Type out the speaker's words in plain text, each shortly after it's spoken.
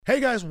Hey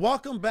guys,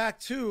 welcome back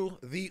to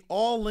the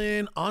All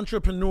In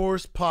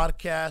Entrepreneurs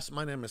Podcast.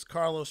 My name is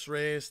Carlos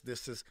Reyes.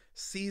 This is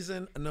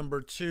season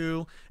number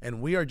 2,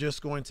 and we are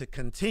just going to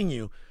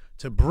continue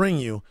to bring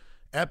you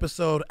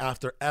episode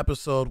after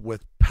episode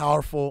with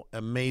powerful,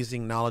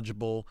 amazing,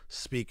 knowledgeable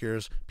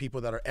speakers,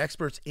 people that are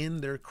experts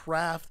in their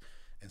craft.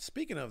 And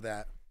speaking of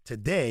that,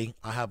 today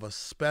I have a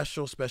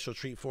special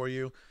treat for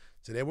you.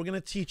 Today we're going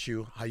to teach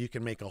you how you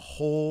can make a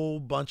whole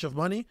bunch of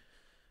money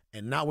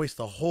and not waste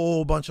a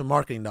whole bunch of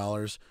marketing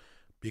dollars,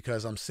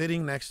 because I'm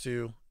sitting next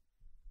to,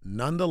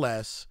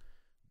 nonetheless,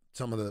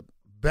 some of the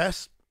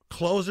best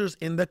closers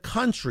in the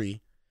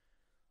country,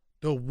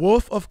 the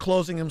wolf of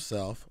closing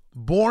himself,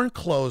 born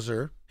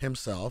closer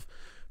himself,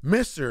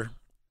 Mr.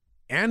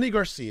 Andy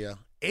Garcia,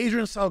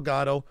 Adrian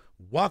Salgado.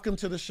 Welcome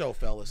to the show,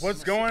 fellas.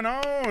 What's going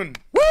on?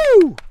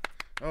 Woo!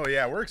 Oh,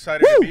 yeah, we're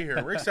excited to be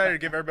here. We're excited to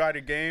give everybody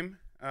a game.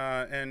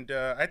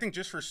 I think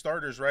just for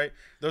starters, right,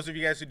 those of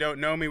you guys who don't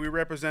know me, we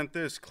represent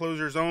this,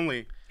 Closers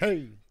Only.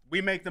 Hey.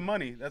 We make the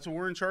money. That's what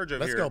we're in charge of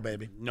Let's here. go,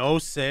 baby. No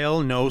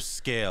sale, no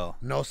scale.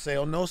 No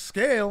sale, no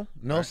scale.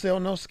 No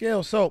sale, no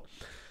scale. So,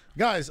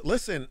 guys,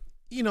 listen,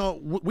 you know,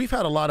 we've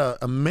had a lot of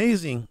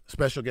amazing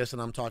special guests,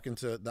 and I'm talking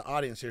to the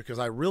audience here because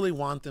I really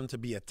want them to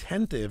be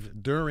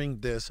attentive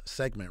during this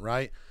segment,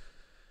 right?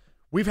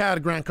 We've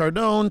had Grant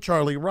Cardone,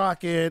 Charlie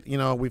Rocket, you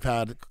know, we've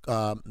had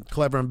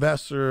Clever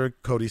Investor,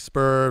 Cody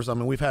Spurs. I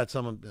mean, we've had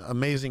some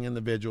amazing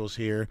individuals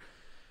here,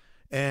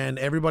 and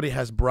everybody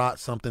has brought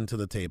something to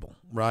the table,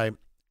 right?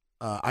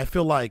 I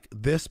feel like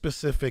this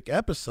specific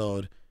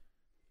episode,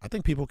 I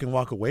think people can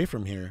walk away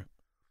from here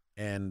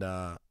and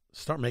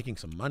start making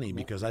some money,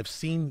 because I've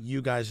seen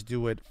you guys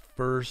do it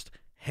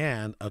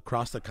firsthand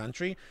across the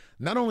country.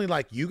 Not only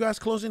like you guys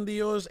closing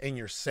deals and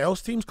your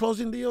sales teams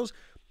closing deals,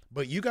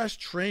 but you guys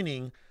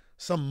training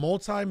some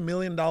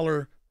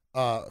multi-million-dollar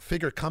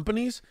figure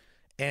companies,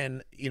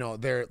 and you know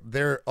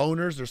their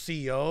owners, their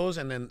CEOs,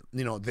 and then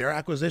you know their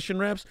acquisition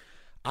reps.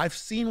 I've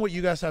seen what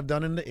you guys have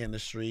done in the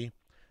industry,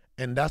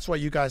 and that's why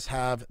you guys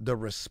have the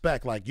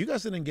respect. Like, you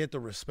guys didn't get the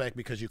respect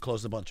because you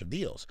closed a bunch of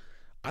deals.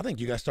 I think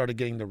you guys started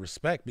getting the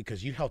respect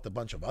because you helped a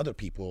bunch of other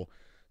people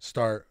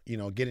start, you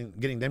know,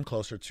 getting them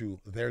closer to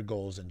their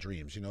goals and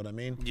dreams. You know what I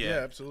mean? Yeah,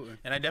 absolutely.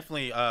 And I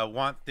definitely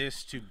want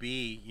this to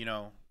be, you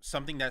know,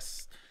 something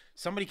that's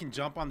somebody can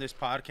jump on this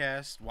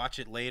podcast, watch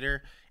it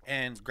later,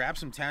 and grab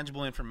some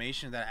tangible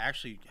information that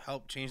actually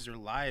help change their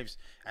lives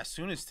as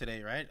soon as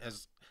today, right?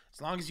 As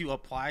long as you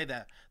apply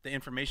the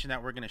information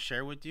that we're going to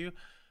share with you,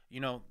 you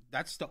know,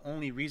 that's the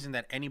only reason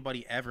that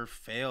anybody ever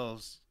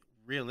fails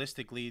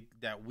realistically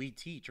that we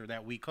teach or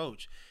that we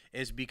coach,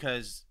 is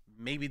because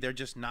maybe they're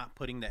just not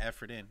putting the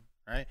effort in,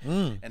 right?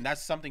 And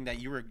that's something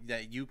that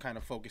you kind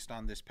of focused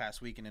on this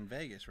past weekend in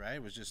Vegas, right?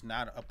 It was just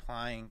not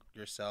applying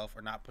yourself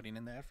or not putting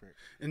in the effort.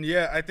 And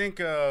yeah, I think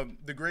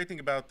the great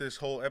thing about this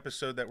whole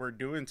episode that we're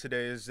doing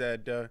today is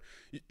that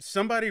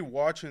somebody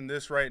watching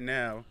this right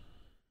now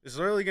is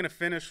literally going to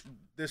finish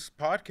this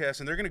podcast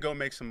and they're going to go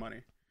make some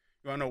money.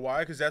 You want to know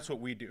why? Because that's what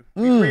we do.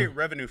 We create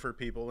revenue for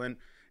people. And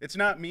it's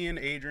not me and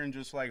Adrian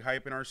just like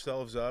hyping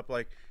ourselves up.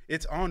 Like,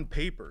 it's on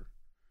paper.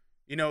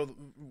 You know,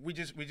 we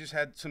just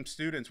had some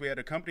students. We had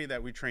a company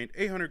that we trained,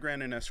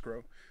 $800,000 in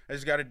escrow. I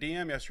just got a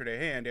DM yesterday.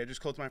 Hey, Andy, I just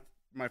closed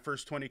my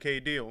first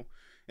 $20K deal.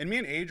 And me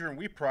and Adrian,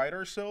 we pride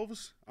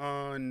ourselves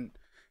on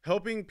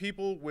helping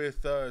people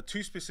with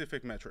 2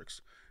 specific metrics.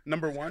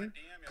 Number 1,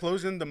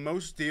 closing the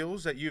most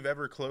deals that you've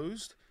ever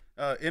closed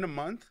in a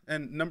month.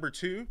 And number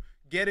 2,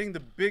 getting the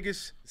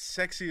biggest,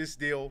 sexiest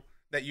deal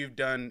that you've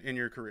done in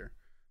your career.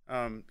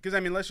 Because, I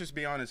mean, let's just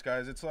be honest,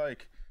 guys. It's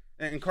like,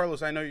 and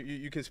Carlos, I know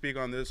you can speak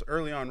on this.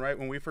 Early on, right,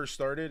 when we first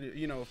started,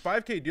 you know, a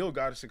 5K deal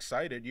got us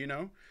excited, you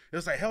know? It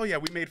was like, hell yeah,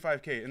 we made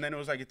 5K. And then it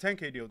was like a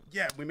 10K deal.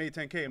 Yeah, we made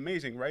 10K.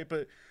 Amazing, right?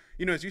 But,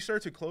 you know, as you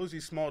start to close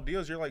these small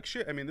deals, you're like,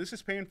 shit, I mean, this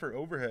is paying for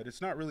overhead.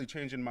 It's not really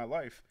changing my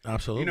life.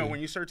 Absolutely. You know, when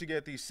you start to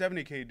get these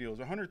 70K deals,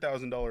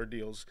 $100,000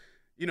 deals,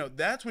 you know,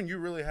 that's when you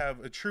really have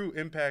a true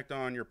impact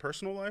on your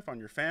personal life, on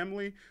your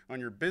family,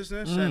 on your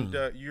business, and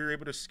you're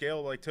able to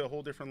scale like to a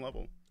whole different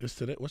level. What's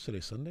today,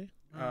 Sunday?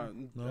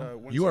 No.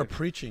 You are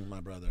preaching, my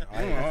brother.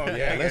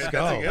 Yeah, let's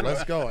go.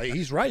 Let's go.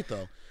 He's right,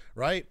 though,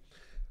 right?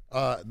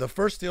 The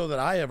first deal that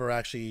I ever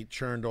actually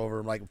churned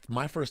over, like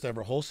my first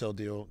ever wholesale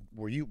deal,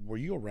 were you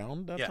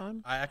around that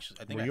time? I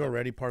think were you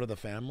already part of the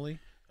family?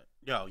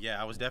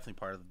 Yeah, I was definitely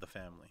part of the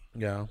family.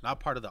 Yeah. Not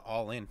part of the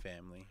All-In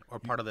family or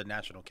part of the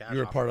National Cash.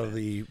 You're part of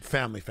the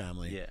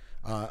family. Yeah.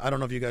 I don't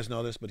know if you guys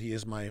know this, but he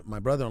is my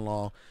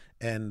brother-in-law,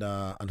 and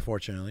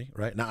unfortunately,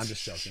 right? No, I'm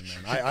just joking,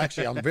 man.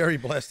 I'm very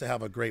blessed to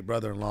have a great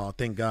brother-in-law,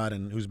 thank God,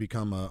 and who's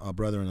become a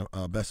brother and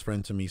a best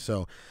friend to me.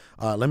 So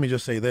let me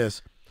just say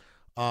this.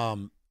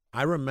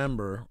 I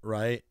remember,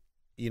 right,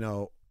 you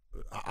know,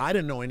 I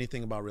didn't know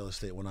anything about real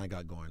estate when I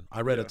got going.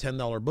 I read a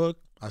 $10 book.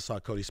 I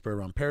saw Cody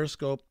Spur on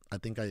Periscope. I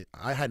think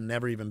I had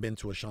never even been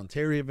to a Sean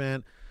Terry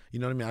event. You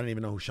know what I mean? I didn't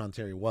even know who Sean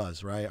Terry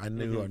was, right? I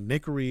knew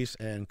Nick Reese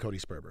and Cody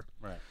Sperber.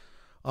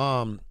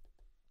 Right.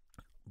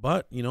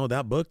 But, you know,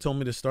 that book told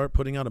me to start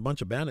putting out a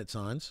bunch of bandit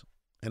signs,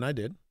 and I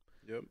did.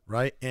 Yep.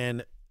 Right?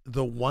 And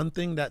the one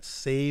thing that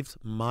saved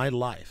my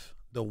life,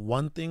 the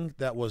one thing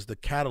that was the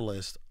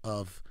catalyst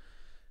of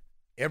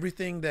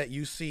everything that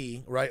you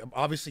see, right?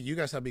 Obviously, you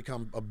guys have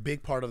become a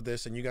big part of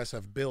this, and you guys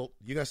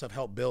have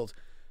helped build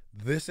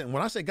this. And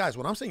when I say guys,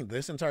 when I'm saying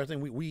this entire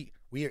thing,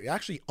 we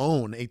actually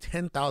own a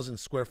 10,000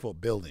 square foot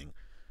building.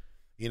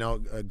 You know,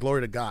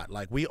 glory to God.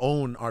 Like, we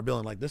own our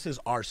building. Like, this is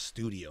our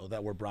studio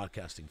that we're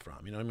broadcasting from.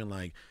 You know what I mean?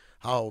 Like,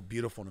 how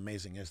beautiful and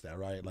amazing is that,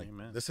 right? Like,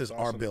 Amen. this is It's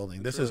our awesome. building.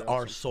 It's This is really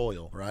our awesome.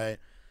 soil, right?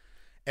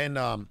 And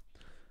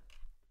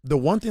the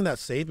one thing that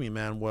saved me,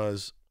 man,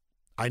 was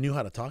I knew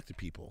how to talk to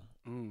people.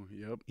 Ooh,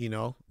 yep. You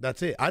know,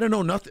 that's it. I don't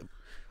know nothing.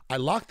 I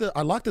locked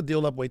the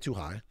deal up way too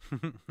high.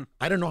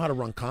 I didn't know how to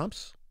run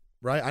comps,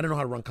 right? I didn't know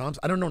how to run comps.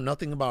 I don't know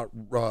nothing about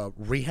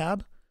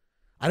rehab.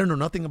 I don't know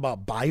nothing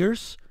about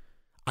buyers.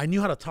 I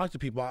knew how to talk to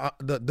people.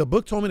 The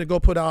book told me to go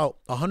put out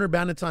 100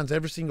 bandit signs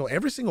every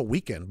single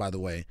weekend. By the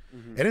way,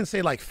 it didn't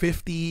say like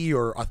 50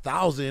 or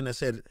 1,000. It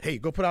said, "Hey,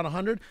 go put out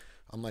 100."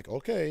 I'm like,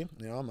 okay.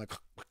 You know, I'm like,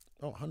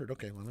 oh, 100.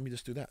 Okay, well, let me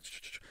just do that.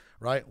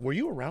 Right? Were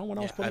you around when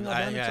I was putting out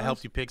bandit I signs?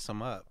 helped you pick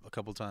some up a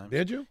couple times.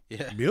 Did you?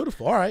 Yeah.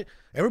 Beautiful. All right.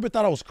 Everybody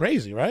thought I was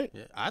crazy, right?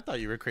 Yeah, I thought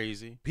you were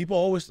crazy. People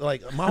always,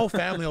 like, my whole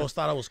family always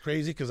thought I was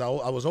crazy because I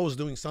was always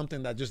doing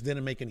something that just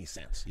didn't make any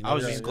sense. You know I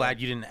was what just glad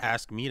you didn't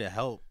ask me to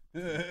help.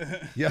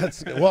 Yeah,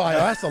 well, I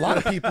asked a lot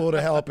of people to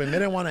help, and they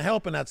didn't want to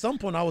help. And at some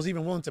point, I was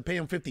even willing to pay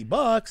them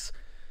 $50.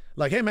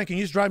 Like, hey, man, can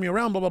you just drive me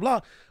around, blah, blah, blah.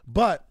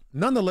 But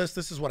nonetheless,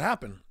 this is what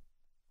happened.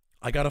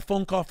 I got a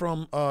phone call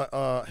from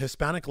a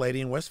Hispanic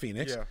lady in West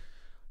Phoenix. Yeah.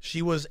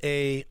 She was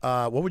a,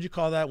 what would you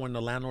call that when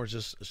the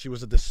landlord's she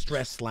was a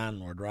distressed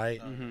landlord,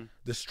 right?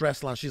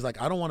 Distressed landlord. She's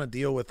like, I don't want to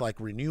deal with like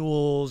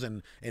renewals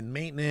and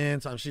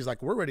maintenance. She's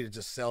like, we're ready to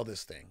just sell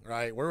this thing,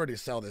 right? We're ready to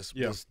sell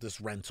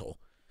this rental.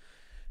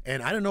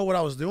 And I didn't know what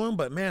I was doing,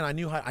 but man, I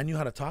knew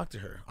how to talk to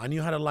her. I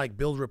knew how to like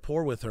build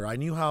rapport with her. I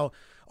knew how,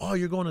 oh,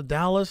 you're going to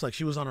Dallas? Like,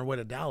 she was on her way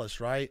to Dallas,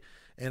 right?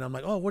 And I'm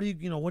like, oh, what are you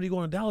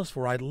going to Dallas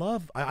for? I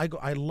love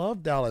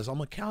Dallas.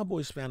 I'm a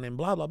Cowboys fan and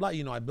blah, blah, blah.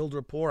 You know, I build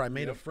rapport. I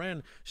made a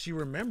friend. She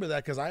remembered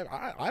that because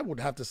I would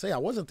have to say I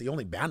wasn't the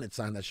only bandit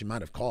sign that she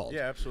might have called.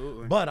 Yeah,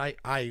 absolutely. But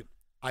I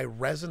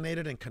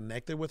resonated and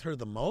connected with her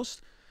the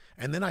most.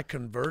 And then I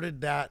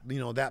converted that,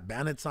 that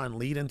bandit sign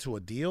lead into a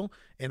deal,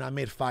 and I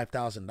made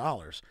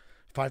 $5,000.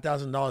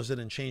 $5,000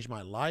 didn't change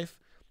my life.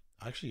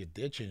 Actually, it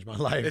did change my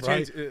life, It right?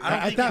 changed- it- I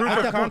don't think proof at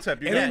of that point,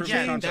 concept. You it got didn't proof of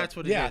change. concept. That's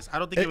what it Yeah. is. I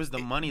don't think it was the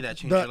money that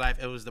changed your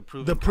life. It was the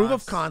proof. The proof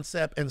of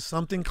concept. concept and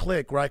something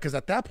click, right? Because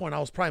at that point, I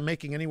was probably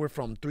making anywhere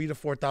from $3,000 to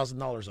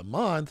 $4,000 a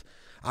month.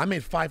 I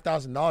made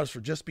 $5,000 for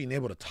just being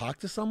able to talk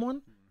to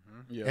someone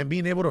Yeah. and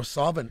being able to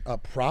solve a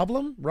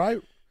problem,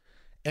 right?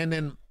 And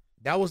then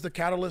that was the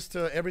catalyst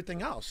to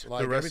everything else,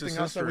 like rest is everything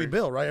else that we history.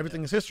 built, right?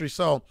 Everything is history.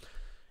 So,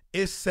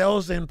 is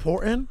sales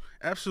important?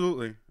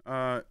 Absolutely.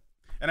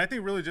 And I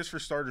think really just for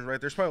starters, right,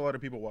 there's probably a lot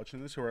of people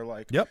watching this who are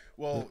like, Yep.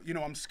 well,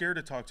 I'm scared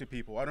to talk to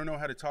people. I don't know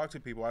how to talk to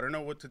people. I don't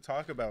know what to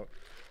talk about.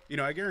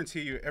 I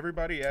guarantee you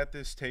everybody at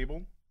this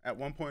table at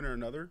one point or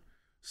another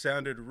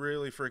sounded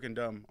really freaking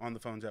dumb on the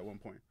phones at one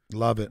point.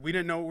 Love it. We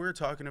didn't know what we were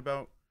talking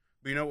about.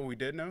 But you know what we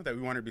did know? That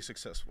we wanted to be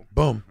successful.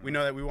 Boom. We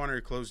know that we wanted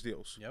to close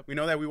deals. Yep. We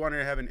know that we wanted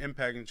to have an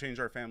impact and change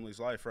our family's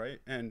life, right?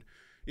 And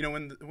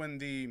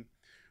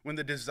when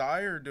the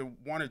desire to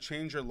want to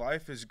change your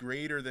life is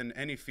greater than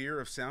any fear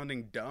of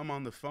sounding dumb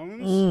on the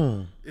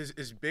phones,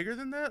 is bigger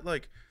than that,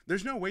 like,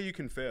 there's no way you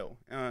can fail.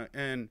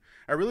 And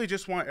I really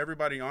just want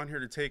everybody on here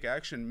to take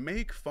action.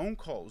 Make phone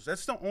calls.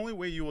 That's the only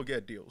way you will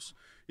get deals.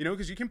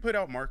 Because you can put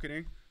out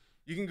marketing.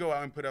 You can go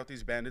out and put out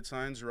these bandit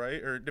signs,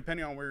 right? Or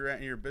depending on where you're at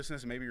in your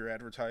business, maybe you're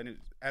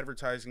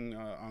advertising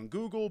on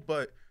Google.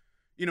 But,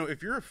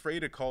 if you're afraid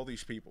to call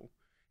these people,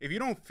 if you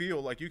don't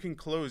feel like you can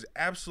close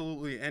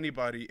absolutely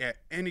anybody at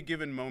any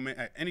given moment,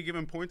 at any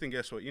given point, then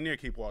guess what? You need to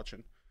keep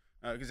watching.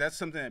 Because that's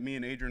something that me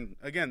and Adrian,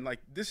 again, like,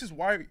 this is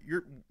why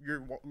you're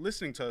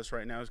listening to us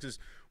right now, is because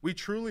we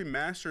truly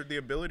mastered the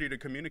ability to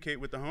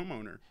communicate with the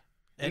homeowner.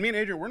 And me and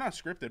Adrian, we're not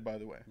scripted, by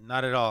the way.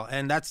 Not at all.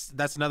 And that's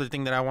another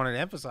thing that I wanted to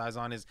emphasize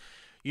on is,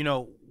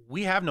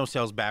 we have no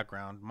sales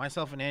background.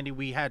 Myself and Andy,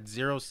 we had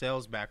zero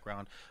sales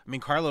background. I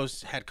mean,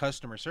 Carlos had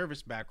customer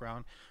service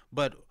background,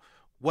 but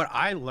what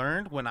I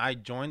learned when I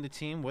joined the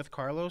team with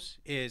Carlos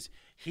is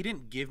he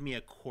didn't give me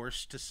a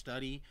course to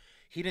study.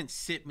 He didn't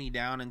sit me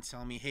down and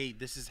tell me, hey,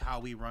 this is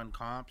how we run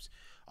comps.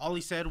 All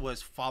he said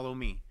was, follow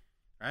me,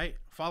 right?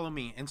 Follow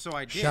me. And so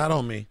I did.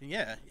 Shadow me.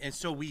 Yeah. And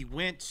so we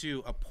went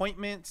to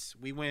appointments.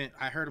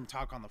 I heard him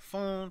talk on the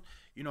phone.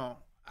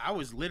 I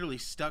was literally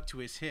stuck to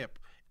his hip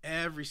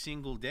every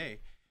single day,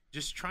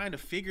 just trying to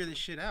figure this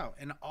shit out.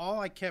 And all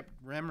I kept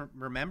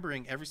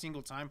remembering every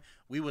single time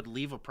we would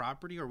leave a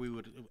property or we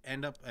would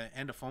end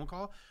a phone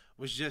call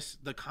was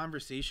just the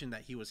conversation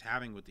that he was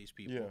having with these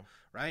people. Yeah.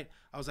 Right?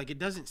 I was like, it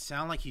doesn't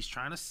sound like he's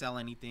trying to sell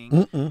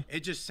anything.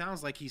 It just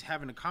sounds like he's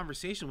having a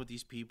conversation with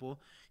these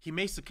people. He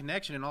makes a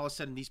connection, and all of a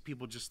sudden these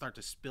people just start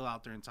to spill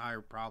out their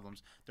entire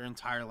problems, their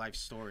entire life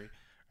story.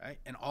 Right?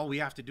 And all we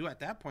have to do at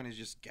that point is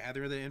just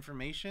gather the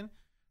information,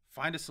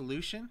 find a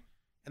solution,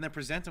 and then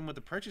present them with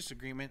a purchase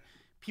agreement.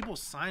 people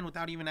sign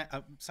without even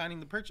signing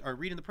the purchase or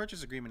reading the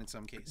purchase agreement in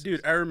some cases.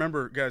 Dude, I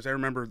remember, guys. I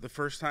remember the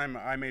first time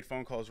I made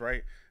phone calls.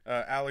 Right,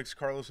 Alex,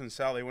 Carlos, and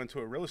Sal. They went to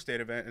a real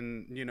estate event,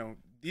 and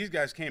these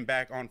guys came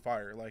back on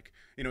fire. Like,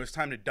 it's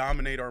time to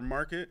dominate our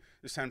market.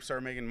 It's time to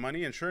start making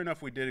money. And sure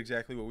enough, we did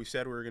exactly what we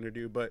said we were going to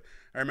do. But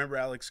I remember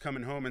Alex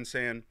coming home and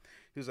saying,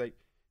 he was like,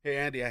 "Hey,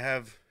 Andy, I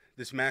have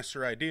this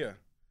master idea."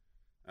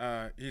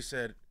 He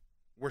said,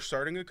 "We're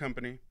starting a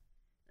company,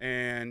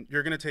 and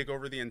you're going to take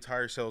over the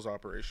entire sales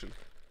operation."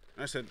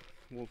 And I said,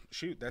 "Well,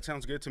 shoot, that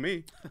sounds good to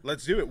me.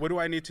 Let's do it. What do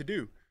I need to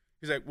do?"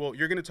 He's like, "Well,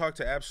 you're going to talk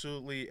to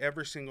absolutely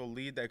every single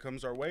lead that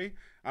comes our way.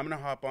 I'm going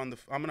to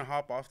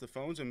hop off the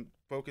phones and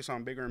focus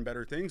on bigger and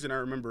better things." And I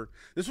remember,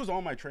 this was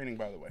all my training,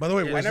 by the way. By the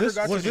way,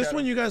 Yeah, was this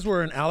when you guys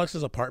were in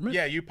Alex's apartment?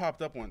 Yeah, you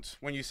popped up once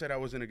when you said I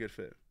wasn't a good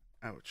fit.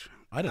 Ouch.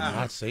 I did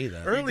not say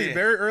that.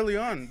 Very early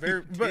on.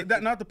 But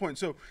that's not the point.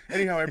 So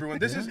anyhow, everyone,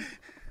 this is.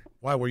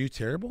 Why, were you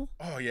terrible?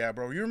 Oh yeah,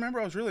 bro. You remember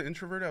I was really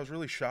introverted. I was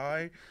really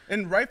shy,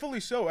 and rightfully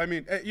so. I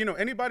mean,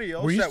 anybody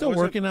else. Were you that still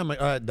wasn't- working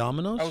at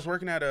Domino's? I was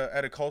working at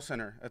a call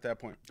center at that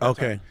point.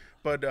 Okay.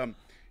 But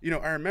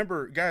I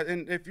remember, guys,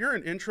 and if you're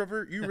an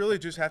introvert, you really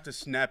just have to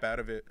snap out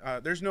of it.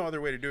 There's no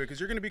other way to do it because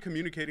you're going to be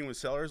communicating with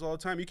sellers all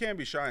the time. You can't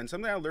be shy. And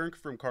something I learned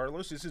from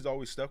Carlos, this has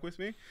always stuck with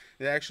me.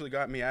 It actually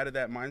got me out of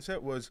that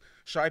mindset. Was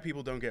shy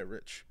people don't get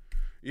rich.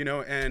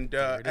 And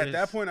at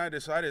that point I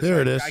decided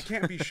There it is. I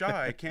can't be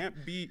shy. I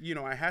can't be,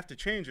 I have to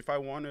change if I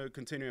want to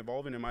continue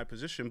evolving in my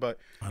position. But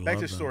back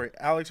to the story.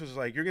 Alex was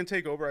like, "You're going to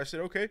take over." I said,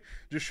 "Okay,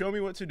 just show me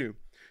what to do."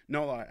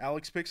 No lie.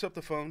 Alex picks up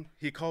the phone.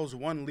 He calls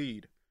one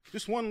lead,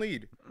 just one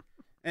lead.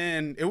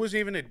 And it wasn't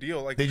even a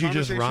deal. Like, did you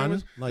just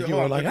run?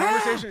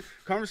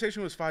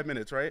 Conversation was 5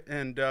 minutes, right?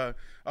 And I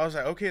was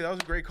like, "Okay, that was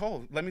a great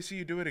call. Let me see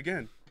you do it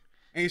again."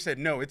 And he said,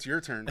 "No, it's your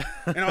turn."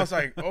 And I was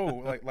like,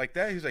 "Oh, like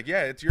that?" He's like,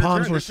 "Yeah, it's your turn."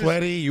 Palms were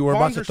sweaty. You were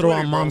about to throw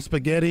on mom's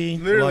spaghetti.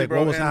 Literally, like, bro.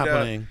 what was and,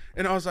 happening?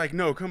 And I was like,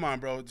 "No, come on,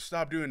 bro.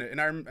 Stop doing it."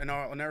 And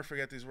I'll never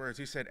forget these words.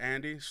 He said,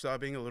 "Andy, stop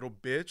being a little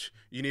bitch.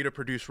 You need to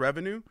produce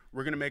revenue.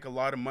 We're going to make a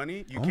lot of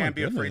money. You can't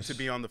be afraid to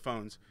be on the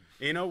phones."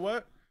 And you know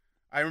what?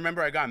 I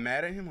remember I got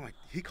mad at him. I'm like,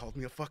 he called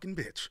me a fucking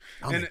bitch.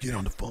 I'm going to get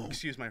on the phone.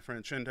 Excuse my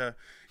French. And, I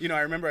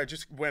remember I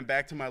just went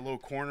back to my little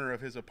corner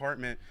of his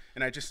apartment,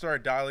 and I just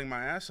started dialing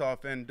my ass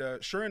off. And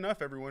sure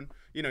enough, everyone,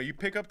 you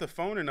pick up the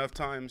phone enough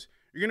times,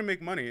 you're going to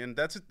make money. And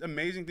that's the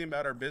amazing thing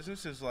about our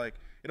business is, like,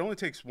 it only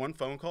takes one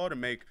phone call to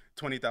make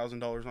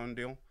 $20,000 on a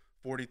deal,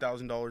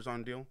 $40,000 on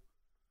a deal,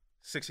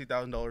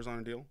 $60,000 on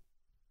a deal.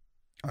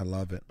 I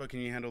love it. But can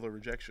you handle the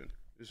rejection?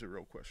 Is a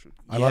real question.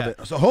 I love it.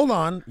 So hold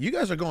on, you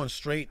guys are going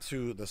straight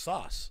to the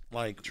sauce.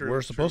 Like,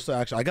 we're supposed to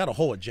actually. I got a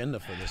whole agenda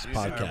for this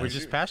podcast. We're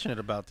just passionate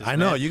about this. I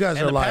know, man. you guys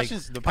And are like.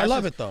 I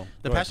love it though.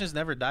 The passion's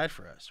never died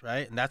for us,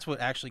 right? And that's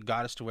what actually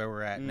got us to where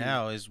we're at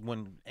now. Is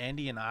when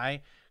Andy and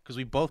I, because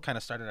we both kind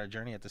of started our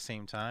journey at the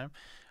same time,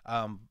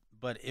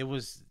 but it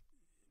was,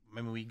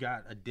 we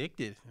got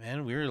addicted,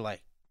 man. We were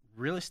like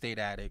real estate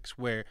addicts,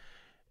 where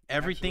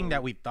everything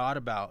that we thought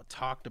about,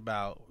 talked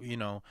about,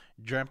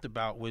 dreamt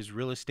about was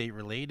real estate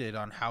related,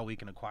 on how we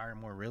can acquire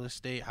more real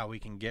estate, how we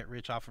can get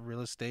rich off of real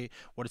estate,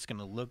 what it's going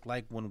to look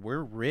like when we're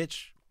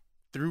rich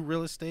through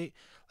real estate.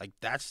 Like,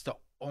 that's the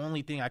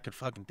only thing I could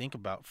fucking think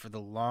about for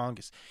the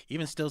longest,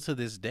 even still to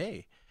this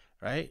day,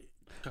 right?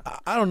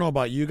 I don't know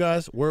about you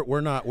guys.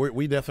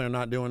 We definitely are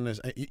not doing this.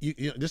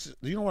 You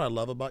know what I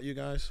love about you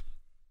guys?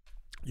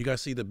 You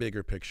guys see the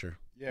bigger picture.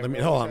 Yeah,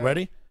 hold on.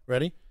 Ready?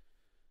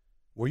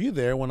 Were you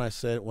there when I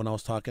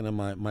was talking to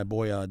my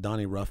boy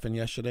Donnie Ruffin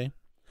yesterday,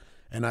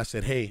 and I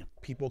said, "Hey,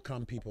 people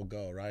come, people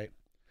go, right?"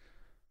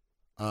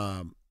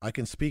 I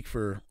can speak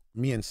for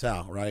me and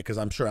Sal, right? Because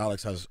I'm sure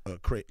Alex has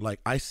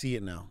I see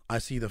it now. I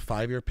see the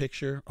 5-year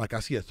picture. Like, I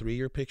see a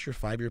 3-year picture,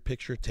 5-year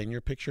picture,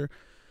 10-year picture.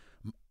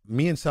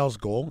 Me and Sal's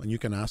goal, and you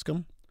can ask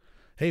him,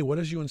 "Hey, what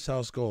is you and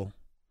Sal's goal?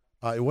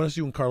 What is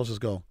you and Carlos's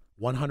goal?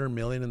 100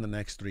 million in the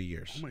next 3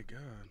 years." Oh my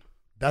God.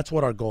 That's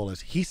what our goal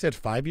is. He said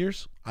 5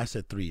 years. I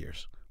said 3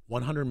 years.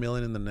 100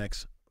 million in the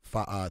next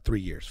 3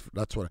 years.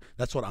 That's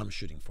what I'm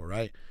shooting for,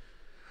 right?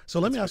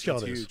 So let me ask y'all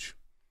this. Huge.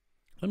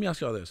 Let me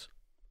ask y'all this.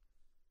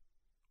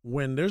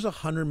 When there's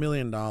 $100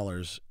 million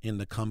in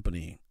the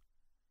company,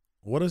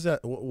 what's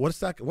that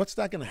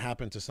going to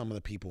happen to some of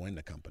the people in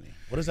the company?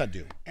 What does that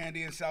do?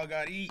 Andy and Sal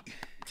got eat.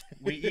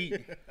 We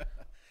eat.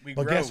 We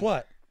But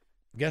grow.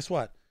 Guess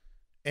what?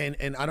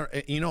 And I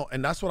don't,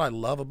 and that's what I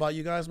love about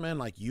you guys, man.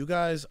 Like, you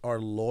guys are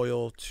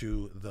loyal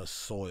to the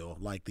soil,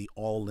 like the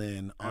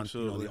all-in,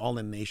 Absolutely. the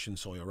all-in nation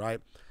soil,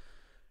 right?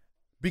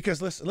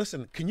 Because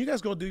listen, can you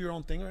guys go do your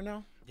own thing right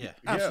now? Yeah.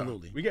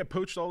 Absolutely. Yeah, we get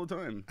poached all the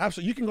time.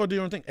 Absolutely. You can go do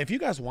your own thing. If you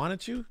guys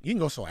wanted to, you can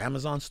go sell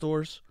Amazon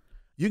stores.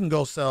 You can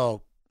go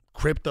sell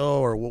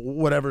crypto or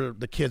whatever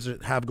the kids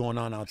have going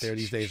on out there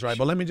these days, right?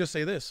 But let me just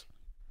say this,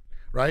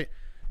 right?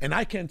 And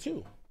I can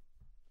too.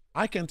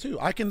 I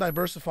can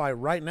diversify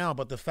right now.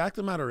 But the fact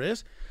of the matter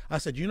is, I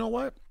said, you know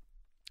what?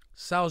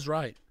 Sal's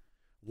right.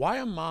 Why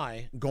am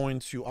I going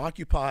to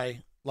occupy,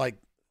 like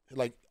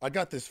I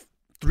got this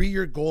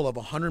 3-year goal of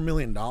 $100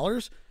 million,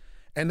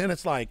 and then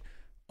it's like,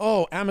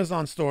 oh,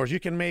 Amazon stores, you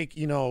can make,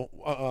 you know,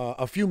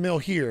 a few mil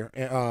here.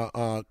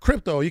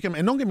 Crypto, you can,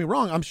 and don't get me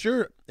wrong, I'm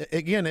sure,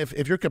 again,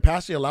 if your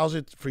capacity allows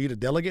it for you to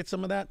delegate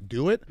some of that,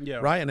 do it, Yeah.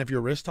 right? And if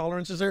your risk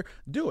tolerance is there,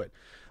 do it.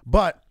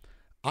 But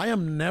I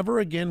am never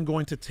again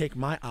going to take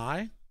my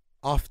eye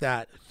off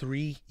that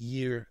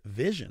 3-year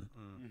vision.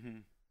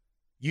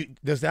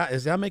 Is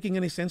that making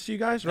any sense to you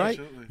guys, right?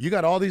 Absolutely. You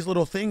got all these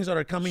little things that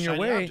are coming your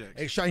Shiny way,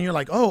 objects. and you're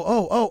like,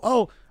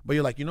 oh, but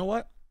you're like, you know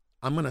what?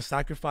 I'm gonna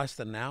sacrifice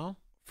the now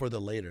for the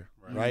later,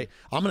 right?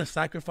 I'm gonna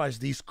sacrifice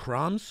these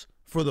crumbs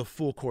for the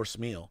full course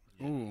meal.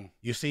 Ooh.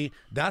 You see,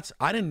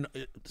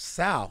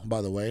 Sal,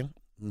 by the way,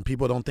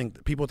 people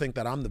think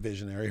that I'm the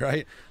visionary,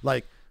 right?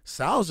 Like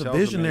Sal's a Sal's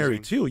visionary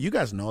amazing. too. You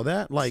guys know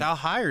that, like, Sal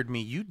hired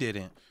me. You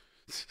didn't.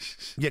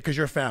 yeah, because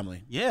you're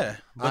family. Yeah.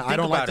 But I think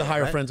don't like about to it,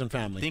 hire right? friends and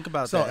family. Think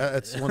about so, that.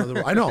 it's one of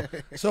the. I know.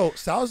 So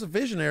Sal's a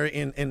visionary,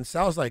 and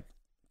Sal's like,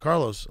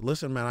 Carlos,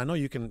 listen, man. I know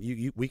you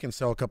can. We can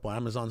sell a couple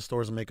Amazon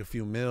stores and make a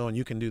few mil, and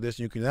you can do this,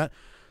 and you can do that.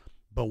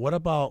 But what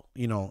about,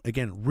 you know,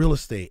 again, real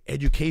estate,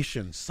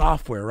 education,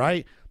 software,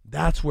 right?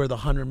 That's where the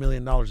 $100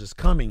 million is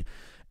coming,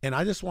 and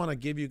I just want to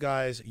give you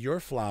guys your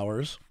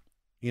flowers.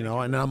 You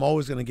know, and I'm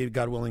always going to give,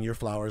 God willing, your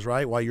flowers,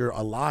 right? While you're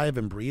alive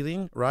and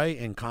breathing, right,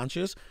 and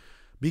conscious,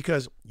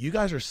 because you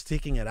guys are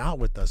sticking it out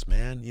with us,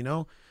 man, you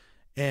know?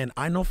 And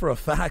I know for a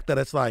fact that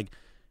it's like,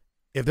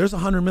 if there's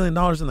 $100 million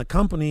in the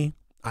company,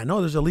 I know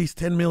there's at least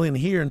 10 million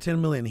here and 10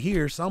 million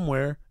here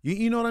somewhere.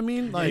 You know what I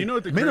mean? Like, you know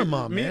what the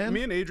minimum, great, man.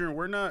 Me and Adrian,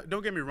 we're not.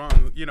 Don't get me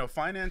wrong. You know,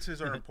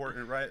 finances are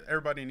important, right?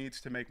 Everybody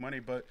needs to make money,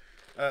 but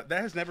that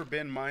has never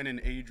been mine and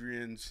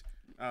Adrian's.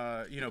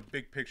 You know,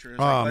 big picture. It's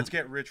like, let's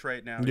get rich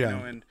right now. yeah. You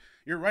know, and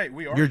you're right.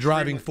 We are. Your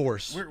driving extremely-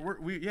 force.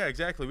 Yeah,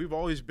 exactly. We've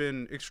always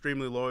been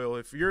extremely loyal.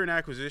 If you're in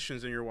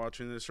acquisitions and you're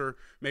watching this, or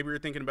maybe you're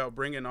thinking about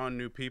bringing on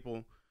new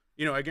people,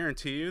 you know, I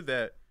guarantee you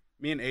that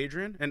me and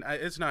Adrian, and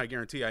it's not a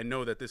guarantee, I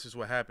know that this is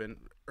what happened.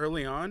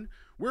 Early on,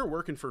 we're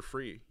working for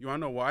free. You want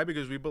to know why?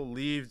 Because we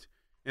believed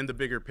in the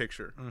bigger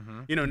picture.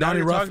 You know, now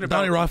Donnie, you're talking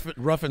about.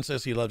 Ruffin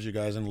says he loves you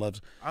guys and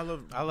loves. I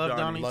love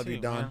Donnie Love too, you,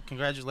 Don. man.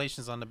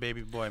 Congratulations on the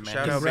baby boy, man.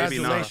 Shout out Baby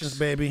Congratulations, Knox.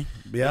 baby.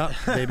 Yeah,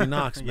 baby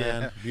Knox,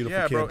 man. Beautiful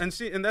Yeah, kid. bro.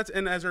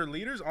 And as our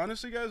leaders,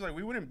 honestly, guys, like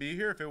we wouldn't be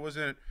here if it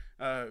wasn't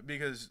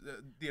because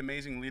the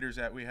amazing leaders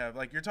that we have.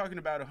 Like you're talking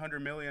about 100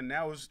 million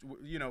now is,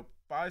 you know,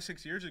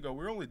 5-6 years ago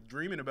we were only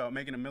dreaming about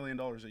making $1 million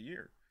a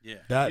year. Yeah.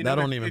 that You know,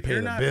 don't if- even if pay you're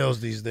the not- bills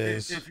these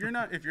days. If you're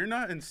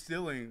not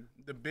instilling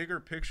the bigger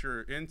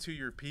picture into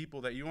your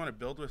people that you want to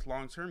build with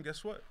long term,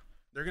 guess what?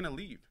 They're gonna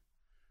leave,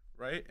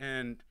 right?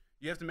 And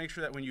you have to make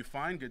sure that when you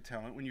find good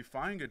talent, when you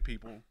find good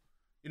people,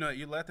 you know,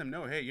 you let them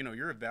know, hey, you know,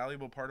 you're a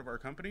valuable part of our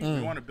company.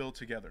 We want to build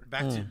together.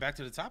 Back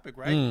to the topic,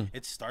 right?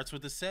 It starts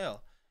with the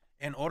sale.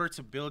 In order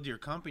to build your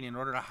company, in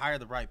order to hire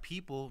the right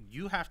people,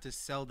 you have to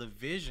sell the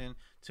vision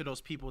to those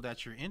people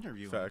that you're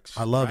interviewing. Facts.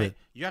 I love right? it.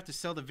 You have to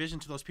sell the vision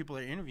to those people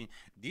that you're interviewing.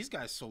 These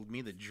guys sold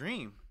me the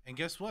dream. And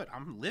guess what?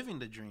 I'm living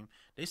the dream.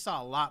 They saw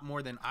a lot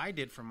more than I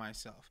did for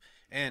myself.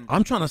 And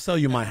I'm trying to sell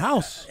you my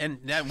house. and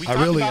that we I talked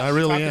really- about- I we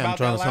really talked am about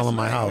trying that to sell last them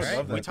my night, house. right?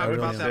 Love We that. talked I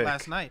about really that am.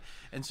 last night.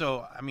 And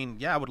so, I mean,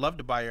 yeah, I would love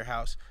to buy your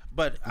house,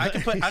 but I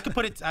can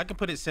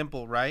put it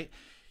simple, right?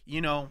 You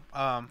know,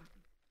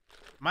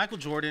 Michael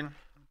Jordan,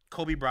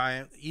 Kobe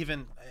Bryant,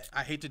 even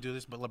I hate to do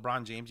this, but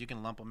LeBron James, you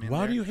can lump them in. Why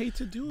there. do you hate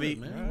to do it,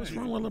 But- man? What's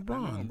wrong with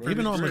LeBron? bro.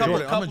 Even though I'm a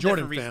Couple Jordan different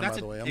fan, reasons. by That's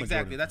the way. I'm exactly. a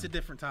Jordan That's a fan.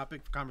 different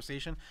topic for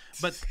conversation.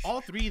 But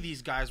all three of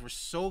these guys were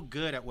so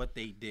good at what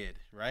they did,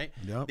 right?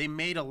 Yep. They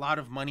made a lot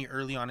of money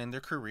early on in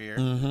their career.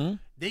 Mm-hmm.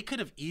 They could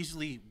have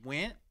easily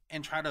went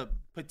and try to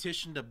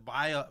petition to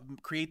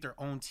create their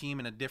own team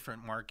in a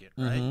different market,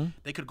 right? Mm-hmm.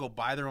 They could go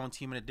buy their own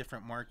team in a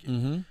different market.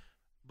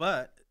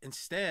 But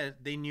instead,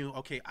 they knew,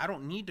 okay, I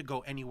don't need to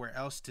go anywhere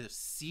else to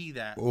see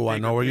that. Oh, I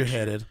bigger know where you're picture,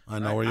 headed. I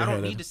know right? where you're I don't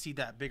headed. need to see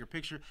that bigger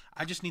picture.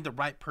 I just need the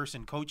right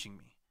person coaching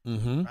me,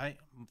 Mm-hmm. right?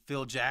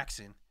 Phil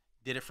Jackson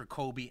did it for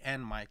Kobe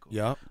and Michael.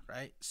 Yep.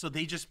 Right? So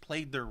they just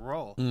played their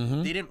role.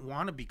 Mhm. They didn't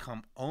want to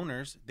become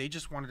owners. They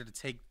just wanted to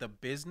take the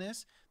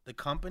business, the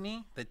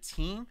company, the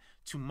team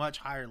to much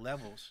higher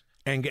levels.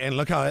 And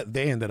look how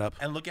they ended up.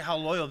 And look at how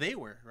loyal they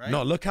were, right?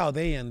 No, look how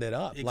they ended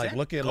up. Like, Exact-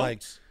 look at like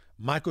goats.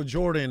 Michael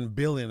Jordan,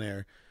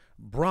 billionaire.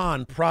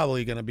 Bron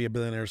probably gonna be a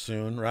billionaire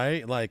soon,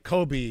 right? Like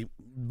Kobe,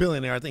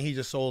 billionaire. I think he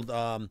just sold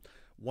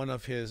one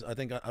of his. I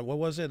think what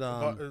was it?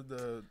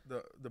 The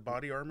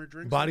body armor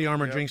drinks. Body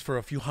armor Yeah. drinks for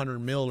a few $100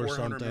 million or 400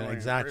 something. million.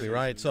 Exactly, Crazy.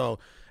 right? So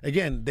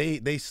again,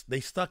 they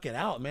stuck it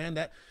out, man.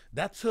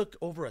 That took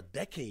over a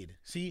decade.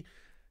 See,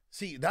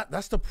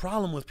 that's the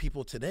problem with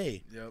people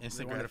today. Yep.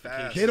 Instant They want it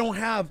gratification. fast. They don't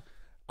have.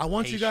 I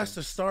want you guys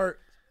to Patience. start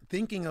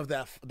thinking of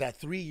that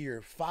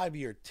 3-year,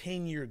 5-year,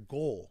 10-year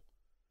goal,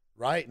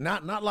 right?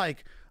 Not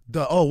like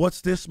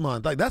what's this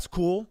month? Like that's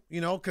cool, you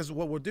know, because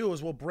what we'll do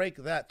is we'll break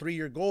that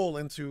 3-year goal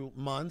into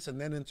months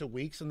and then into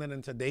weeks and then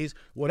into days,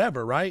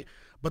 whatever, right?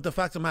 But the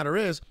fact of the matter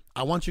is,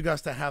 I want you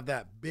guys to have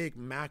that big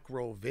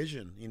macro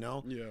vision, you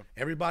know? Yeah.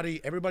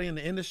 Everybody in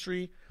the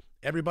industry,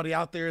 everybody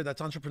out there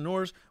that's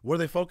entrepreneurs, what are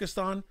they focused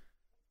on?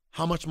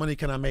 how much money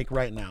can I make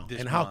right now, This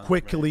and how month,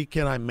 quickly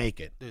can I make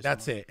it? This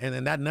That's month. it. And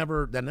then that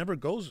never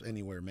goes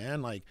anywhere,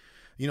 man. Like,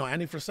 you know,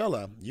 Andy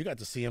Frisella, you got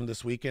to see him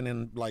this weekend,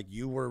 and like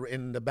you were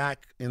in the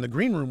back in the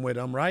green room with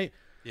him, right?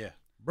 Yeah.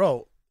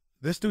 Bro,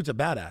 this dude's a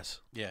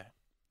badass, Yeah.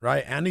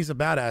 right? Andy's a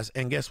badass,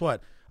 and guess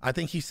what? I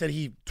think he said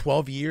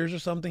 12 years or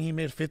something. He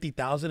made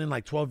 50,000 in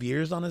like 12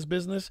 years on his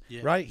business,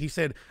 Yeah. right? He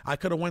said I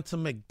could have went to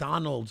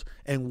McDonald's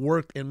and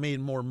worked and made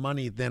more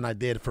money than I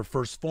did for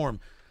First Form.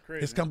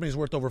 Crazy. His company's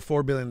worth over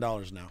 $4 billion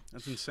now.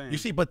 That's insane. You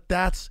see, but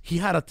he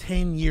had a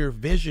 10-year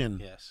vision.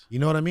 Yes. You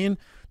know what I mean?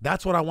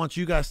 That's what I want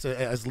you guys to,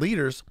 as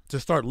leaders, to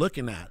start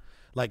looking at.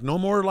 Like, no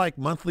more like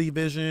monthly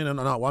vision. And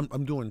no,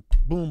 I'm doing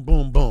boom,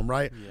 boom, boom,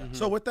 right? Yeah.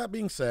 So with that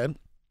being said,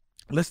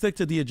 let's stick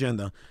to the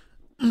agenda.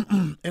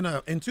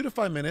 In 2 to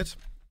 5 minutes,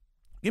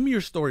 give me your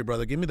story,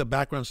 brother. Give me the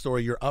background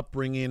story, your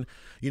upbringing,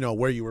 you know,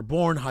 where you were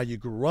born, how you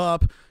grew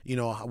up, you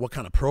know, what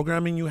kind of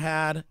programming you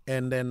had.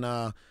 And then,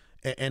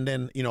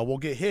 you know, we'll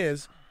get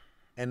his.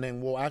 And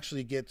then we'll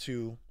actually get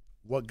to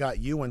what got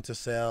you into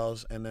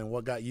sales, and then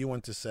what got you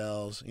into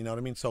sales. You know what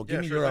I mean? So give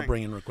Yeah, me sure your thing.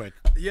 upbringing real quick.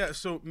 Yeah,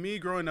 so me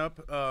growing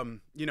up,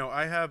 you know,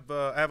 I have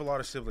a lot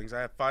of siblings. I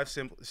have 5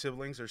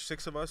 siblings. There's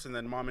 6 of us, and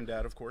then mom and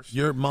dad, of course.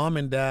 Your mom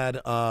and dad,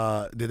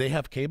 did they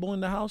have cable in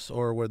the house,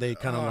 or were they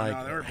kind of Oh, no, they were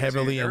like busy.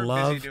 heavily They in were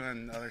love? busy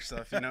doing other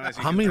stuff, you know. As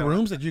you How can many tell.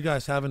 rooms did you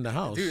guys have in the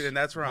house? Dude? And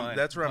that's where I'm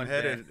One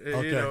headed.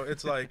 Okay. You know,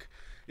 it's like,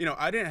 you know,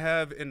 I didn't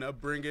have an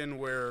upbringing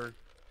where,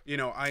 you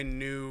know, I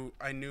knew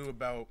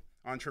about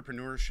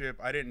entrepreneurship.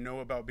 I didn't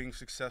know about being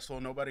successful.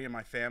 Nobody in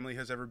my family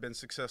has ever been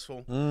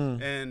successful.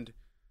 And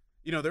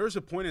you know, there was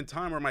a point in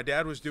time where my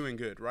dad was doing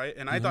good, right?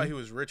 And I thought he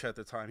was rich at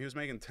the time. He was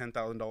making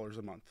 $10,000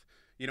 a month.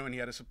 You know, and he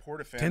had to support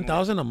a family.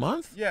 10,000 a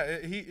month? Yeah,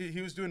 he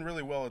was doing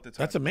really well at the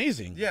time. That's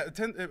amazing. Yeah,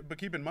 but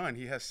keep in mind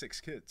he has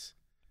 6 kids.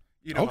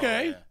 You know,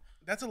 Okay.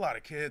 that's a lot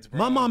of kids, bro.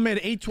 My mom made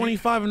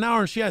 $8.25 an hour,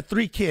 and she had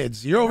 3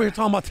 kids. You're over here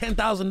talking about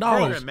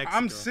 $10,000. Mexico.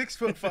 I'm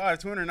 6'5",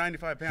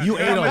 295 pounds. You know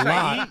ate how a much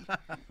I lot.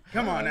 eat?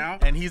 Come on now.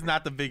 And he's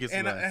not the biggest.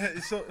 And of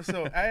us.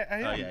 so I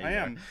am. Oh, yeah, I you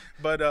am.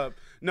 But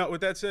no,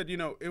 with that said, you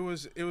know, it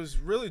was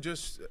really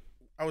just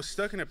I was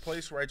stuck in a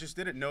place where I just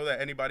didn't know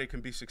that anybody can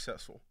be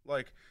successful.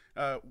 Like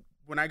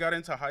when I got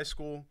into high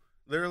school,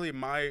 literally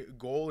my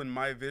goal and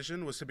my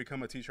vision was to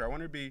become a teacher. I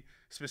wanted to be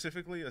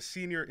specifically a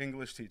senior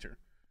English teacher.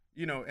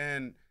 You know,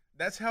 and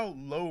that's how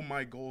low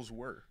my goals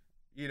were.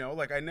 You know,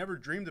 like I never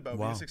dreamed about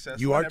being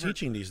successful. You I are never-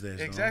 teaching these days.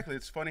 though. Exactly.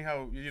 It's funny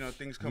how, you know,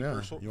 things come Yeah,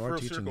 full you are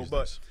teaching circle. these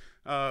But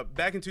days.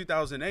 back in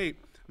 2008,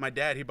 my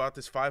dad, he bought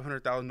this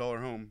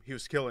 $500,000 home. He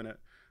was killing it.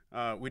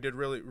 We did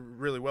really,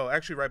 really well.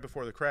 Actually, right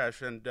before the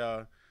crash. And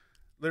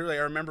literally,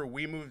 I remember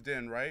we moved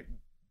in, right?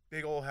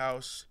 Big old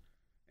house.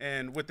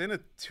 And within a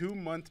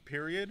 2-month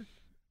period,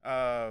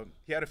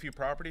 he had a few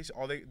properties.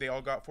 They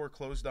all got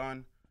foreclosed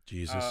on.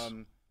 Jesus.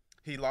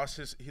 He lost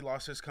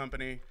his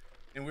company,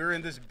 and we were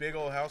in this big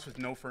old house with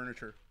no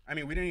furniture. I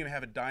mean, we didn't even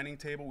have a dining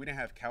table. We didn't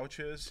have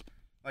couches.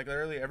 Like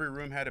literally every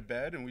room had a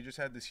bed, and we just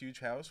had this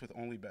huge house with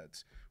only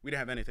beds. We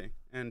didn't have anything,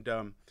 and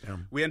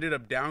we ended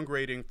up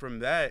downgrading from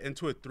that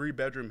into a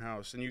 3-bedroom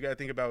house. And you got to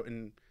think about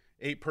an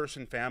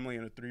 8-person family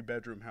in a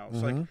 3-bedroom house.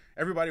 Like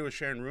everybody was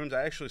sharing rooms.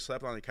 I actually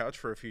slept on the couch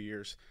for a few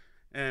years,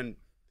 and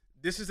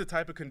this is the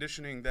type of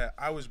conditioning that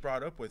I was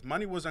brought up with.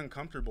 Money was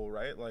uncomfortable,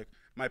 right? Like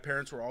my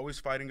parents were always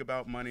fighting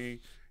about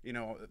money. You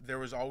know, there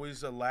was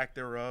always a lack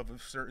thereof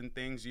of certain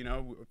things. You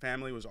know,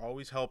 family was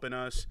always helping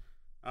us.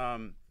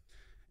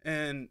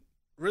 And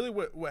really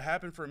what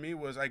happened for me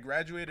was I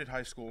graduated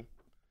high school.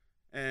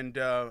 And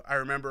I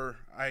remember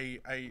I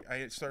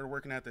started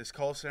working at this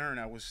call center, and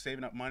I was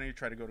saving up money to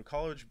try to go to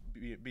college,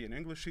 be an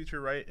English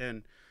teacher, right?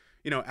 And,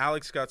 you know,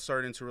 Alex got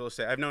started into real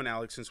estate. I've known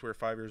Alex since we were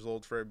 5 years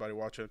old, for everybody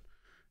watching.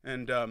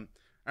 And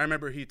I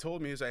remember he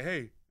told me, he's like,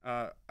 hey,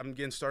 I'm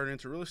getting started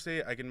into real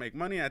estate. I can make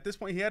money. At this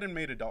point, he hadn't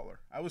made $1.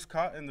 I was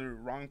caught in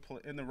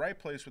the right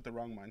place with the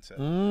wrong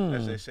mindset,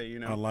 as they say, you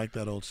know. I like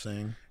that old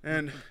saying.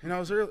 And I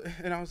was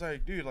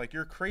like, dude, like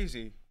you're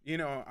crazy. You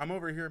know, I'm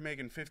over here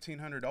making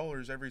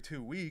 $1,500 every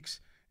 2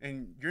 weeks,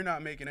 and you're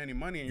not making any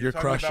money. And You're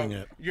talking crushing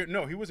about, it.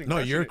 No, he wasn't. No,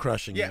 crushing you're it.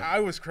 crushing Yeah, it. I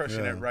was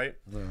crushing Yeah. it, right?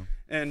 Yeah.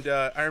 And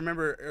I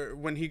remember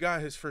when he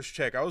got his first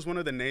check, I was one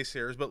of the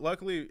naysayers. But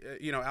luckily,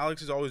 you know,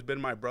 Alex has always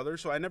been my brother,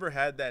 so I never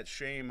had that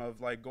shame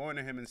of like going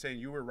to him and saying,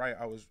 "You were right,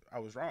 I was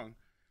wrong."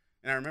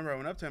 And I remember I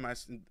went up to him, I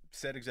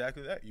said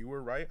exactly that. You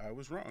were right, I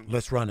was wrong.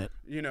 Let's run it.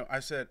 You know, I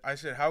said,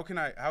 how can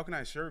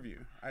I serve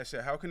you? I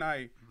said, how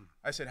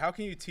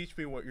can you teach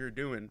me what you're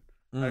doing?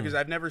 Because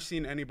I've never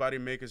seen anybody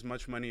make as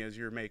much money as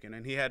you're making.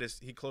 And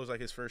he closed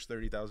like his first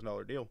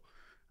 $30,000 deal.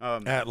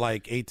 At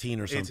like 18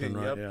 or something, 18,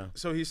 right? yep. Yeah.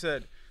 So he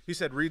said,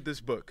 read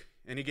this book.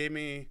 And he gave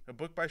me a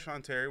book by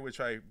Sean Terry,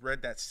 which I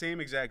read that same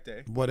exact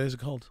day. What is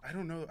it called? I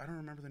don't know. I don't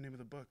remember the name of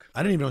the book.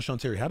 I didn't even know Sean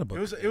Terry had a book.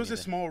 It was a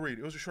small read.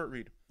 It was a short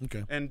read.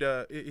 Okay. And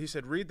he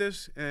said, read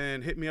this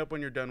and hit me up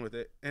when you're done with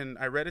it. And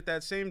I read it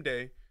that same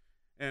day.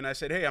 And I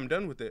said, hey, I'm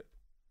done with it.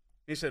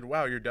 He said,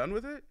 wow, you're done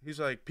with it? He's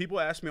like, people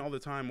ask me all the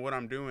time what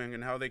I'm doing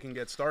and how they can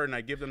get started. And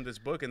I give them this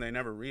book and they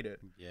never read it.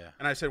 Yeah.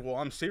 And I said, well,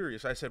 I'm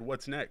serious. I said,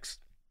 what's next?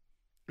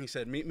 He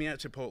said, meet me at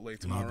Chipotle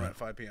tomorrow at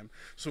 5 p.m.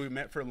 So we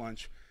met for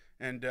lunch,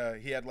 and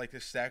he had like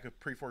this stack of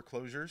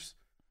pre-foreclosures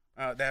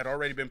that had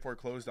already been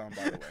foreclosed on,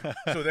 by the way.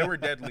 So they were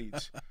dead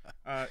leads.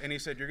 And he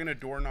said, you're going to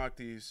door knock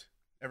these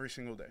every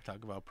single day.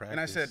 Talk about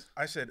practice. And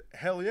I said,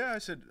 hell yeah. I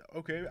said,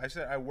 okay. I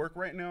said, I work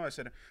right now. I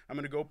said, I'm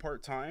going to go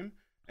part-time.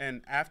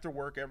 And after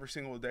work every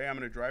single day, I'm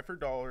going to drive for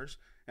dollars,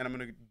 and I'm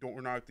going to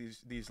door knock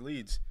these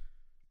leads.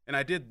 And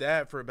I did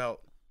that for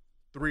about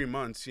 3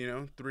 months, you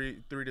know,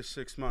 three to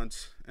 6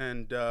 months.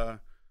 And,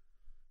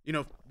 you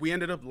know, we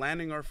ended up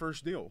landing our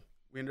first deal.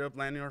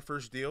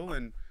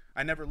 And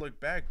I never looked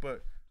back.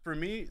 But for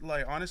me,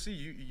 like, honestly,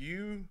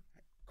 you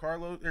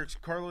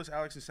Carlos,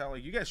 Alex, and Sal,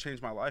 like, you guys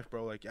changed my life,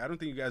 bro. Like, I don't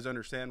think you guys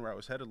understand where I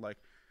was headed. Like,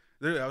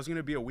 I was going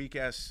to be a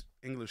weak-ass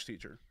English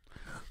teacher.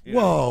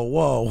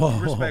 Whoa.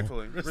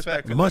 Respectfully.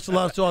 Much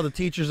love to all the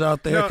teachers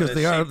out there, because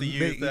they are.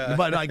 the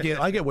But I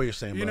get what you're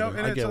saying, You brother. know,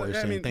 and I get what you're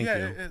saying. mean, Thank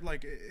yeah,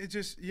 you. It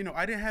just, you know,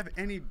 I didn't have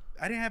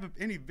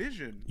any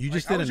vision. You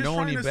just Like, I was didn't know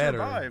any trying to better.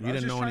 survive. You I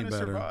was didn't just know any trying to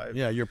better. survive.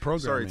 Yeah, you're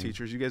programming. Sorry,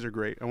 teachers. You guys are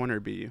great. I wanted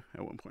to be you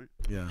at one point.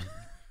 Yeah,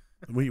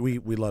 we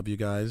love you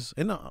guys,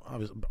 and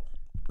obviously,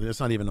 it's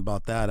not even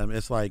about that. I mean,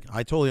 it's like,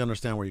 I totally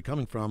understand where you're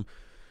coming from.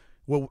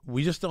 Well,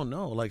 we just don't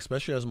know, like,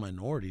 especially as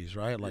minorities,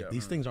 right? Like,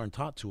 these things aren't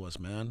taught to us,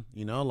 man.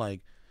 You know,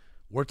 like,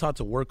 we're taught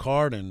to work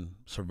hard and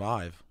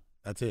survive.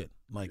 That's it.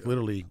 Like,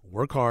 literally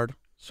work hard,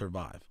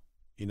 survive.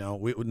 You know,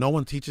 no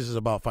one teaches us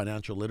about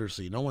financial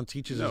literacy. No one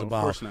teaches us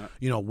about,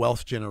 you know,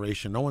 wealth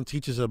generation. No one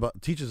teaches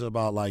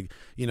about like,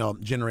 you know,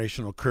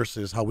 generational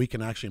curses, how we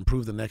can actually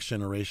improve the next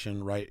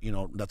generation, right? You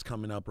know, that's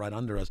coming up right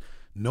under us.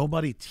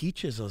 Nobody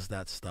teaches us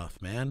that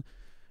stuff, man.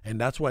 And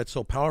that's why it's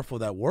so powerful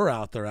that we're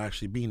out there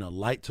actually being a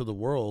light to the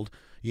world,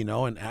 you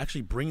know, and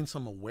actually bringing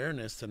some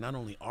awareness to not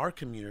only our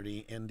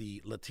community and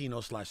the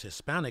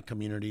Latino/Hispanic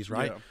communities,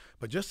 right? Yeah.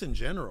 But just in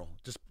general,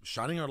 just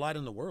shining our light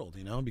in the world,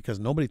 you know, because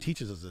nobody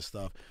teaches us this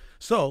stuff.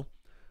 So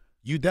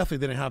you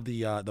definitely didn't have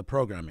the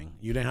programming.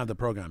 You didn't have the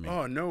programming.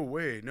 Oh, no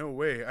way.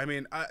 I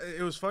mean,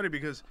 it was funny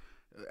because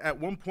at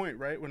one point,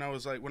 right, when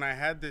I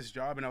had this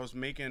job and I was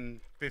making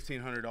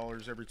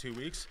 $1,500 every 2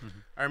 weeks,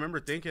 I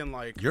remember thinking,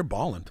 like, you're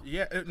balling.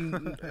 Yeah.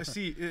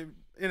 See,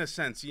 in a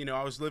sense, you know,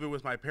 I was living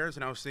with my parents,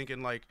 and I was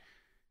thinking, like,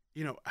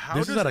 you know, how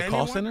this does is at a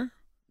call center?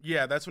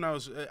 Yeah, that's when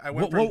I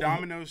went from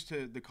Domino's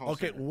to the call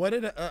center. Okay, what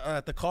did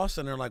at the call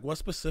center, like, what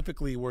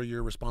specifically were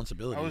your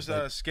responsibilities? I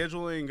was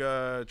scheduling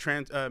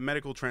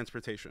medical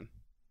transportation.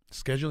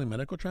 Scheduling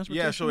medical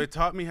transportation? Yeah, so it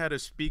taught me how to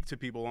speak to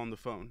people on the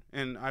phone,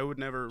 and I would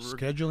never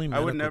scheduling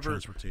medical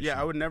transportation. Yeah,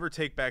 I would never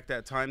take back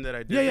that time that I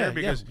did there,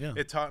 because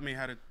it taught me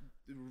how to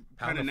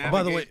kind of navigate.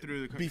 By the way,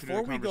 through the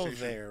before we go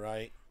there,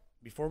 right?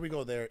 Before we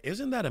go there,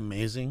 isn't that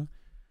amazing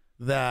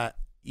that,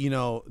 you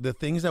know, the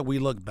things that we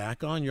look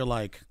back on, you're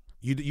like,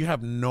 you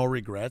have no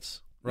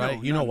regrets, right?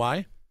 No, you know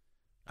why?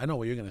 I know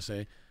what you're gonna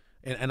say.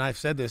 And I've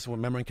said this,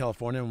 remember in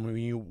California when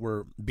you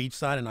were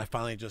beachside, and I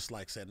finally just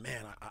like said,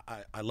 man,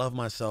 I love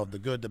myself, the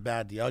good, the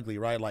bad, the ugly,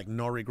 right? Like,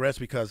 no regrets,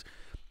 because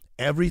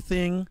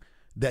everything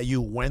that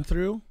you went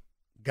through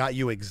got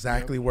you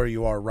exactly where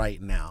you are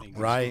right now,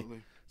 right?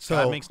 So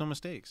God makes no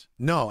mistakes.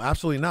 No,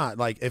 absolutely not.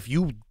 Like, if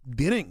you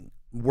didn't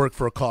work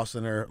for a call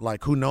center,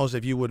 like, who knows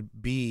if you would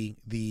be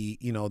the,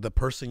 you know, the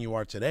person you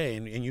are today,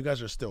 and you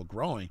guys are still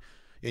growing,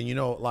 and, you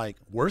know, like,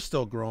 we're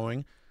still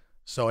growing.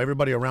 So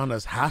everybody around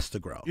us has to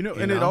grow. You know,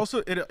 and it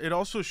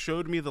also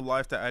showed me the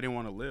life that I didn't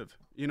want to live.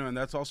 You know, and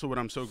that's also what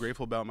I'm so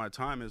grateful about my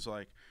time is,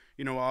 like,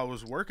 you know, while I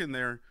was working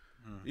there,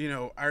 you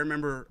know, I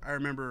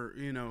remember,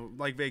 you know,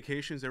 like,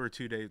 vacations, they were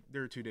 2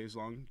 days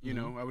long. You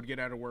know, I would get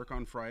out of work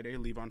on Friday,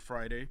 leave on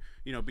Friday,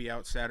 you know, be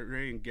out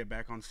Saturday and get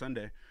back on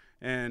Sunday.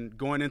 And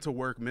going into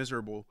work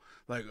miserable,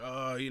 like,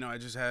 you know, I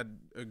just had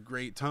a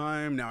great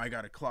time. Now I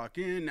got to clock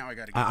in. Now I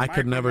got to get I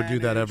could never do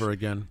that ever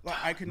again.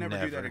 I could never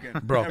do that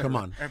again. Bro, ever, come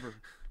on. Ever.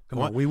 Come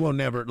on, we will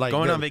never, like,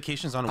 going on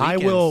vacations on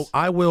weekends.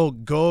 I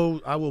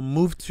will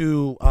move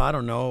to I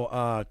don't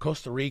know,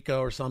 Costa Rica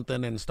or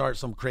something, and start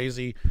some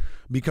crazy,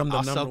 become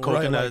the number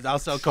one. I'll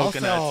sell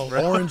coconuts. I'll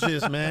sell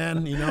oranges,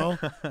 man. You know,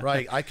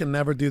 right? I can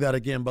never do that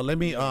again. But let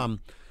me I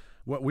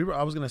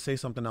was gonna say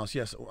something else.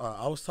 Yes,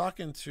 I was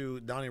talking to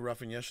Donnie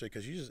Ruffin yesterday,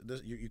 because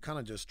you kind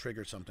of just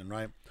triggered something,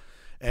 right?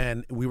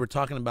 And we were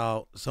talking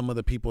about some of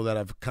the people that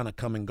have kind of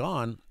come and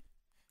gone.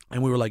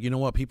 And we were like, you know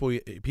what,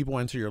 people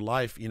enter your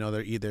life, you know,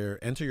 they're either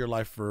enter your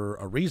life for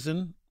a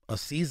reason, a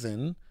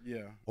season,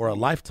 or a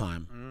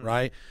lifetime,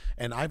 right?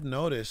 And I've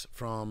noticed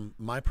from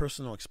my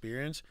personal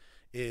experience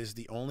is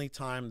the only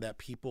time that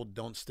people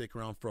don't stick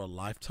around for a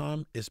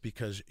lifetime is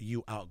because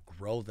you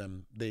outgrow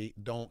them. They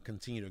don't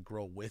continue to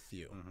grow with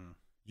you.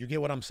 You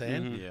get what I'm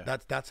saying? Yeah.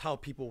 That's how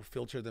people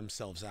filter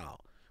themselves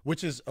out,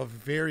 which is a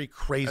very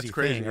crazy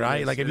thing,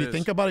 right? Like, if you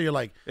think about it, you're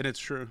like, and it's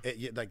true.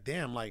 Like,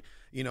 damn, like,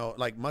 you know,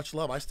 like, much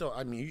love.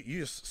 I mean, you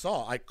just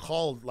saw, I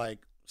called, like,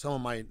 some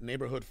of my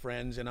neighborhood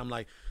friends, and I'm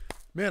like,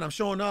 man, I'm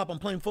showing up, I'm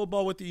playing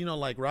football with you, you know,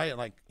 like, right?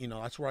 Like, you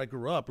know, that's where I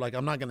grew up. Like,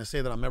 I'm not going to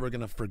say that I'm ever going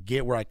to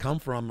forget where I come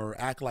from or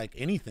act like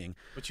anything.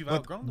 But you've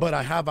outgrown them. But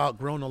I have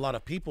outgrown a lot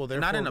of people.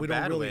 Therefore, Not in a we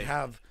bad don't really way.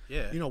 have,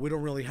 Yeah. you know, we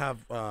don't really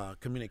have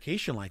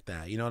communication like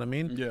that. You know what I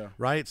mean? Yeah.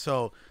 Right.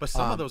 So, But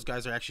some of those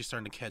guys are actually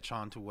starting to catch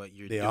on to what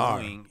you're they doing, are.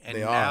 and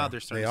They now are. they're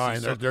starting. They to are,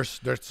 see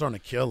and they're starting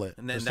to kill it.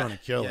 and They're then starting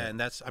to kill yeah, it. and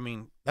that's, I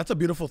mean, That's a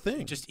beautiful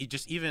thing. just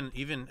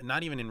even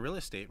not even in real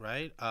estate,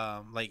 right?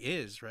 Like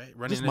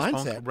right, Just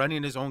mindset.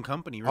 running his own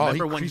company. Oh,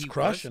 Remember when he's he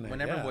crushing was, it,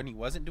 whenever yeah. when he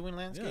wasn't doing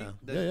landscape?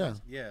 Yeah.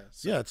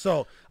 So, Yeah,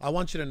 so I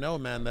want you to know,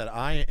 man, that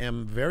I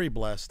am very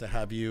blessed to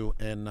have you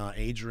and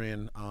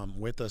Adrian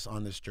with us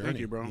on this journey. Thank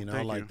you, bro. You know,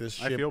 Thank like you. this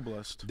I ship. feel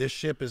blessed. This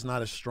ship is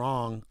not as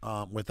strong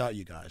without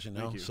you guys. You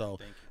know, Thank you. so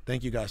Thank you.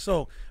 thank you guys.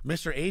 So,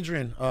 Mr.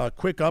 Adrian,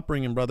 quick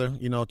upbringing, brother.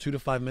 You know, 2 to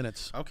 5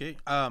 minutes. Okay.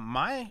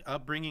 My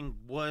upbringing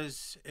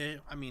was,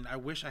 I mean, I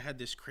wish I had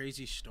this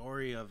crazy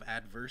story of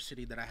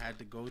adversity that I had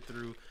to go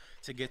through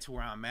to get to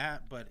where I'm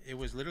at, but it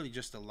was literally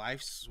just a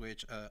life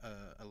switch,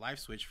 a life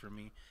switch for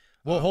me.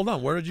 Well, hold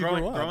on. Where did you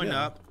grow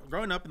up?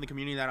 Growing up in the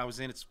community that I was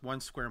in, it's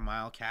 1 square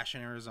mile,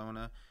 Cashin,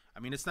 Arizona. I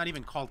mean, it's not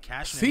even called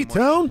Cashin anymore.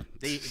 C-Town?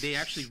 They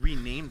actually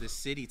renamed the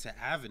city to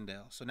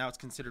Avondale, so now it's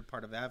considered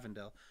part of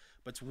Avondale.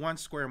 But it's 1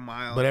 square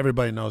mile. But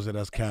everybody knows it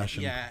as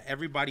Cashin. Yeah,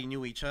 everybody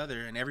knew each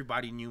other, and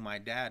everybody knew my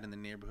dad in the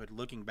neighborhood.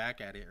 Looking back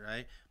at it,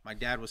 right? My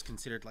dad was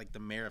considered like the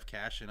mayor of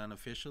Cashin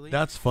unofficially.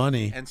 That's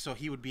funny. And so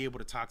he would be able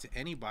to talk to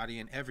anybody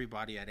and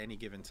everybody at any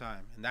given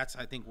time. And that's,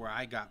 I think, where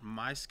I got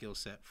my skill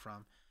set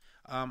from.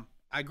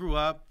 I grew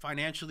up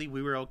financially.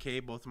 We were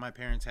okay. Both of my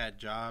parents had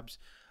jobs,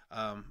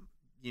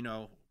 you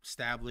know,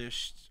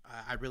 established.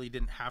 I really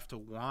didn't have to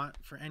want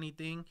for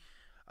anything.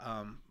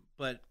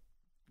 But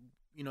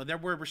you know, there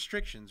were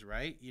restrictions,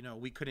 right? You know,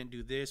 we couldn't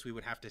do this. We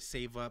would have to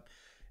save up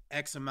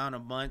X amount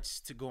of months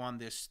to go on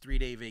this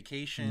 3-day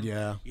vacation.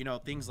 Yeah. You know,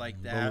 things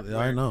like that. Well,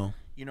 I know.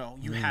 You know,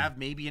 you have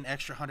maybe an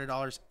extra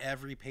 $100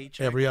 every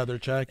paycheck. Every other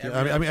check.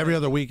 Every I mean, every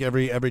other week,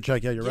 every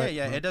check. Yeah, you're right.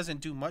 Yeah, it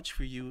doesn't do much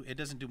for you. It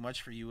doesn't do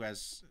much for you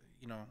as,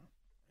 you know,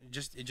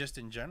 just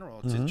in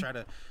general Mm-hmm. to try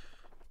to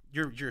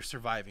you're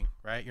surviving,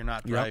 right? You're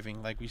not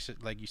thriving like you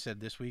said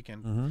this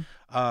weekend.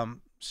 Mm-hmm.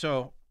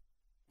 So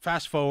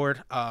fast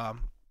forward,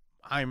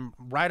 I'm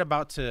right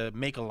about to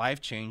make a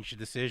life change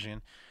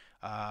decision.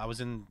 I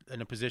was in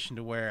a position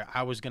to where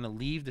I was going to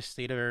leave the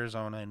state of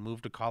Arizona and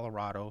move to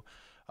Colorado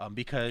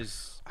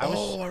because I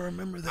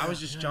remember that. I was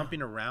just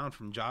jumping around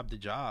from job to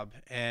job,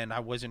 and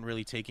I wasn't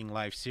really taking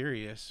life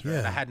serious. Right?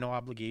 Yeah. I had no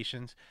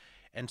obligations.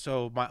 And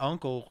so my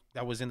uncle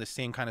that was in the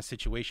same kind of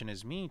situation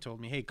as me told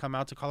me, hey, come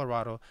out to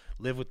Colorado,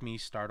 live with me,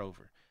 start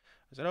over.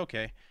 I said,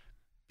 okay.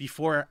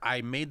 Before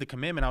I made the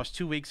commitment, I was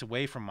 2 weeks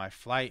away from my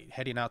flight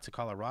heading out to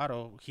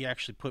Colorado. He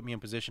actually put me in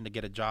position to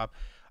get a job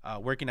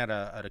working at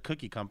a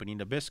cookie company in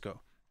Nabisco.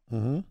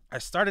 Mm-hmm. I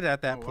started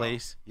at that Oh, wow.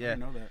 place. I Yeah, didn't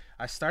know that.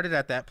 I started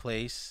at that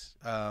place,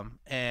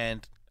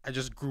 and I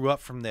just grew up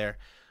from there.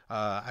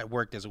 I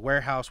worked as a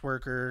warehouse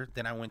worker.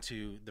 Then I went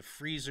to the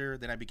freezer.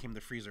 Then I became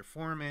the freezer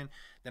foreman.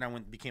 Then I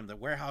became the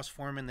warehouse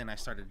foreman. Then I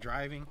started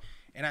driving.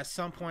 And at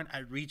some point, I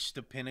reached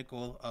the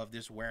pinnacle of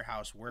this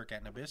warehouse work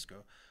at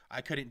Nabisco.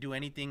 I couldn't do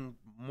anything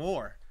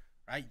more.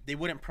 Right? They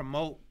wouldn't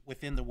promote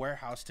within the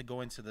warehouse to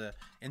go into the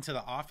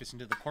office,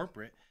 into the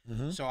corporate.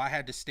 Mm-hmm. So I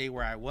had to stay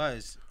where I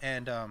was.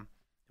 And it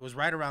was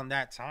right around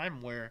that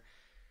time where,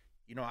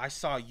 you know, I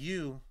saw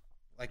you.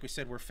 Like we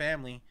said, we're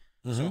family.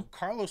 So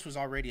Carlos and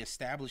Sal were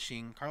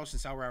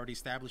already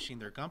establishing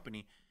their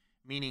company,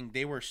 meaning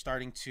they were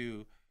starting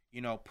to, you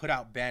know, put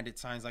out bandit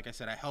signs. Like I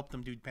said, I helped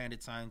them do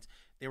bandit signs.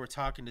 They were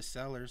talking to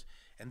sellers,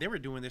 and they were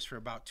doing this for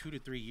about 2 to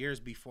 3 years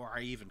before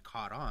I even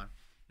caught on.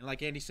 And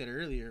like Andy said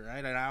earlier,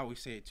 right, and I always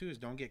say it too, is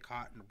don't get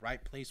caught in the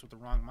right place with the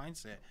wrong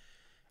mindset.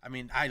 I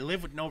mean, I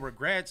live with no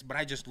regrets, but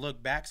I just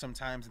look back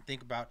sometimes and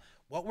think about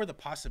what were the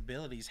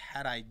possibilities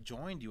had I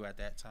joined you at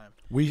that time.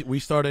 We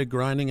started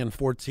grinding in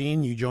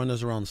 14. You joined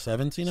us around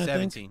 17, I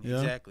think. 17,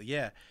 exactly,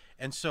 yeah.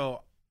 And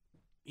so,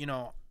 you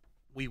know,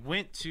 I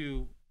went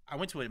to a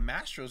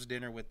Mastro's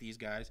dinner with these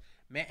guys,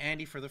 met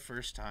Andy for the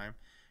first time,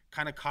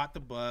 kind of caught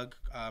the bug,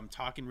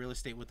 talking real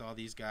estate with all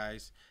these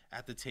guys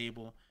at the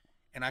table.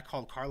 And I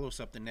called Carlos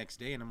up the next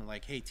day, and I'm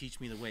like, hey, teach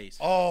me the ways.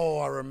 Oh,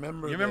 I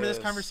remember. You remember this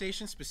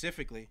conversation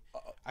specifically?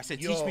 I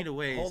said, teach me the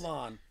ways. Hold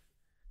on.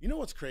 You know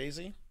what's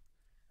crazy?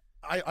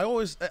 I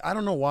always, I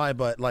don't know why,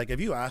 but like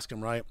if you ask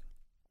him, right,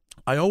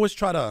 I always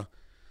try to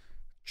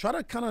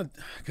kind of,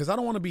 because I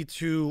don't want to be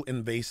too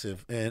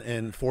invasive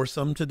and force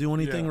them to do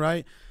anything,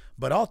 right?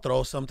 But I'll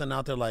throw something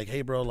out there like,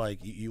 hey, bro, like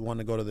you want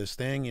to go to this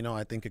thing? You know,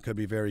 I think it could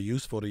be very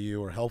useful to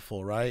you or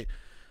helpful, right?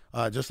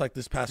 Just like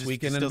this past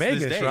weekend in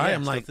Vegas, right? Yeah,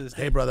 I'm like,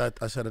 hey, brother,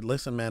 I said,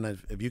 listen, man,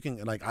 if you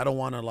can, like, I don't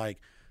want to like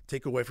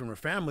take away from your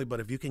family, but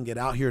if you can get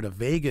out here to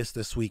Vegas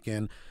this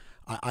weekend,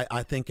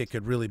 I think it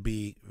could really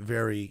be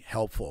very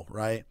helpful,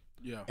 right?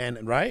 Yeah.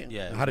 And right?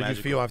 Yeah, How did magical.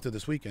 you feel after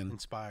this weekend?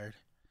 Inspired.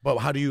 But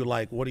how do you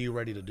like? What are you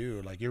ready to do?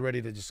 Like you're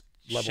ready to just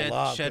level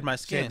up, Shed my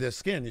skin. Shed the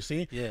skin. You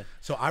see? Yeah.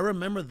 So I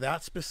remember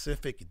that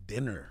specific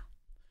dinner.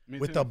 Me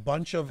With too. a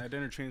bunch of That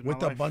dinner changed my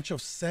with a life. bunch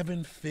of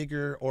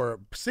 7-figure or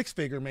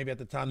 6-figure maybe at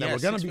the time that Yeah, were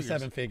gonna 6 be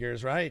figures. 7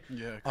 figures, right?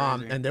 Yeah,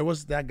 crazy. And there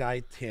was that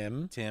guy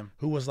Tim, Tim.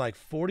 who was like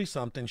 40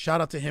 something.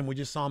 Shout out to him. We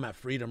just saw him at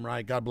Freedom,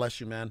 right? God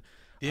bless you, man.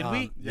 Did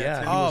we? Yeah.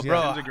 Tim he Oh, was-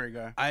 bro. Tim's a great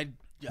guy.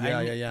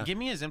 Yeah. Give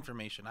me his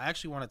information. I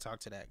actually want to talk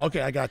to that guy.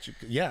 Okay, I got you.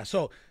 Yeah.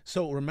 So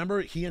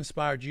remember, he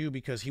inspired you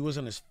because he was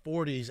in his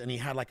 40s and he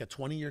had like a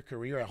 20-year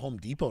career at Home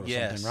Depot or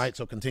something, right?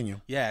 So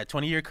continue. Yeah,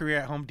 20-year career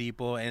at Home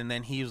Depot, and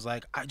then he was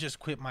like, I just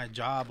quit my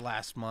job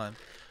last month,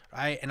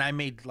 right? And I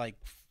made like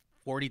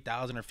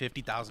 $40,000 or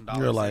 $50,000.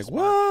 You're like, this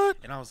what? month.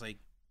 And I was like,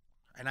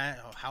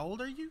 how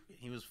old are you?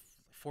 He was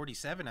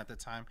 47 at the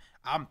time.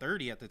 I'm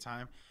 30 at the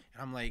time,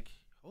 and I'm like,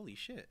 holy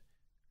shit,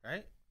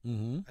 right?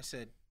 Mm-hmm. I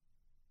said,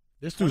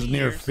 this dude's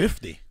near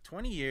 50.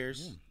 20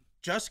 years,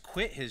 just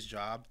quit his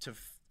job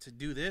to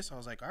do this. I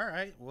was like, all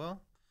right,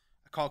 well,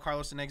 I called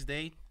Carlos the next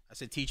day. I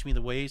said, teach me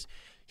the ways.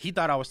 He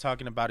thought I was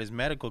talking about his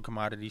medical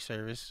commodity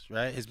service,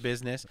 right? His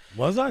business.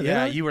 Was I?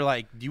 Yeah. You were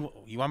like, you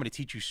want me to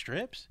teach you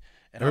strips?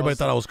 And everybody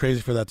thought I was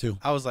crazy for that too.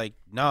 I was like,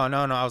 no.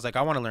 I was like,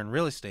 I want to learn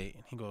real estate.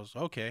 And he goes,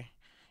 okay.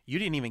 You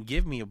didn't even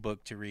give me a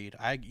book to read.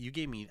 You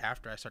gave me,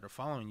 after I started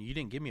following you, you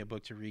didn't give me a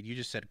book to read. You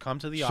just said, come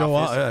to the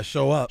office.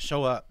 Show up.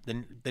 Show up.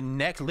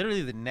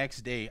 Literally the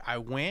next day, I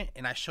went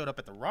and I showed up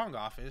at the wrong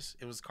office.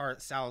 It was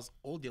Sal's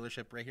old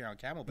dealership right here on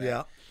Camelback.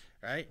 Yeah.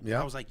 Right?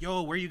 Yeah. I was like,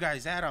 yo, where you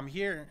guys at? I'm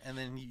here. And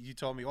then you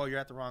told me, oh, you're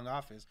at the wrong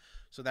office.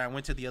 So then I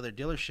went to the other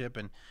dealership,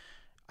 and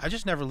I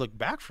just never looked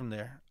back from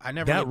there. I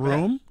never That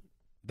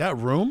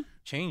room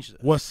changed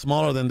it. was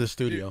smaller than the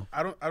studio.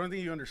 Dude, I don't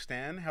think you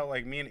understand how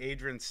like me and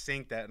Adrian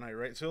synced that night,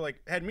 right? So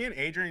like had me and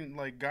Adrian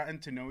like gotten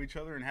to know each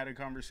other and had a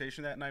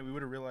conversation that night, we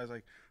would have realized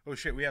like, oh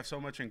shit, we have so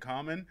much in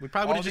common. We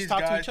probably would have just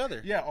talked to each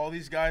other. Yeah, all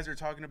these guys are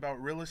talking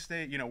about real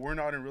estate. You know, we're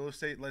not in real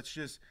estate. Let's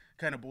just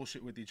kind of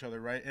bullshit with each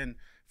other, right? And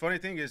funny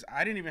thing is,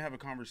 I didn't even have a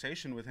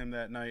conversation with him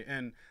that night,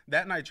 and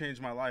that night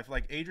changed my life.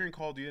 Like Adrian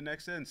called you the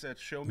next day and said,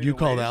 "Show me." You the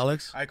called ways.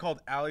 Alex? I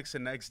called Alex the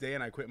next day,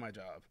 and I quit my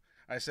job.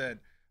 I said.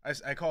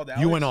 I called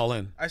Alex. You went all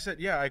in. I said,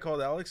 yeah, I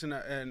called Alex, and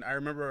I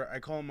remember I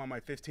called him on my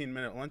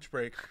 15-minute lunch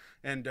break,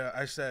 and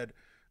I said,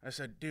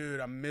 dude,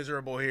 I'm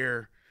miserable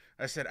here.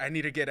 I said, I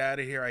need to get out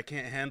of here. I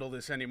can't handle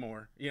this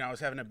anymore. You know, I was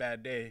having a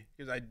bad day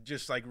because I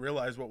just like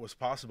realized what was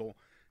possible,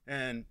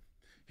 and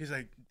he's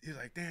like,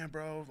 damn,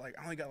 bro, like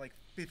I only got like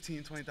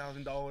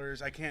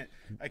 $15,000-$20,000.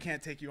 I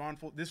can't take you on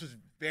full. This was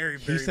very.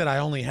 He said I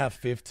only have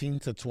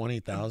 15 to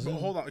 20,000.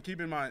 Hold on, keep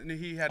in mind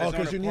he had. His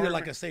because own you needed apartment.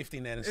 like a safety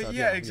net and stuff.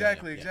 Yeah,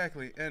 exactly.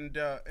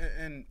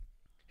 And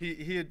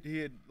he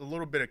had a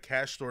little bit of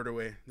cash stored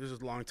away. This was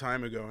a long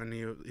time ago, and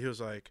he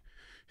was like,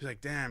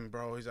 damn,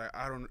 bro. He's like,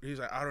 I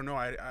don't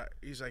know.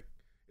 He's like,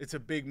 it's a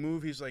big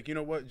move. He's like, you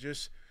know what?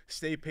 Just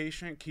stay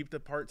patient. Keep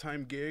the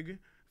part-time gig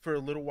for a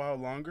little while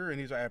longer. And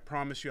he's like, I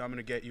promise you, I'm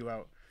gonna get you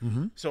out.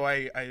 Mm-hmm. So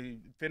I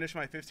finished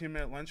my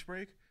 15-minute lunch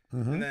break,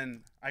 and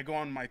then I go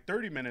on my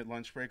 30-minute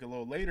lunch break a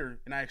little later,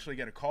 and I actually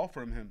get a call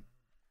from him.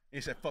 He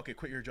said, "Fuck it,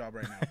 quit your job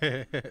right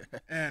now."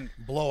 And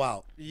blow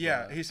out.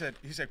 Yeah, he said,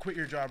 "Quit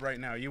your job right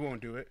now. You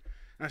won't do it."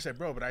 And I said,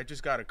 "Bro, but I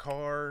just got a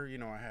car. You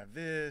know, I have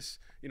this.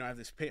 You know, I have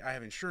this pay. I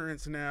have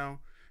insurance now."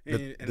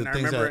 And I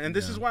remember, and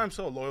this is why I'm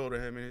so loyal to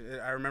him.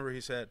 And I remember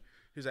he said,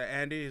 he's like,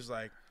 "Andy, he's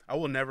like, I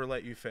will never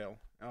let you fail.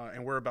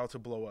 And we're about to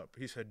blow up."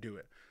 He said, "Do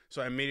it."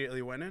 So I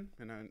immediately went in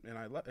and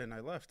I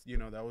left. You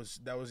know, that was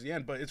the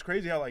end. But it's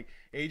crazy how like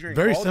Adrian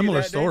very called similar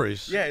you that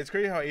stories. Day. Yeah, it's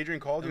crazy how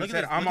Adrian called you and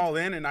said, "I'm all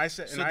in," and I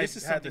said, so and this I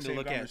is had something the to same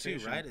look at too,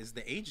 conversation. right? Is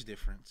the age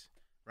difference,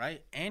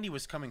 right? Andy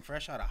was coming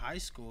fresh out of high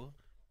school,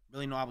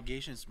 really no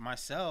obligations.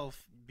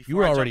 Myself, you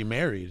were already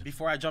married.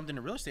 Before I jumped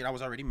into real estate, I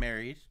was already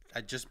married.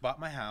 I just bought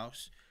my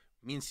house.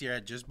 Me and Sierra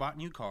had just bought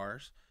new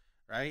cars,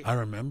 right? I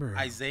remember.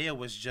 Isaiah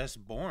was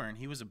just born.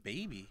 He was a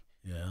baby.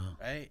 Yeah.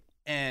 Right?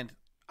 And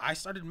I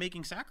started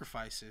making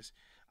sacrifices.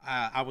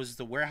 I was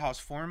the warehouse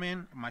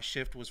foreman. My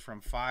shift was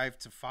from 5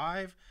 to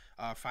 5,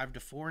 5 to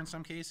 4 in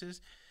some cases.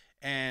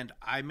 And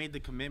I made the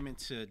commitment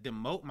to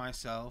demote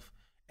myself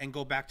and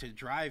go back to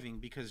driving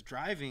because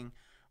driving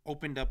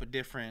opened up a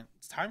different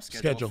time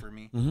schedule. For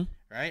me. Mm-hmm.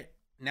 Right?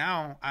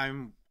 Now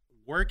I'm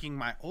working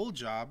my old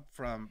job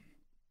from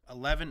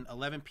 11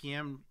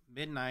 p.m.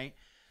 midnight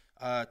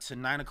to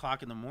 9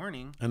 o'clock in the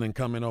morning. And then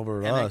coming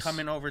over then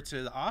coming over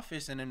to the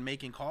office and then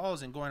making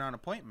calls and going on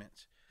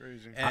appointments.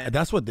 Crazy.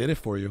 That's what did it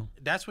for you.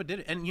 That's what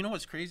did it. And you know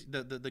what's crazy?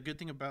 The good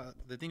thing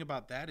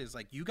about that is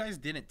like you guys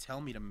didn't tell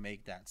me to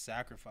make that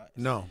sacrifice.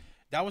 No.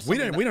 That was we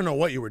didn't know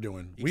what you were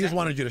doing. Exactly. We just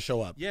wanted you to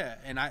show up. Yeah,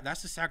 and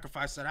that's the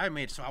sacrifice that I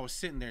made. So I was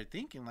sitting there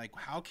thinking like,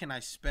 how can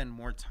I spend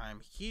more time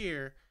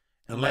here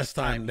and less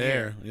time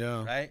there? Here,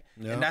 yeah. Right?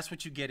 Yeah. And that's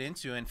what you get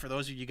into. And for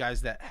those of you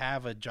guys that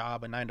have a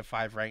job, a 9 to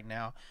 5 right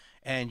now,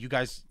 and you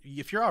guys,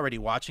 if you're already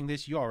watching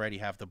this, you already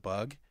have the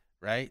bug.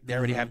 Right? They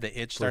already have the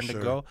itch starting to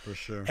go. For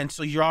sure. And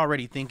so you're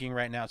already thinking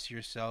right now to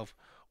yourself,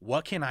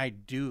 what can I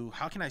do?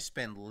 How can I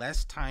spend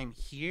less time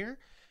here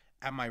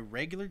at my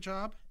regular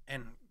job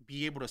and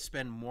be able to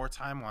spend more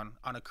time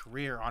on a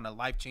career, on a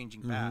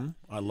life-changing path?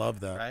 I love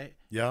that. Right?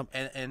 Yep.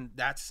 And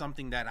that's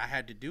something that I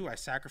had to do. I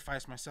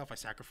sacrificed myself. I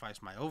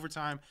sacrificed my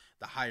overtime,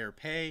 the higher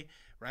pay,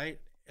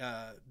 right?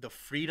 The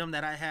freedom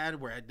that I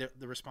had where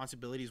the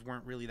responsibilities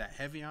weren't really that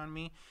heavy on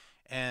me.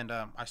 And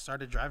I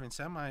started driving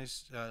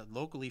semis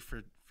locally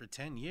for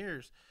 10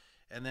 years.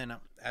 And then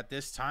at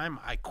this time,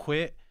 I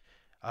quit.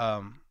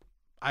 I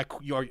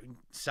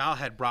Sal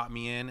had brought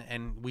me in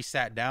and we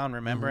sat down,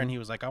 remember? And he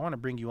was like, I want to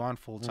bring you on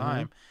full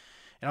time.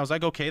 And I was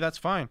like, okay, that's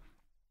fine.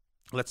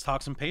 Let's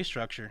talk some pay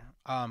structure.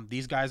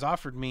 These guys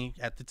offered me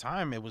at the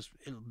time. It was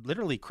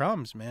literally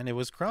crumbs, man. It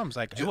was crumbs.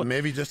 Like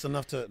maybe just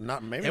enough to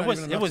not. Maybe it was.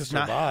 Not even It enough was to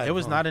not. survive, It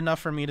was not enough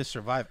for me to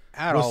survive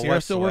at all. Was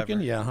Sierra still whatsoever.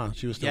 working? Yeah, huh?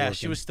 She was still working. Yeah,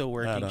 she was still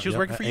working. She was yep,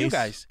 working for you Ace.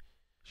 guys.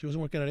 She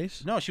wasn't working at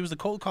Ace. No, she was the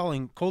cold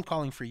calling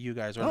for you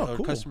guys. Or, Oh, or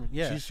cool. customer.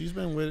 Yeah, she's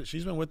been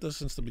with us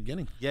since the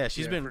beginning. yeah,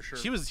 she's been. for sure.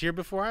 She was here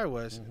before I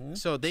was.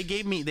 So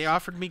they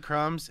offered me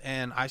crumbs,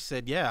 and I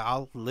said, yeah,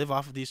 I'll live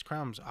off of these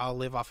crumbs. I'll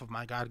live off of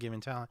my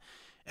God-given talent.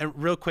 And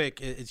real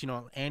quick, it's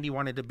Andy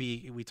wanted to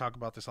be. We talk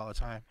about this all the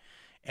time.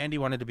 Andy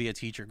wanted to be a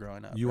teacher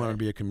growing up. You want to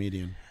be a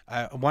comedian,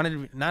 I wanted to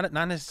be, not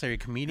necessarily a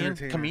comedian,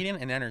 Entertainer.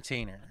 and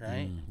entertainer,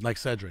 right? like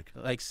Cedric.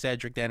 Like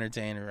Cedric the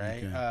Entertainer,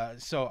 right? Okay.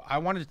 So I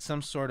wanted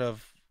some sort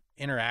of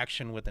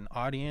interaction with an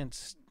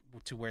audience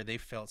to where they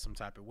felt some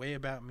type of way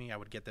about me. I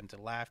would get them to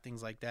laugh,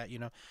 things like that,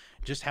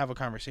 just have a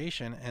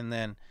conversation. And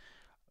then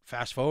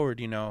fast forward,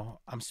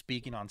 I'm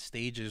speaking on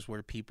stages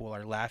where people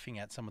are laughing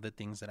at some of the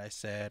things that I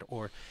said,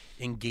 or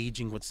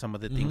engaging with some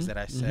of the things that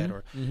I said,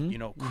 or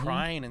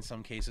crying in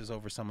some cases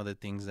over some of the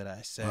things that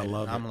I said. I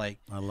love and it. I'm like,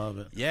 I love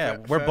it. yeah,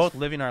 Fa- we're fast- both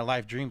living our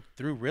life dream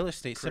through real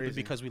estate simply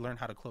Crazy. because we learned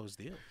how to close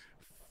deals.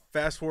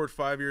 Fast forward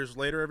 5 years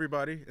later,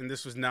 everybody, and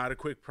this was not a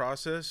quick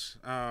process.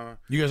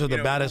 You guys are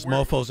the baddest we're-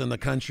 mofos in the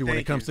country when it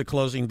Thank comes you. to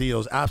closing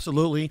deals.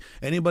 Absolutely.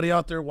 Anybody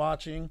out there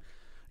watching,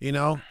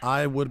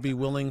 I would be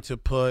willing to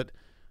put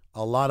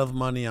a lot of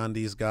money on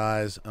these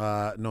guys,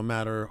 no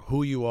matter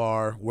who you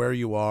are, where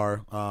you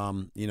are.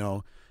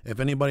 If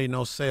anybody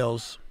knows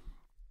sales,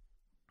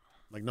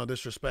 like no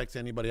disrespect to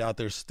anybody out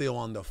there still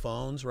on the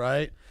phones,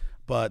 right?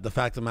 But the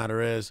fact of the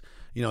matter is,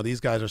 these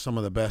guys are some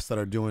of the best that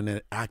are doing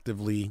it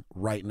actively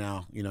right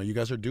now. You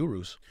guys are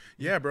gurus.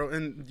 Yeah, bro,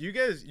 and you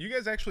guys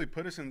actually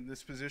put us in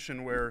this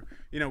position where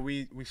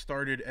we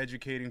started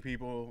educating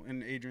people.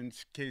 In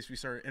Adrian's case, we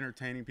started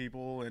entertaining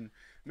people and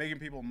making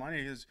people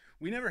money because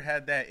we never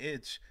had that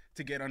itch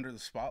to get under the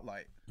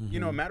spotlight.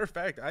 Matter of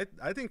fact,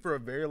 I think for a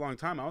very long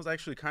time I was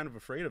actually kind of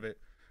afraid of it.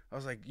 I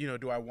was like,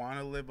 do I want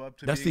to live up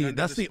to being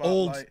under the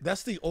spotlight?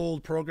 That's the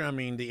old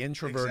programming, the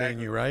introvert in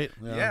Exactly. you, right?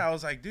 Yeah, I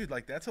was like, dude,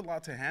 like that's a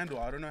lot to handle.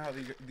 I don't know how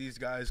these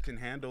guys can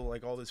handle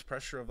like all this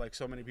pressure of like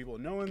so many people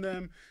knowing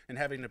them and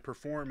having to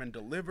perform and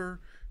deliver,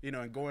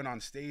 and going on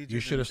stage.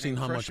 You should have seen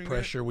how much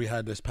pressure we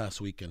had this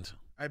past weekend.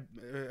 I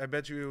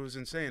bet you it was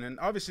insane. And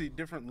obviously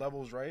different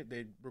levels, right?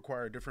 They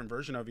require a different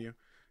version of you.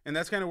 And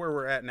that's kind of where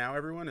we're at now,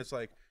 everyone. It's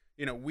like,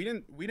 we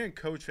didn't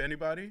coach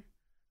anybody.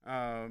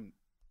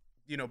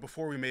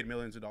 Before we made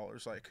millions of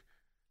dollars, like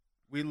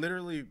we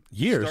literally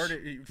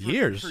started for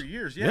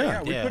years.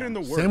 Yeah. We put in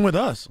the work. Same with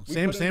us. We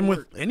Same put in the with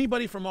work.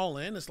 anybody from All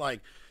In. It's like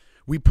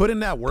we put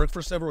in that work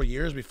for several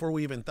years before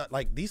we even thought.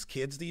 Like these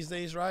kids these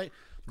days, right?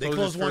 They Close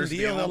close his one first deal,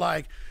 deal. and they're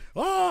like,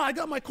 "Oh, I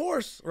got my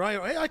course, right?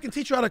 Hey, I can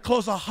teach you how to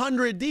close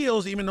 100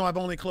 deals, even though I've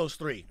only closed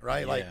 3,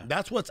 right? Yeah. Like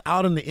that's what's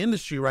out in the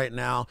industry right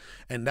now,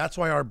 and that's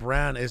why our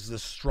brand is the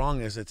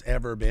strongest it's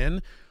ever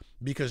been.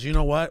 Because you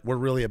know what, we're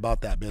really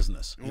about that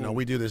business.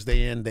 We do this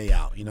day in, day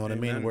out. You know what I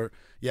mean? Amen.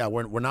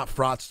 We're not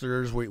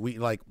fraudsters.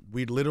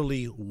 We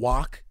literally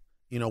walk.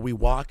 We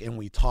walk and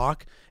we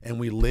talk and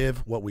we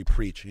live what we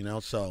preach.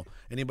 So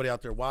anybody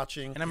out there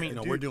watching, And I mean,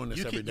 we're doing this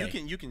you every can, day.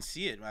 You can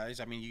see it, guys.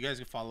 I mean, you guys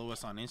can follow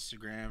us on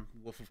Instagram,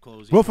 Wolf of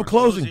Closing. Wolf of Born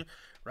Closing.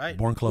 right?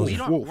 Born Closing.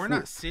 We're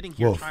not sitting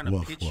here Wolf, trying to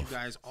wolf, pitch wolf. you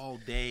guys all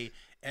day,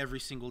 every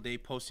single day,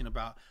 posting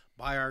about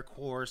buy our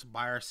course,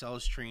 buy our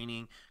sales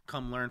training,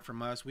 come learn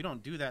from us. We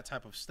don't do that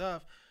type of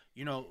stuff.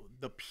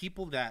 The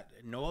people that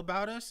know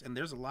about us, and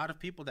there's a lot of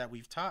people that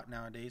we've taught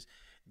nowadays,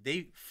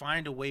 they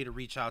find a way to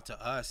reach out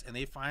to us, and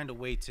they find a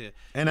way to.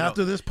 And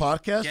after this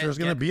podcast, there's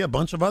going to be a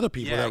bunch of other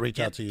people that reach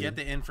out to you. Get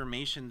the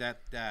information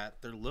that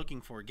they're looking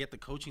for, get the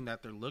coaching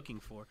that they're looking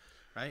for,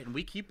 right? And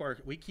we keep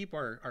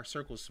our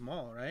circles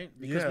small, right?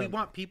 Because we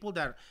want people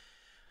that.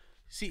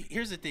 See,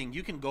 here's the thing: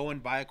 you can go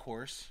and buy a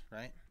course,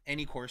 right?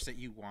 Any course that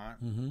you want,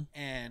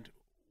 and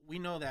we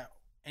know that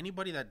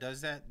anybody that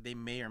does that, they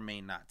may or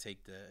may not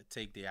take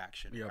the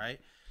action, right?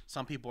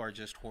 Some people are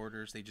just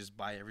hoarders. They just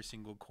buy every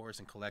single course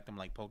and collect them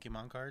like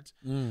Pokemon cards,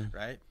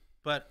 right?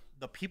 But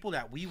the people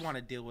that we want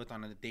to deal with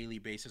on a daily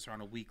basis or on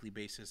a weekly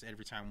basis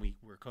every time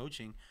we're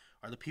coaching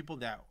are the people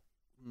that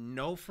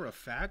know for a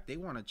fact they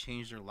want to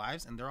change their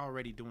lives and they're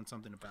already doing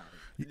something about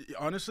it.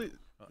 Honestly,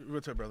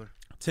 what's up, brother?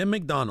 Tim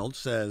McDonald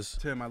says,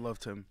 Tim, I love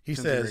Tim. he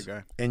Tim's a says, great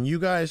guy. and you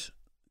guys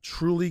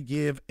truly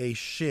give a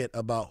shit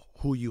about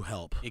who you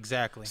help.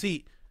 Exactly.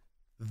 See,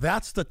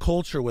 that's the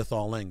culture with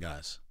All In,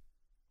 guys.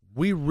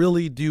 We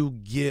really do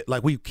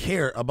we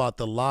care about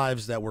the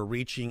lives that we're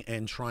reaching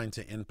and trying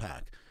to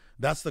impact.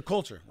 That's the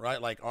culture, right?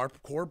 Like our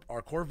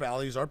core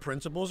values, our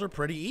principles are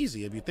pretty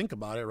easy if you think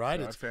about it, right?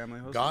 God, family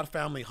hustle. God,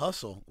 family,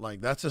 hustle.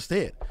 Like that's just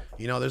it.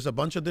 There's a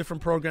bunch of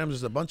different programs,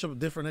 there's a bunch of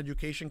different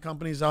education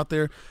companies out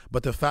there,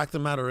 but the fact of the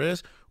matter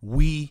is,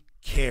 we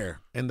care,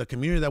 and the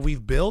community that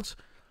we've built.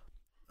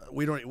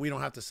 we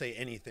don't have to say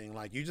anything.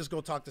 Like, you just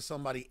go talk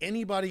to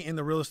anybody in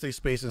the real estate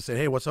space, and say,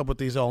 hey, what's up with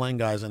these LN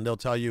guys, and they'll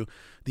tell you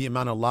the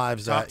amount of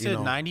lives Talk that, you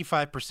to know.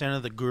 95%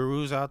 of the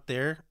gurus out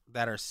there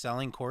that are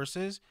selling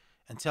courses,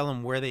 and tell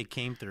them where they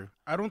came through.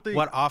 I don't think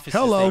What offices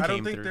Hello. they I don't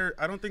came think through.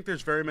 I don't think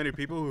there's very many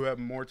people who have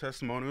more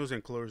testimonials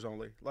than closers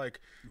only. Like,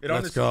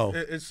 Let's go.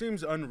 It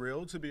seems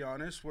unreal, to be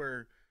honest.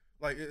 Where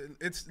like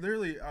it's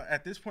literally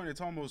at this point,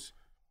 it's almost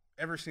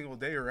every single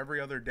day or every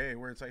other day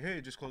where it's like, hey,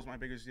 just closed my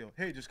biggest deal.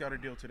 Hey, just got a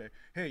deal today.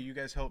 Hey, you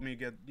guys helped me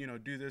get,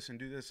 do this and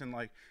do this. And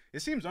like,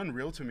 it seems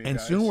unreal to me. And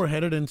guys. soon we're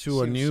headed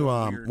into a Seems new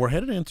so weird. we're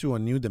headed into a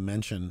new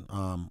dimension.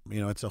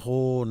 It's a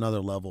whole another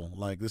level.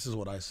 Like, this is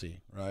what I see,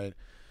 right?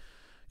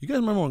 You guys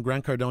remember when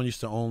Grant Cardone used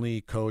to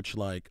only coach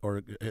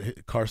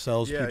car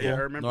sales Yeah, people? I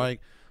remember.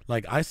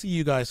 Like I see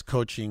you guys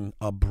coaching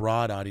a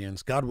broad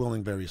audience, God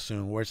willing, very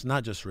soon, where it's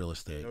not just real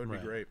estate. That would be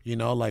Right. great.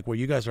 Like where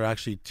you guys are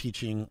actually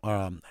teaching,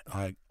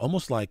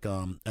 almost like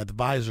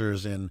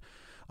advisors and,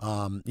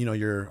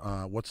 your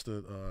what's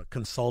the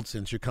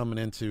consultants. You're coming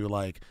into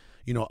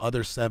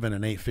other 7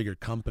 and 8 figure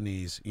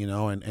companies,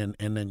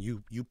 and then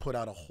you put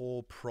out a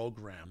whole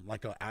program,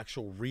 like an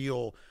actual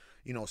real,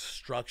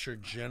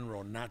 structured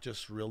general, not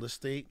just real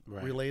estate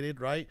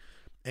related, right?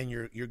 And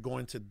you're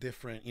going to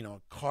different,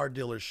 car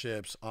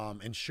dealerships,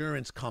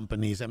 insurance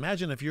companies.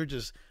 Imagine if you're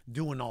just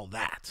doing all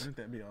that. Wouldn't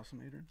that be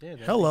awesome, Adrian? Yeah, that'd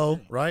be Hello,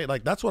 sick. right?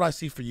 Like, that's what I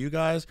see for you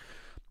guys,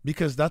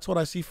 because that's what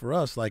I see for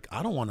us. Like,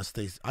 I never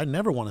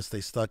want to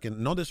stay stuck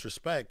in, no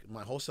disrespect,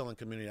 my wholesaling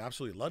community, I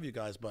absolutely love you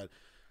guys, but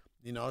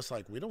it's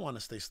like, we don't want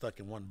to stay stuck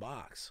in one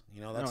box.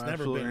 That's No, never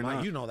absolutely been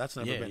my, not. that's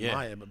never Yeah, been yeah.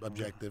 my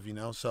objective,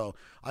 So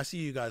I see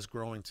you guys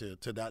growing to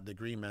that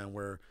degree, man,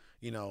 where,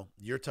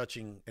 you're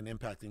touching and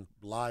impacting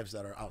lives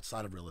that are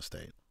outside of real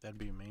estate. That'd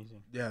be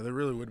amazing. Yeah, that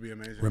really would be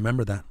amazing.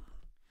 Remember that.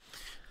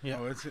 Yeah.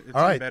 Oh, it's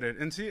All right. embedded.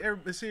 And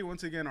see,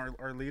 once again,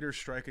 our leaders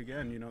strike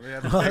again. They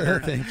have a bigger,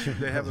 Thank you.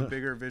 they have a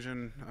bigger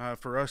vision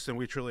for us than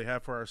we truly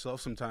have for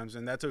ourselves sometimes,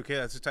 and that's okay.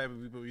 That's the type of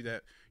people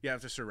that you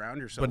have to surround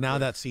yourself. But now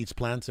with. that seed's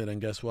planted,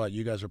 and guess what?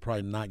 You guys are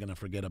probably not going to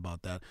forget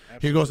about that.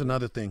 Here goes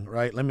another thing,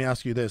 right? Let me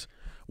ask you this.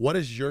 What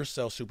is your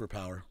sales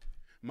superpower?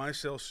 My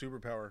sales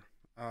superpower.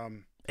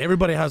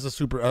 Everybody has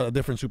a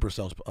different super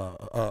sales.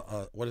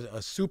 What is it?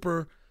 A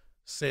super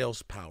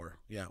sales power.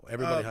 Yeah,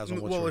 everybody has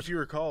one. What's well, yours? if you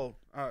recall,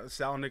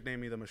 Sal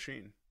nicknamed me the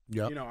Machine.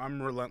 Yep. I'm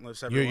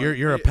relentless.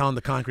 You're a pound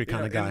the concrete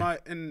kind of guy.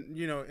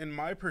 In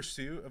my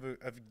pursuit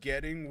of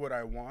getting what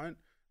I want,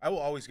 I will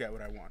always get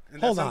what I want,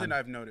 and Hold that's something on.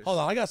 I've noticed. Hold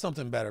on, I got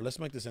something better. Let's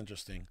make this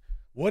interesting.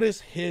 What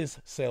is his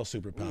sales Ooh,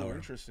 superpower?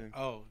 interesting.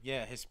 Oh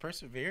yeah, his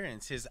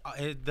perseverance, the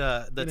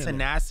in there.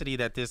 tenacity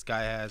that this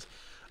guy has.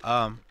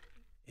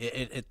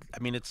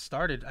 It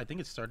started. I think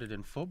it started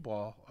in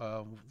football.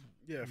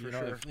 Yeah, for you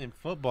know, sure. in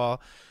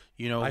football,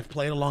 I've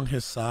played along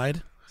his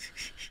side.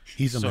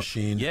 He's a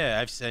machine. Yeah,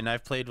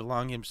 I've played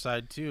along his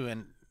side too,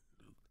 and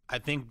I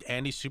think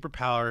Andy's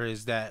superpower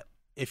is that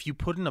if you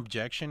put an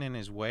objection in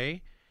his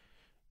way,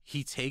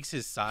 he takes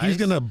his size. He's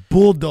gonna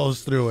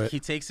bulldoze through it. He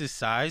takes his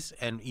size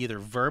and either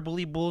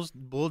verbally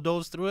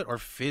bulldoze through it or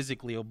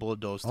physically will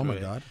bulldoze through Oh my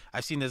it. God.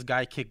 I've seen this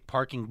guy kick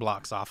parking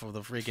blocks off of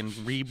the freaking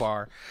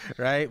rebar,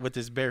 right, with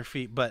his bare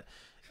feet. But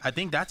I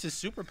think that's his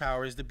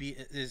superpower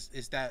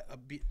is that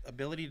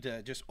ability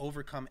to just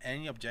overcome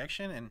any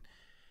objection. And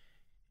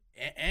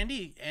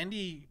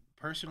Andy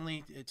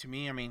personally, to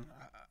me,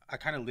 I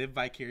kind of live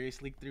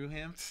vicariously through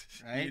him,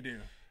 right? You do.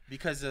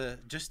 Because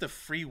just the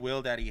free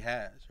will that he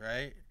has,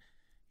 right?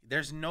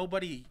 There's no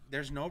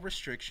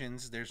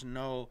restrictions. There's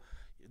no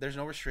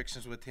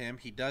restrictions with him.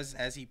 He does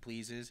as he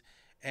pleases,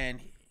 and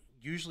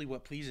usually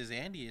what pleases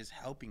Andy is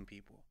helping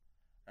people,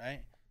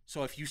 right?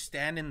 So if you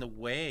stand in the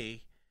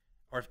way,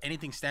 or if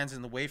anything stands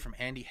in the way from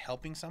Andy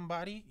helping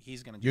somebody,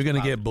 You're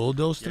gonna get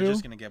bulldozed through. You're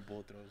just gonna get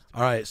bulldozed.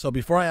 All right, so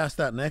before I ask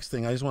that next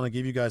thing, I just want to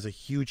give you guys a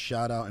huge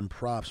shout out and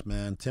props,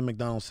 man. Tim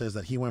McDonald says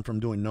that he went from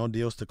doing no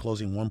deals to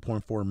closing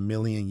 1.4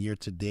 million year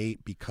to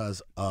date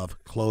because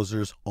of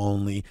closers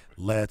only.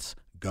 Let's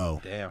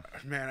go. Damn.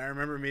 Man, I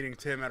remember meeting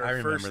Tim at I our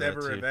remember first that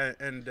ever too. event,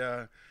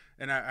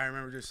 and I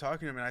remember just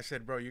talking to him, and I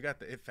said, "Bro, you got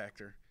the it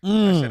factor."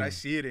 Mm. I said, "I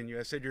see it in you."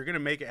 I said, "You're gonna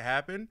make it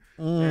happen,"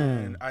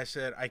 and I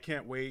said, "I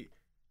can't wait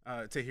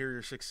to hear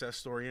your success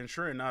story." And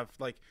sure enough,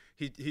 like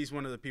he's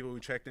one of the people who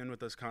checked in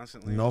with us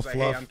constantly. No He was like,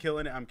 fluff. "Hey, I'm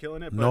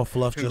killing it." No but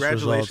fluff, just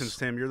congratulations, results.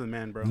 Tim. You're the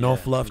man, bro. No Yeah,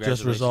 fluff, just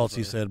congratulations, results,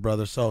 he brother. said,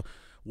 brother. So,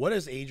 what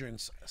is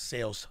Adrian's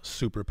sales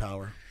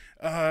superpower?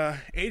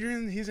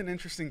 Adrian, he's an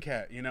interesting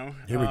cat.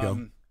 Here we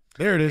go.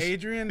 There it is.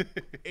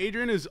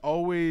 Adrian is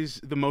always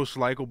the most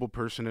likable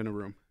person in a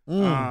room.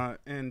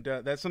 And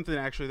that's something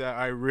actually that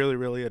I really,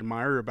 really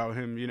admire about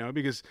him,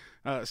 because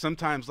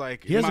sometimes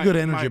like He has a good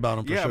energy about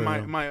him, for yeah, sure,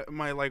 my, yeah.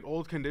 my like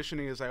old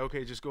conditioning is like,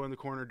 okay, just go in the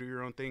corner, do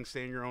your own thing,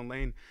 stay in your own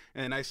lane.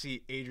 And I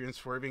see Adrian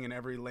swerving in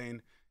every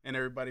lane, and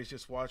everybody's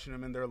just watching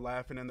him, and they're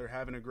laughing, and they're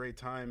having a great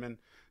time. And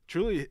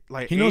truly,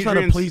 like He knows how to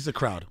Adrian's- please the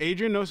crowd.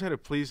 Adrian knows how to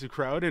please the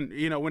crowd, and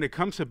when it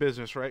comes to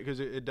business, right?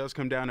 Because it does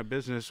come down to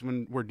business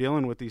when we're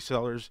dealing with these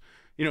sellers.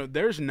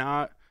 There's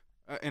not,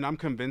 and I'm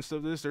convinced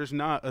of this. There's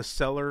not a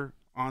seller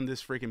on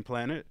this freaking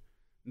planet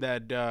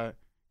that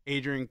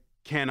Adrian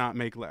cannot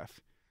make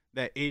left,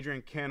 that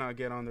Adrian cannot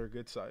get on their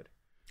good side.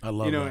 I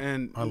love You know, that.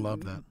 and I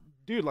love that.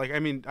 dude, like, I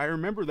mean, I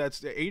remember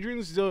that's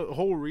Adrian's the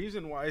whole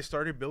reason why I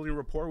started building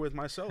rapport with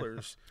my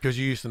sellers. Because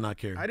you used to not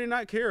care. I did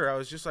not care. I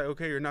was just like,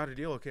 okay, you're not a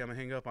deal. Okay, I'm gonna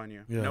hang up on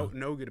you. Yeah.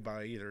 No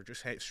goodbye either.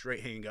 Just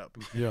straight hang up.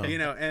 Yeah. You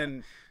know,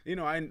 and you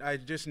know, I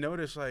just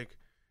noticed, like,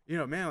 you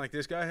know, man, like,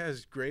 this guy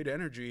has great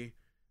energy.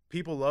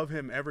 People love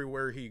him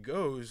everywhere he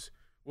goes.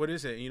 What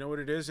is it? You know what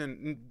it is?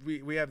 And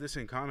we have this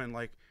in common.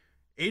 Like,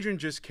 Adrian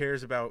just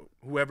cares about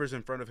whoever's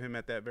in front of him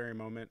at that very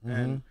moment.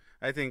 And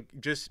I think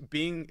just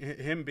being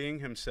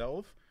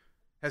himself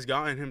has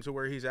gotten him to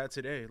where he's at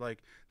today.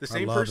 Like, the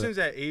same love person it.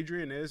 that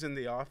Adrian is in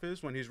the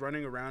office when he's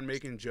running around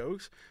making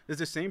jokes is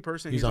the same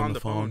person He's he's on on the the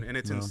phone. phone. And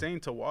it's Yeah. insane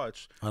to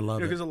watch. I love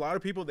it. Because a lot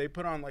of people, they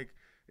put on, like,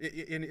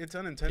 it's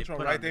unintentional,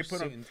 put right? on They their put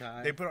suit on and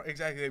tie. they put on,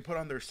 exactly. They put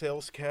on their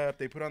sales cap.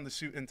 They put on the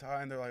suit and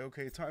tie, and they're like,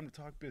 "Okay, time to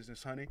talk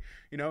business, honey."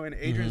 You know, and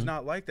Adrian's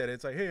not like that.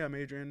 It's like, "Hey, I'm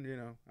Adrian. You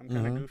know, I'm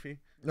kind of goofy."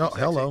 Oh, I'm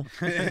hello.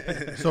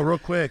 sexy." So real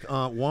quick,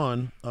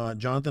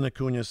 Jonathan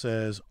Acuna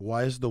says,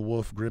 "Why is the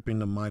wolf gripping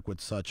the mic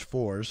with such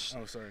force?"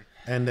 Oh, sorry.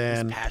 And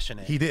then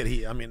passionate. He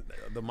did. I mean,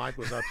 the mic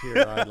was up here,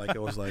 right? Like,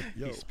 it was like,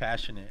 yo. He's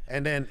passionate.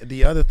 And then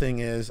the other thing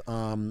is,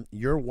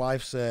 your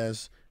wife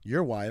says,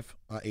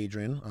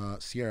 Adrian,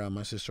 Sierra,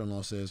 my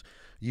sister-in-law, says,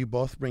 "You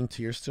both bring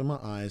tears to my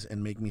eyes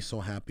and make me so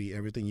happy.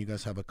 Everything you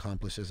guys have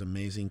accomplished is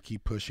amazing.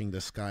 Keep pushing.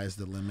 The sky is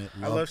the limit."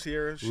 I love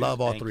Sierra.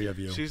 Love all Thank three you. of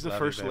you. She's the Love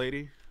you, first babe.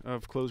 lady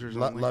of Closers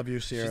Lo- Only. love you,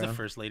 Sierra. She's the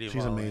first lady of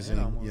She's All In, amazing.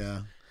 almost.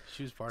 Yeah.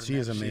 She was part of She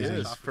is that. amazing. She Is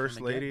is Off from first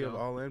the lady of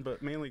get-go. All In,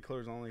 but mainly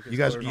Closers Only. 'cause You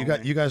guys, Closers you got,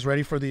 Only. you guys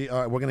ready for the?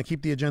 We're gonna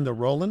keep the agenda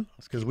rolling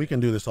because we can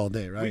do this all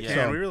day, right? We Yeah.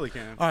 can. We really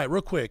can. All right,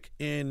 real quick,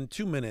 in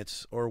 2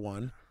 minutes or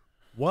one,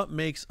 what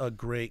makes a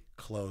great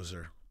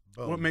closer?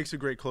 Boom. What makes a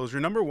great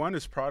closer? Number one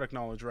is product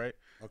knowledge, right?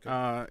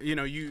 Okay. You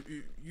know, you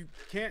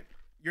can't,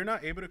 you're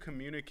not able to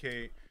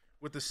communicate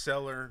with the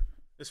seller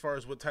as far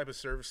as what type of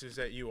services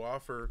that you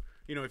offer,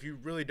 you know, if you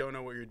really don't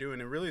know what you're doing.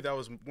 And really, that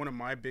was one of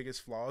my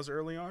biggest flaws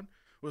early on,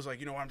 was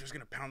like, you know, I'm just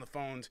going to pound the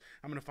phones.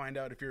 I'm going to find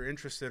out if you're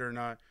interested or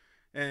not.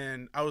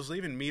 And I was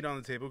leaving meat on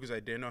the table because I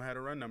didn't know how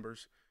to run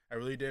numbers. I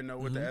really didn't know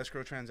what the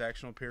escrow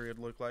transactional period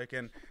looked like.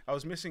 And I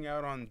was missing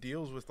out on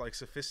deals with, like,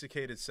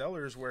 sophisticated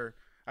sellers where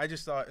I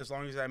just thought as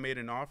long as I made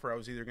an offer, I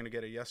was either going to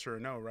get a yes or a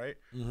no, right?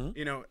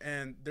 You know,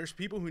 and there's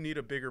people who need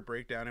a bigger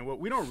breakdown. And what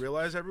we don't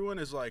realize, everyone,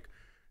 is like,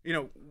 you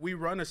know, we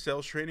run a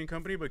sales training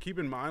company, but keep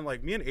in mind,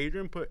 like, me and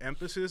Adrian put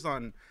emphasis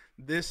on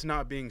this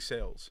not being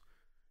sales.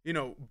 You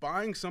know,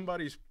 buying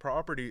somebody's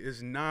property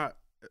is not,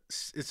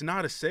 it's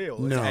not a sale.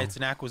 No. It's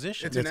an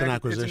acquisition. It's an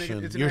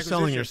acquisition. You're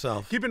selling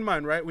yourself. Keep in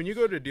mind, right, when you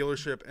go to a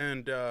dealership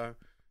and,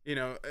 you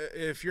know,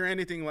 if you're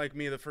anything like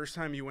me, the first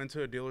time you went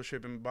to a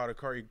dealership and bought a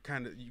car, you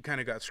kind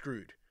of got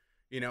screwed.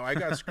 You know, I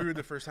got screwed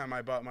the first time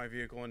I bought my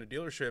vehicle in a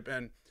dealership,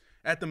 and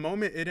at the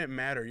moment it didn't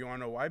matter. You want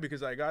to know why?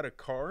 Because I got a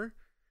car,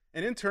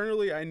 and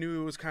internally I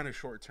knew it was kind of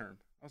short term.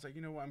 I was like,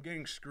 you know what, I'm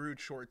getting screwed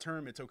short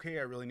term. It's okay.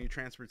 I really need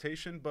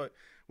transportation. But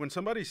when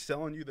somebody's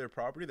selling you their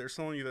property, they're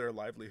selling you their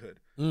livelihood.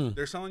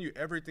 They're selling you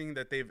everything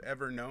that they've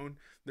ever known.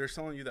 They're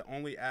selling you the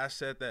only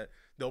asset that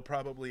they'll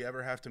probably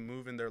ever have to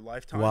move in their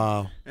lifetime.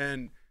 Wow.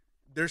 And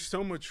there's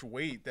so much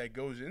weight that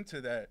goes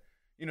into that,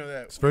 you know,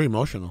 that It's very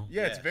emotional.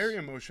 yeah, it's Yes. very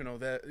emotional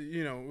that,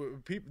 you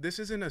know, this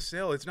isn't a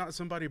sale. It's not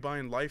somebody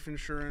buying life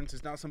insurance.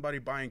 It's not somebody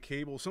buying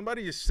cable.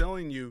 Somebody is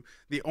selling you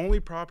the only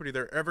property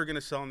they're ever going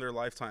to sell in their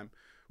lifetime.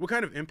 What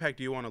kind of impact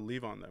do you want to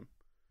leave on them?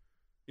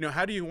 You know,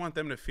 how do you want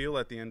them to feel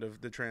at the end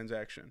of the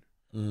transaction?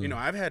 You know,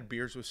 I've had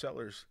beers with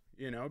sellers,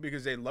 you know,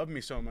 because they love me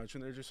so much,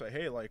 and they're just like,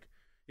 hey, like,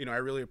 you know, I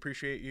really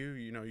appreciate you.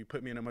 You know, you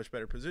put me in a much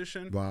better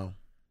position. Wow.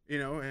 You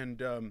know, and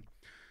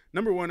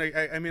number one,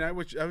 I mean, I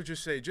would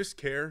just say, just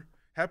care,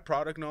 have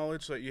product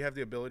knowledge so that you have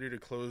the ability to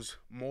close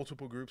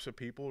multiple groups of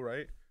people,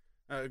 right?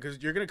 Because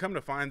you're going to come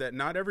to find that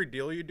not every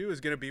deal you do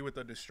is going to be with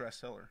a distressed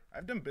seller.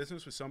 I've done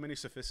business with so many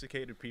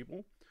sophisticated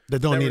people That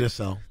don't That need would- to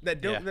sell.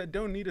 that don't Yeah. that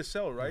don't need to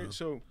sell, right?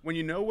 So when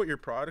you know what your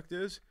product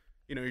is,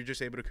 you know, you're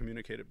just able to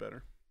communicate it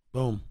better.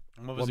 Boom.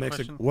 And what was the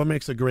question? What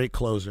makes a great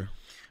closer?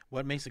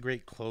 What makes a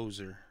great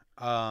closer?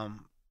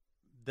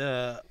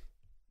 The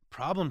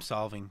problem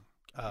solving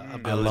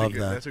ability. I love That's a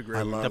good- that. That's a great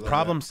I one. love The that.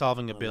 problem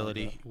solving love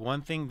ability.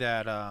 One thing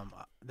that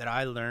that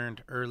I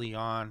learned early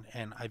on,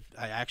 and I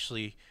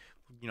actually,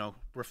 you know,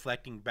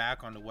 reflecting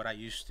back onto what I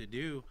used to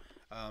do,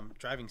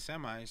 driving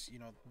semis, you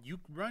know, you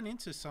run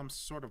into some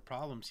sort of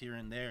problems here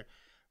and there,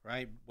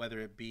 right?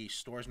 Whether it be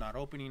stores not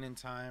opening in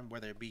time,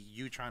 whether it be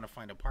you trying to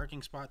find a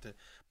parking spot to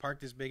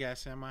park this big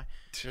ass semi,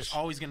 there's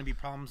always going to be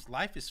problems.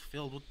 Life is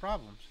filled with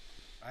problems,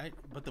 right?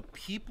 But the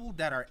people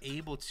that are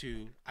able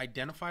to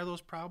identify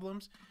those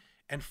problems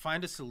and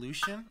find a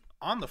solution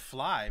on the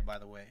fly, by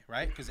the way,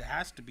 right? Because it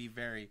has to be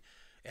very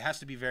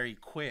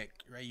quick,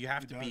 right? You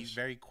have to be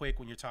very quick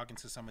when you're talking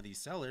to some of these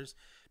sellers,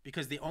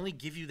 because they only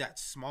give you that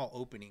small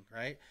opening,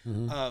 right?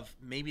 Of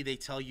maybe they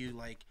tell you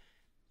like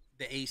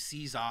the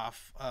AC's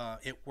off,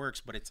 it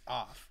works, but it's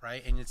off,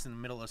 right? And it's in the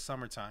middle of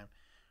summertime.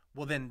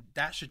 Well, then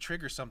that should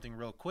trigger something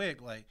real quick.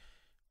 Like,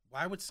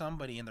 why would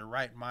somebody in their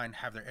right mind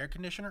have their air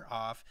conditioner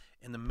off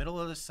in the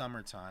middle of the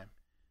summertime,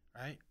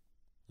 right?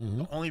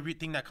 The only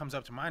thing that comes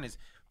up to mind is,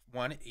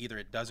 one, either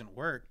it doesn't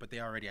work, but they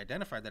already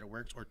identified that it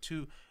works, or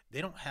two,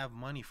 they don't have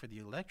money for the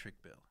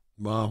electric bill.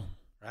 Wow.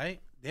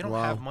 Right? They don't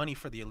Wow. have money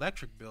for the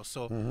electric bill.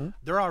 So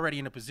they're already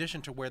in a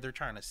position to where they're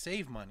trying to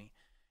save money.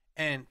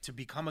 And to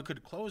become a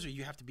good closer,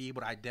 you have to be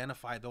able to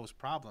identify those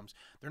problems.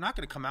 They're not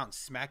going to come out and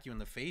smack you in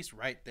the face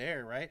right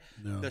there, right?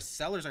 No. The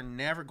sellers are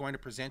never going to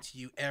present to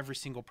you every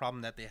single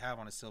problem that they have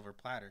on a silver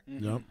platter.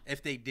 Yep.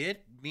 If they did,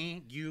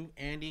 me, you,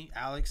 Andy,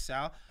 Alex,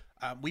 Sal,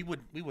 we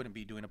wouldn't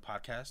be doing a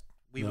podcast.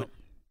 We would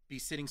be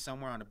sitting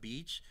somewhere on a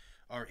beach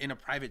or in a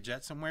private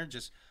jet somewhere,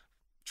 just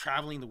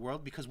traveling the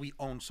world, because we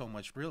own so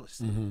much real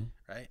estate,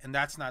 right? And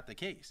that's not the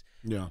case.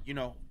 Yeah. You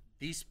know,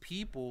 these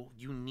people,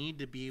 you need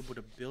to be able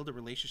to build a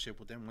relationship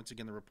with them. Once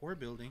again, the rapport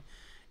building,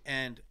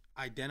 and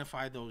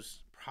identify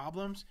those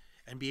problems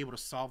and be able to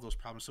solve those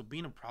problems. So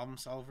being a problem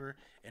solver,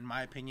 in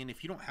my opinion,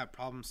 if you don't have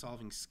problem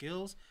solving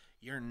skills,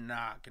 you're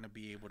not going to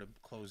be able to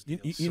close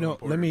deals. You know,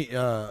 let me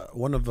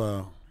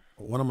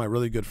one of my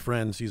really good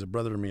friends, he's a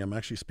brother to me. I'm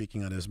actually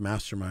speaking at his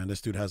mastermind.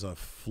 This dude has a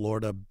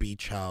Florida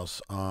beach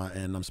house,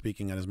 and I'm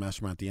speaking at his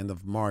mastermind at the end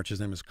of March.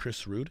 His name is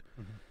Chris Rude.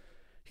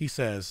 He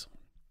says,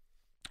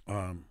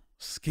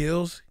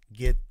 skills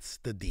gets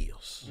the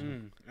deals.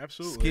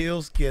 Absolutely.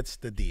 Skills gets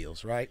the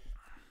deals, right?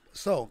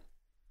 So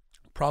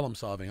problem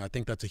solving, I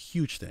think that's a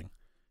huge thing,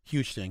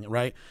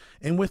 right?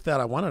 And with that,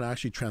 I wanted to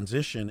actually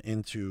transition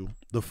into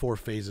the 4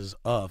 phases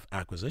of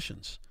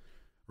acquisitions,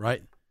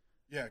 right?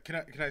 Yeah,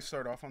 can I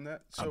start off on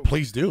that? So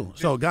Please do.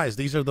 So, guys,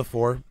 these are the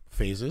 4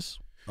 phases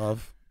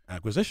of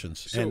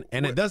acquisitions, So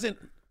and it what- doesn't.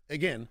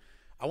 Again,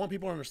 I want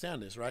people to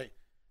understand this, right?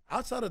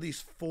 Outside of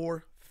these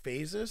 4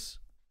 phases,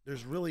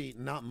 there's really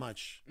not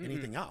much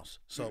anything else.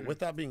 So, with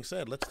that being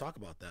said, let's talk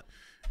about that.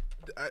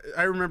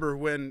 I remember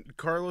when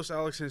Carlos,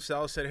 Alex, and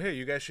Sal said, hey,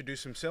 you guys should do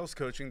some sales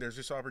coaching. There's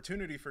this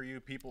opportunity for you.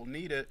 People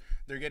need it.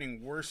 They're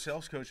getting worse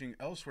sales coaching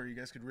elsewhere. You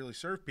guys could really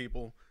serve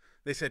people.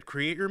 They said,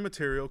 create your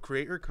material,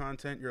 create your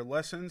content, your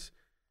lessons,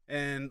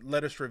 and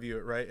let us review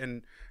it, right?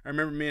 And I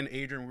remember me and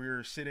Adrian, we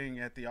were sitting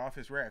at the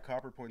office. We're at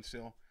Copper Point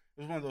still.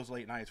 It was one of those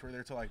late nights. We're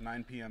there till like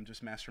 9 p.m.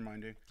 just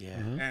masterminding. Yeah.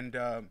 And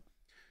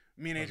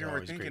me and Those are Adrian were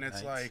always thinking, great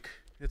it's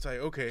nights. like,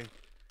 okay,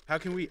 how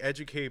can we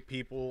educate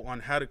people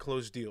on how to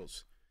close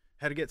deals?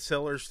 How to get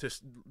sellers to,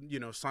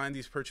 sign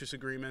these purchase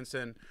agreements.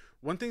 And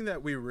one thing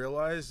that we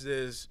realized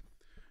is,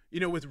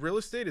 with real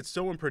estate, it's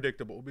so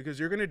unpredictable because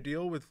you're going to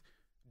deal with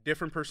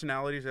different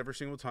personalities every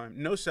single time.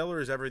 No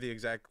seller is ever the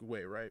exact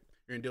way, right?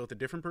 You're going to deal with a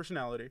different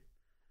personality.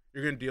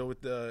 You're going to deal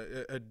with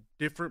a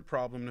different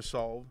problem to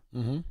solve.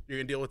 You're going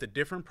to deal with a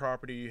different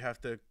property you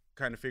have to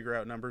kind of figure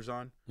out numbers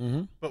on.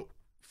 But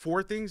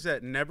 4 things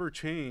that never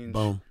change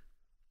Boom.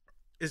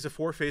 is the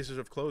 4 phases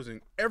of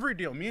closing. Every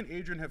deal, me and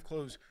Adrian have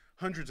closed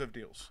hundreds of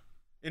deals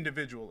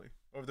individually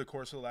over the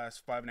course of the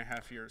last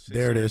 5.5 years. 6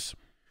 There it years. is.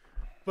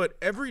 But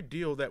every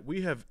deal that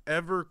we have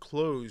ever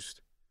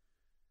closed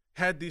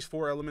had these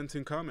 4 elements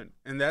in common.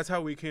 And that's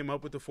how we came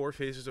up with the 4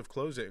 phases of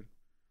closing.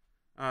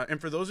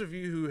 And for those of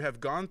you who have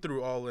gone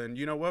through All In,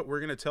 you know what? We're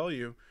going to tell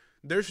you,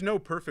 there's no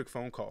perfect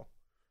phone call.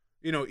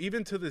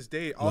 Even to this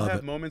day, I'll Love have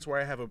it. moments where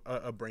I have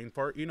a brain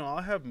fart. I'll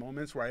have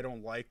moments where I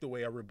don't like the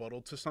way I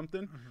rebuttal to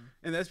something.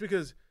 And that's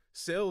because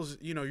sales,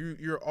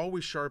 you're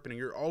always sharpening.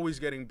 You're always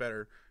getting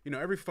better.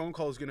 Every phone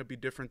call is going to be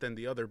different than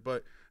the other.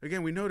 But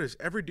again, we notice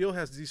every deal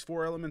has these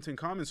 4 elements in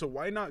common. So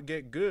why not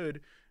get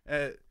good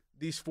at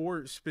these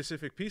 4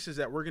 specific pieces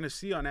that we're going to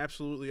see on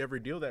absolutely every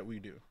deal that we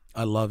do?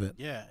 I love it.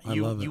 Yeah, I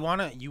you love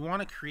it. you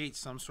wanna create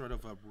some sort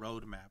of a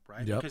roadmap,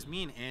 right? Yep. Because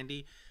me and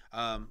Andy,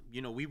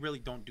 we really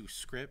don't do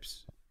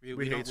scripts.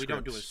 We hate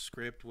don't do a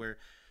scripts. script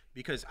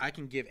because I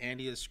can give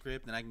Andy the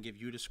script and I can give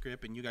you the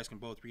script and you guys can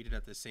both read it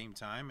at the same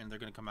time and they're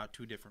gonna come out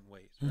 2 different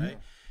ways, right?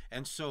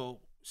 And so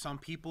some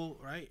people,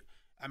 right?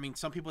 I mean,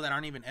 some people that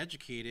aren't even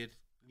educated,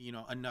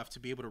 enough to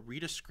be able to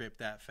read a script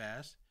that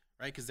fast,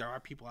 right? Because there are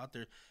people out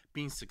there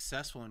being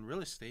successful in real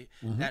estate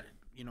that,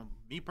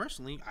 me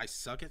personally, I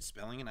suck at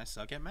spelling and I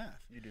suck at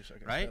math. You do suck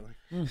at Right?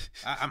 spelling.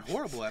 I'm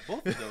horrible at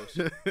both of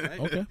those, right?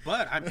 Okay.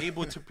 But I'm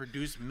able to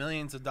produce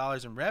millions of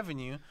dollars in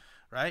revenue,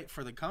 right,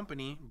 for the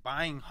company,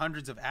 buying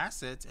hundreds of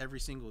assets every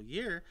single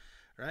year,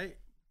 right?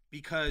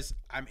 Because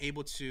I'm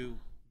able to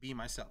be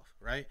myself,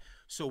 right?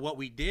 So what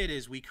we did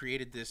is we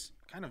created this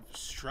kind of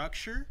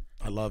structure,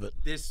 I love it.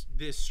 this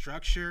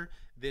structure,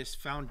 this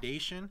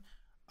foundation,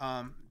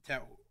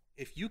 that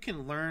if you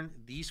can learn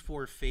these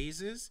 4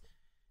 phases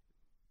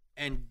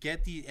and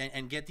get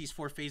these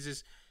 4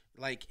 phases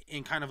like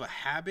in kind of a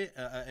habit,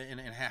 in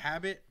a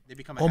habit, they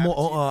become a Almost,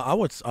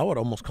 habit. I would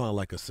almost call it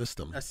like a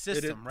system. A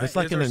system, right? It's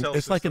like It is an our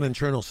it's like an sales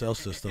internal sales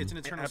system. It's an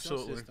internal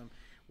sales Absolutely. system.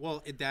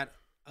 Well, that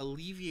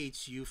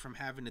alleviates you from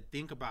having to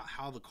think about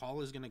how the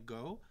call is going to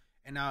go,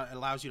 and now it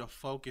allows you to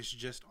focus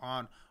just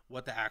on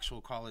what the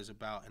actual call is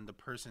about and the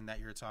person that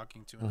you're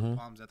talking to and the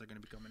problems that they're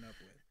going to be coming up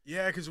with.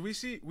 Yeah, because we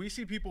see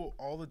people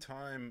all the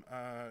time,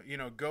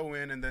 go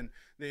in and then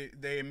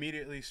they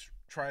immediately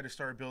try to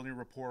start building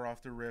rapport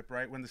off the rip,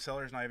 right? When the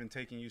seller's not even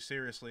taking you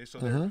seriously, so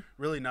they're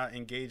really not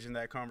engaged in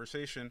that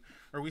conversation.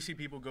 Or we see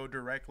people go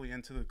directly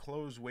into the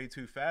close way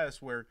too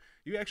fast, where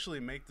you actually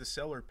make the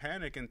seller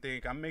panic and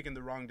think, I'm making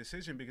the wrong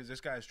decision because this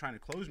guy is trying to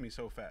close me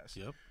so fast.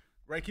 Yep.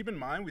 Right? Keep in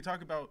mind, we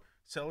talk about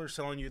sellers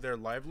selling you their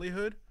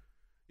livelihood.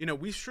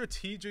 We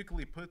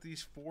strategically put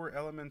these 4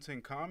 elements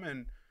in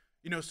common,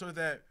 so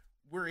that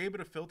we're able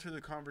to filter the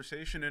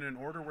conversation in an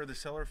order where the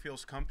seller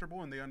feels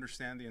comfortable and they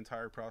understand the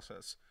entire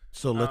process.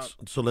 So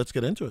let's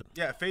get into it.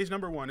 Yeah, phase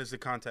number 1 is the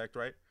contact,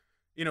 right?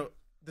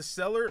 The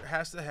seller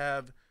has to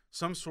have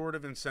some sort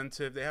of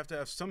incentive. They have to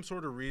have some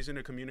sort of reason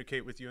to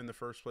communicate with you in the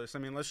first place. I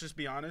mean, let's just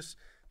be honest.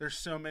 There's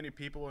so many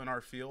people in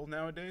our field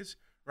nowadays,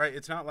 right?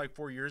 It's not like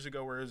 4 years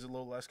ago where it was a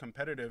little less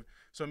competitive.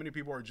 So many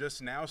people are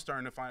just now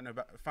starting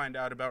to find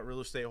out about real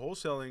estate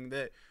wholesaling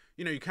that,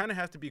 you kind of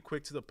have to be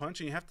quick to the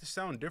punch and you have to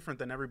sound different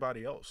than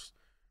everybody else.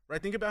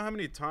 Right? Think about how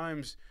many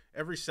times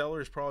every seller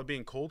is probably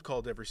being cold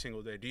called every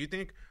single day. Do you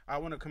think I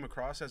want to come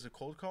across as a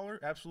cold caller?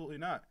 Absolutely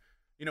not.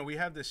 We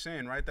have this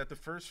saying, right, that the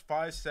first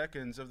 5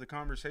 seconds of the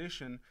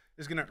conversation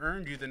is going to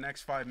earn you the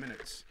next 5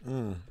 minutes.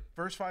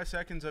 First 5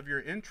 seconds of your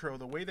intro,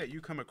 the way that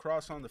you come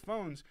across on the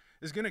phones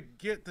is going to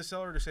get the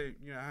seller to say,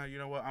 you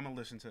know what, I'm going to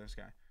listen to this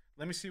guy.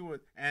 Let me see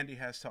what Andy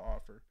has to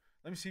offer.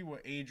 Let me see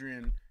what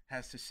Adrian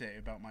has to say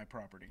about my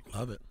property.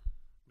 Love it.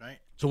 Right.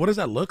 So what does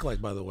that look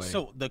like, by the way?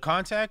 So the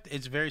contact,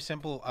 it's very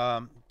simple.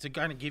 To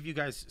kind of give you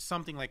guys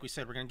something, like we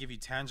said, we're going to give you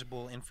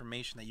tangible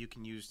information that you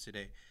can use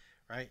today,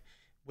 right?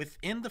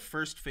 Within the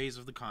first phase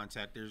of the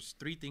contact, there's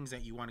 3 things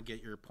that you want to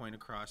get your point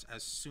across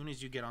as soon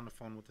as you get on the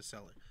phone with the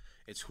seller.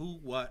 It's who,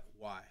 what,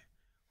 why.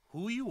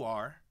 Who you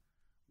are,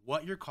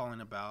 what you're calling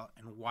about,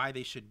 and why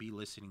they should be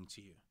listening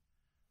to you,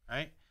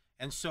 right?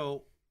 And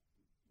so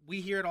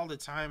we hear it all the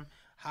time.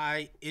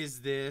 Hi,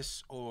 is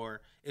this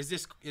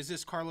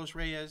Carlos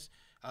Reyes?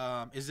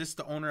 Is this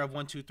the owner of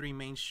 123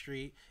 Main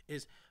Street?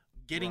 Is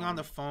getting on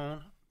the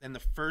phone, and the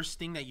first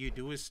thing that you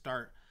do is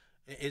start.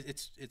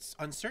 It's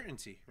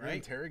uncertainty, right? You're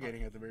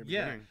interrogating at the very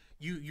beginning.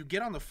 You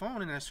get on the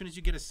phone, and as soon as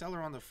you get a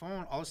seller on the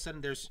phone, all of a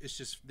sudden it's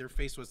just they're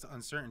faced with the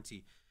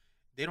uncertainty.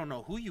 They don't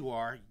know who you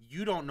are.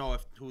 You don't know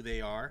who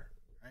they are,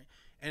 right?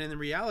 And in the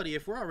reality,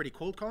 if we're already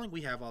cold calling,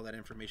 we have all that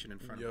information in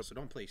front of us. So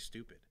don't play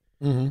stupid.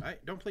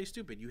 Right? Don't play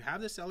stupid. You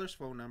have the seller's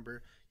phone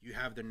number, you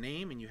have their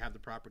name, and you have the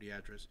property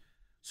address.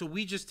 So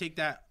we just take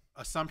that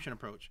assumption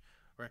approach.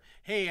 Right?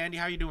 Hey, Andy,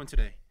 how you doing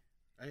today?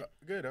 Right?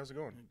 Good. How's it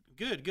going?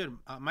 Good.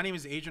 My name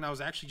is Adrian. I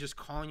was actually just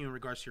calling you in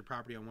regards to your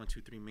property on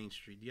 123 Main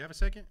Street. Do you have a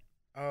second?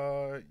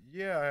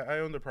 Yeah, I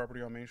own the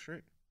property on Main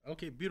Street.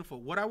 Okay,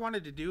 beautiful. What I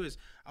wanted to do is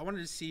I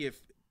wanted to see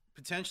if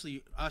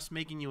potentially us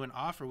making you an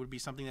offer would be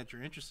something that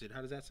you're interested.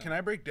 How does that sound? Can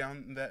I break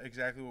down that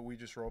exactly what we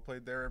just role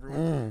played there,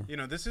 everyone?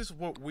 This is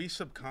what we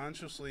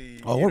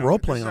subconsciously. Oh, we're role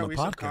playing on the we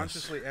podcast.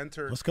 Subconsciously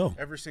enter. Let's go.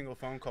 Every single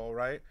phone call,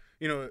 right?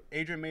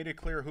 Adrian made it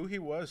clear who he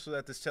was so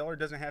that the seller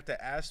doesn't have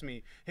to ask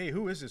me, "Hey,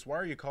 who is this? Why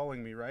are you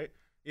calling me?" Right?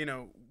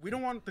 We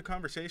don't want the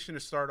conversation to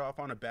start off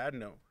on a bad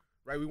note.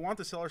 Right, we want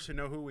the sellers to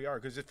know who we are,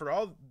 because if for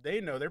all they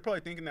know, they're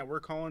probably thinking that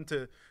we're calling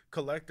to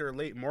collect their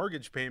late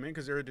mortgage payment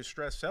because they're a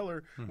distressed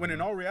seller. When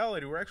in all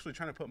reality, we're actually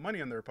trying to put money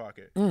in their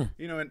pocket.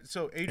 And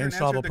so Adrian and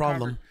solve a answered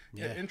problem.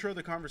 Intro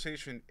the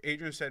conversation.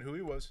 Adrian said who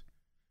he was.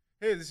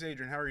 Hey, this is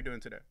Adrian. How are you doing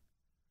today?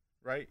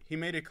 Right? He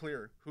made it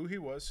clear who he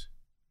was,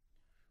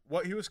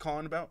 what he was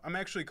calling about. I'm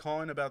actually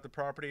calling about the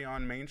property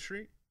on Main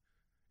Street,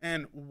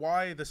 and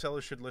why the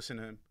seller should listen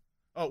to him.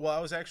 Oh, well, I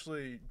was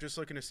actually just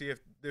looking to see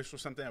if this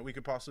was something that we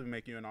could possibly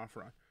make you an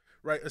offer on.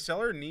 Right? A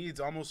seller needs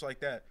almost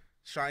like that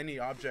shiny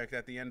object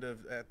at the end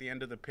of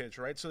the pitch,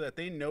 right? So that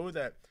they know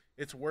that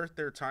it's worth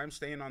their time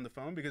staying on the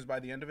phone, because by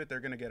the end of it, they're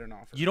going to get an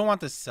offer. You don't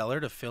want the seller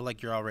to feel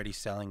like you're already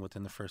selling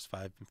within the first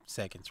 5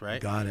 seconds, right?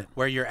 Got it.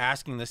 Where you're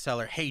asking the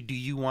seller, hey, do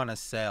you want to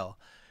sell?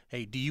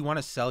 Hey, do you want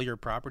to sell your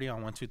property on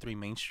 123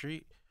 Main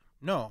Street?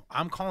 No,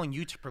 I'm calling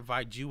you to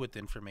provide you with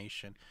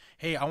information.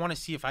 Hey, I want to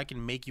see if I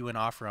can make you an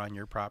offer on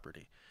your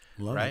property.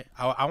 Love right? it.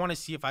 I want to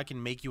see if I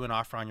can make you an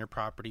offer on your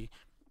property,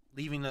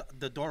 leaving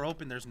the door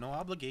open. There's no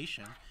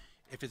obligation.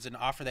 If it's an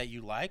offer that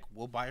you like,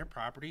 we'll buy your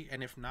property.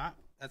 And if not,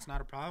 that's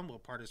not a problem. We'll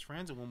part as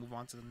friends and we'll move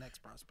on to the next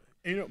prospect.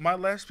 My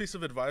last piece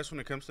of advice when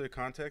it comes to the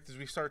contact is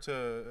we start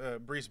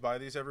to breeze by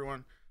these,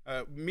 everyone.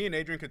 Me and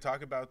Adrian could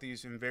talk about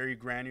these in very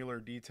granular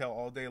detail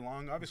all day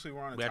long. Obviously,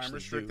 we're on a time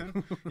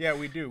restriction. Yeah,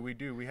 we do. We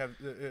do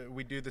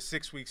the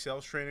 6-week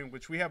sales training,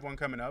 which we have one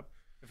coming up.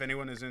 If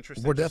anyone is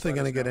interested, we're definitely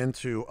going to get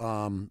into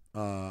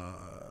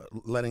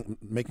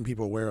making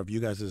people aware of you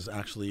guys is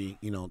actually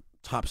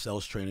top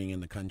sales training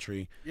in the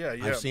country. Yeah.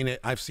 I've seen it.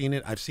 I've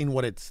seen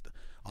what it's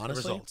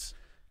honestly. Results.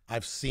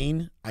 I've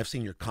seen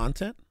your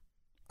content.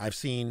 I've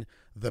seen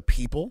the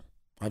people.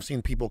 I've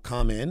seen people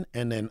come in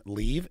and then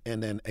leave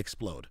and then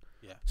explode.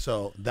 Yeah.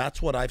 So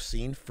that's what I've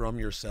seen from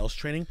your sales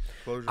training.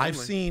 Closure I've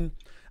seen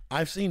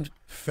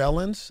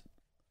felons,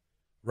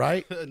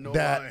 right?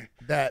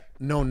 that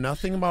know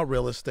nothing about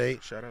real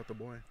estate. Shout out the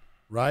boy.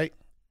 Right.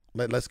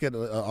 Let's get.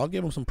 I'll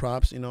give them some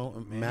props.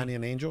 Manny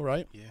and Angel,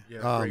 right? Yeah.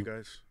 Yeah. Great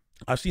guys.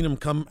 I've seen them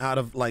come out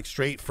of like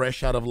straight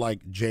fresh out of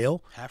like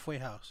jail, Halfway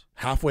house.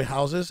 halfway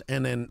houses,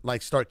 and then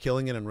like start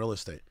killing it in real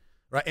estate,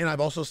 right? And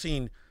I've also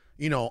seen,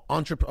 you know,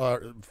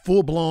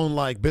 full blown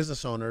like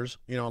business owners,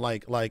 you know,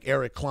 like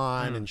Eric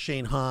Klein and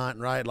Shane Hunt,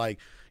 right? Like,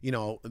 you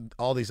know,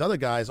 all these other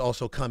guys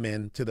also come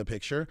into the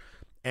picture.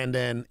 And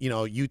then, you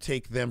know, you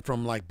take them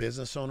from like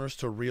business owners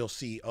to real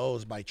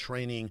CEOs by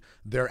training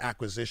their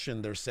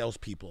acquisition, their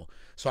salespeople.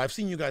 So I've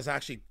seen you guys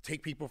actually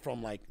take people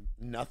from like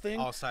nothing.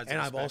 All sides and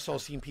of the I've also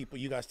spectrum. seen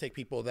you guys take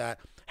people that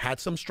had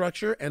some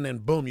structure and then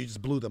boom, you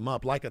just blew them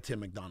up like a Tim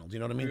McDonald. You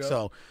know what I mean? Yeah.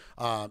 So,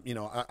 you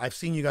know, I've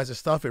seen you guys'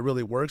 stuff. It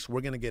really works. We're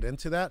going to get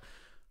into that.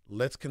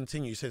 Let's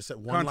continue. You said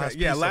one last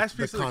piece. Last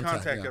piece of the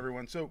contact, yeah.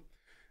 everyone. So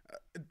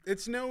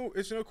it's no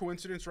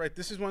coincidence, right?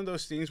 This is one of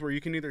those things where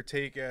you can either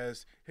take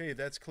as, hey,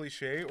 that's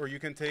cliche, or you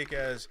can take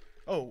as,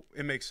 oh,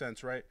 it makes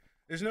sense, right?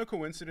 There's no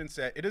coincidence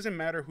that it doesn't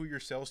matter who your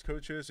sales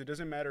coach is. It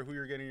doesn't matter who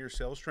you're getting your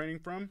sales training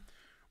from.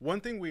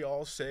 One thing we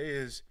all say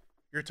is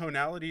your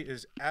tonality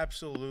is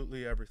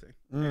absolutely everything.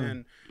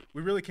 And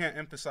we really can't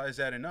emphasize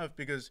that enough,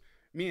 because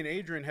me and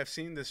Adrian have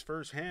seen this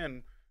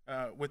firsthand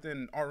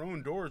within our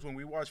own doors when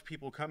we watch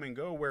people come and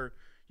go, where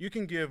you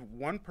can give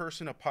one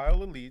person a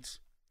pile of leads,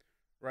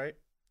 right?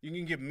 You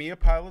can give me a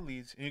pile of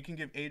leads, and you can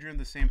give Adrian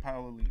the same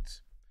pile of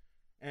leads.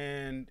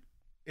 And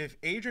if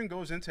Adrian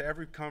goes into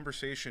every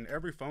conversation,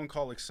 every phone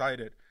call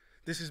excited,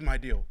 this is my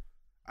deal.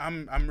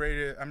 I'm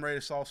ready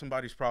to solve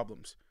somebody's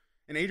problems.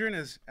 And Adrian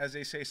is, as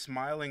they say,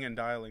 smiling and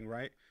dialing,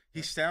 right?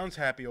 He sounds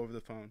happy over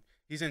the phone.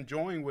 He's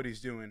enjoying what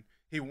he's doing.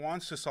 He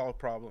wants to solve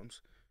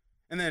problems.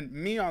 And then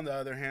me, on the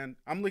other hand,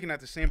 I'm looking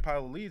at the same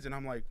pile of leads, and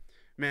I'm like,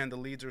 man, the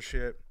leads are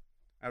shit.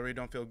 I really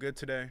don't feel good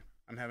today.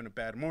 I'm having a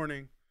bad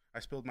morning. I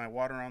spilled my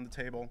water on the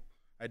table.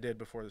 I did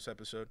before this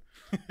episode.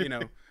 You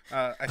know,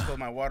 I spilled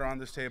my water on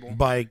this table.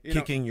 By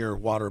kicking your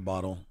water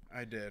bottle.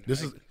 I did.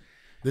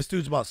 This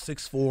dude's about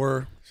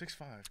 6'4", 6'5".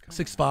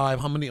 6'5".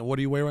 How many? What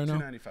do you weigh right now?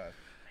 295.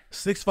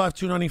 6'5",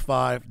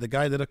 295. The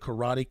guy did a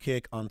karate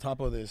kick on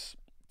top of this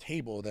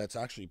table that's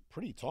actually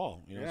pretty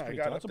tall. You know, Yeah, it's I pretty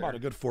got tall. up It's about there. a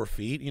good 4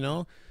 feet. You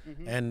know,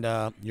 and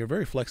you're a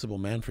very flexible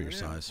man for your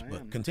size. I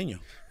But am. continue.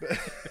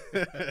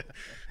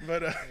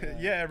 But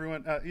yeah,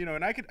 everyone, you know,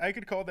 and I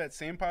could call that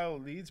same pile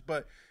of leads,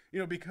 but you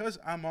know, because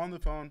I'm on the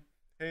phone,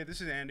 hey,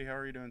 this is Andy, how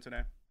are you doing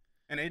today?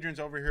 And Adrian's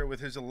over here with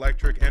his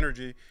electric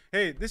energy.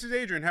 Hey, this is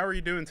Adrian, how are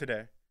you doing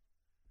today?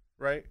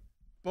 Right?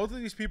 Both of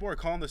these people are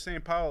calling the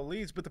same pile of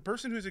leads, but the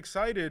person who's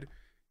excited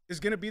is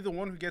going to be the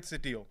one who gets the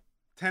deal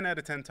 10 out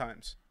of 10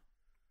 times.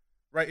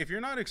 Right? If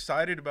you're not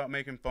excited about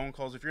making phone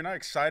calls, if you're not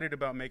excited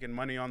about making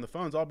money on the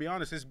phones, I'll be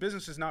honest, this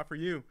business is not for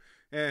you.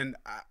 And,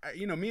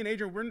 you know, me and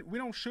Adrian, we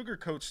don't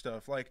sugarcoat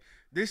stuff. Like,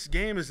 this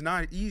game is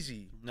not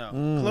easy. No.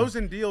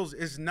 Closing deals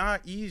is not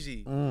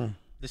easy.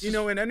 This You is-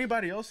 know, and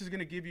anybody else is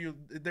going to give you,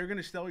 they're going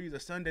to sell you the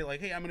Sunday, like,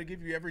 hey, I'm going to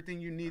give you everything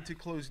you need to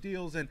close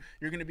deals, and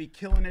you're going to be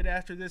killing it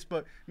after this.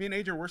 But me and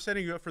Adrian, we're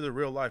setting you up for the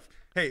real life.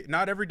 Hey,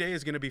 not every day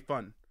is going to be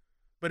fun.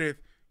 But if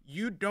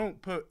you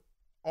don't put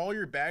all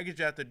your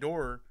baggage at the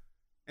door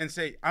and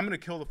say, I'm going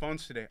to kill the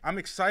phones today, I'm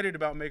excited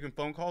about making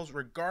phone calls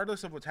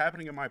regardless of what's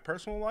happening in my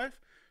personal life,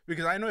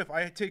 because I know if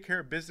I take care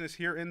of business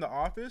here in the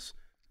office,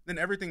 then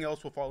everything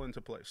else will fall into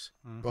place.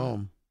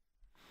 Boom.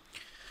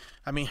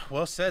 I mean,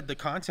 well said. The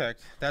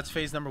contact. That's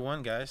phase number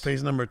 1, guys.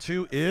 Phase number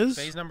 2 is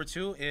Phase number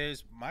 2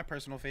 is my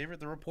personal favorite,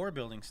 the rapport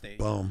building stage.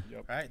 boom.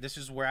 Right? This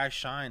is where I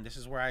shine. This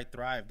is where I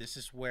thrive. This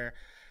is where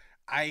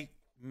I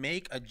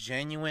make a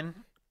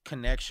genuine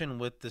connection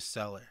with the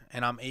seller,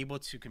 and I'm able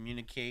to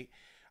communicate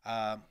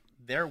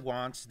their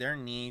wants, their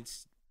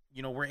needs.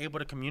 You know, we're able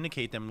to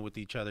communicate them with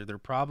each other, their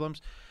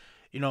problems.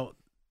 You know,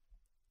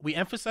 we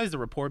emphasize the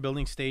rapport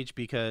building stage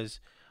because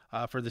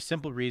for the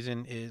simple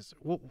reason is,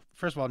 well,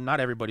 first of all, not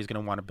everybody's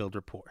going to want to build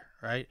rapport,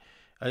 right?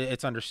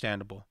 It's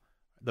understandable.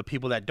 The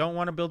people that don't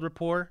want to build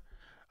rapport,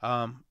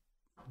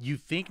 you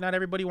think not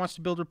everybody wants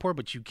to build rapport,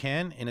 but you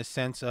can, in a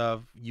sense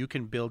of you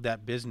can build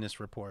that business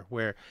rapport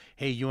where,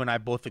 hey, you and I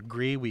both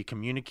agree, we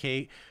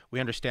communicate, we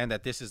understand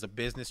that this is a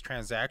business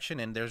transaction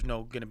and there's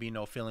going to be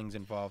no feelings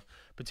involved,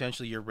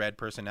 potentially your red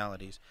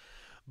personalities.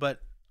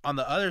 But on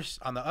the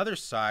other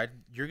side,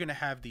 you're going to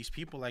have these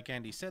people, like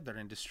Andy said, that are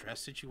in distress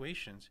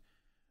situations,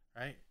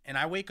 right? And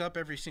I wake up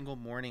every single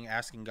morning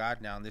asking God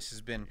now, and this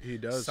has been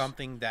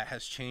something that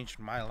has changed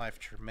my life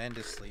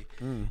tremendously,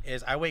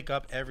 is I wake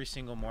up every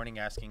single morning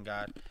asking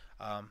God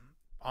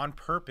on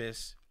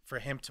purpose for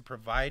him to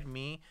provide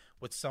me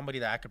with somebody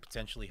that I could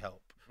potentially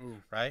help,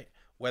 right?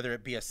 Whether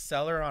it be a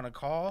seller on a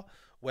call,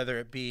 whether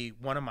it be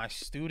one of my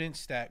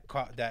students that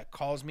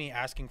calls me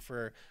asking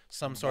for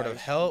some sort of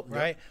help,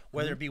 right?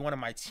 Whether it be one of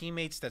my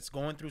teammates that's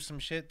going through some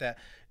shit that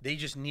they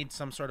just need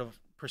some sort of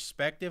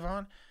perspective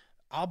on,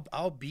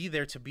 I'll be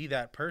there to be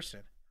that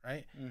person,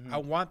 right? I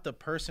want the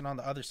person on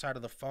the other side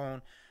of the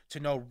phone to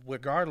know,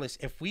 regardless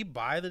if we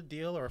buy the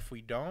deal or if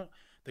we don't,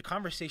 the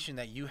conversation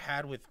that you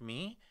had with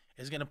me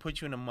is going to put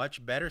you in a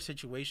much better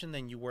situation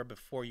than you were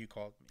before you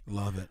called me.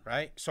 Love it.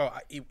 Right? So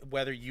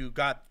whether you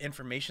got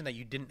information that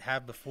you didn't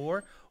have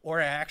before,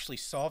 or I actually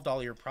solved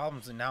all your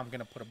problems and now I'm going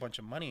to put a bunch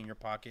of money in your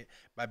pocket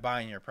by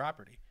buying your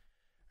property.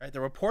 right? The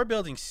rapport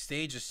building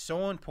stage is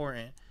so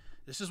important.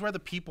 This is where the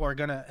people are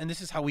gonna, and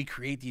this is how we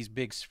create these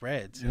big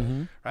spreads,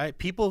 right?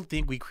 People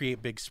think we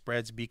create big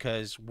spreads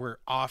because we're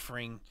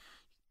offering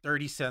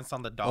 30 cents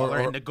on the dollar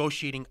and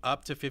negotiating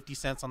up to 50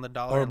 cents on the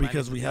dollar, or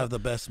because we have the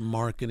best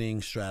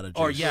marketing strategies,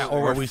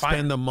 or we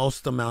spend the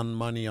most amount of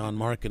money on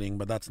marketing,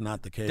 but that's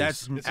not the case.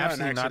 That's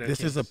absolutely not.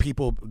 This is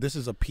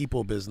a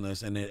people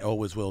business, and it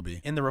always will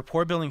be. In the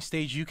rapport building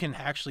stage, you can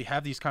actually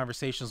have these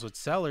conversations with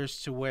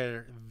sellers to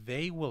where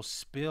they will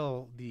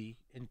spill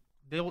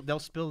they'll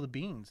spill the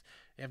beans.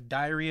 They have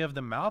diarrhea of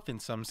the mouth in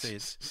some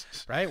states,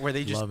 right? Where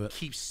they just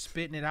keep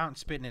spitting it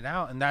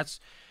out, and that's,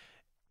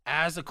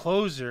 as a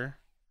closer,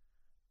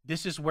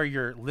 this is where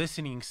your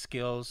listening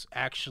skills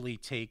actually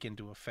take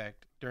into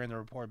effect during the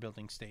rapport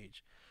building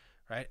stage,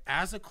 right?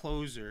 As a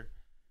closer,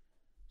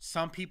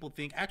 some people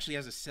think, actually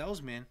as a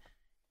salesman,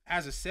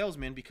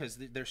 because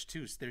there's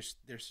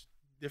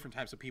different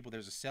types of people.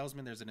 There's a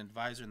salesman, there's an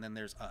advisor, and then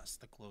there's us,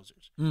 the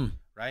closers,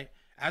 right?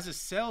 As a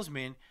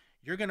salesman,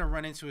 you're going to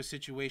run into a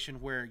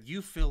situation where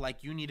you feel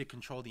like you need to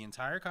control the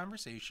entire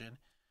conversation.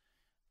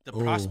 The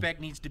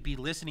prospect needs to be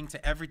listening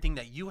to everything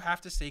that you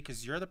have to say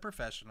because you're the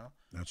professional.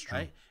 That's true.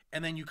 Right?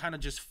 And then you kind of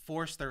just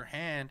force their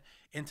hand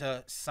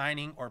into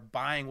signing or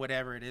buying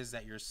whatever it is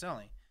that you're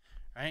selling.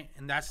 Right?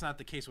 And that's not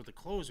the case with the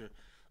closer.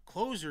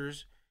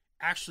 Closers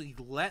actually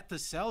let the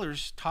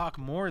sellers talk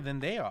more than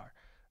they are.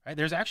 Right?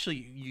 There's actually,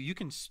 you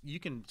can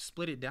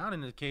split it down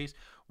in the case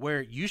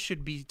where you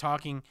should be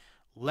talking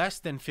less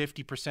than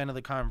 50% of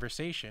the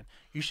conversation.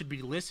 You should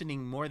be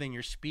listening more than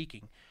you're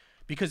speaking.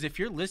 Because if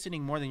you're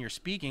listening more than you're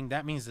speaking,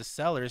 that means the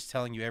seller is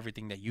telling you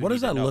everything that you What need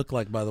does to that know. look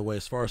like, by the way,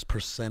 as far as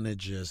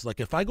percentages? Like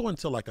if I go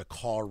into like a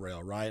car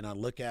rail, right, and I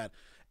look at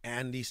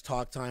Andy's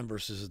talk time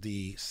versus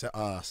the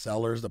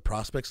sellers, the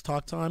prospects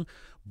talk time,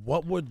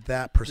 what would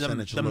that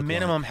percentage look like? The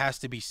minimum has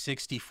to be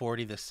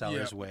 60-40 the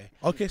seller's way.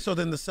 Okay, so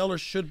then the seller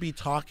should be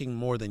talking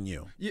more than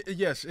you.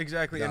 Yes,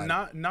 exactly. Got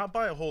And not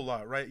by a whole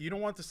lot, right? You don't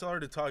want the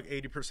seller to talk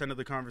 80% of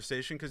the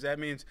conversation because that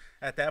means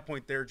at that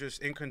point they're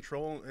just in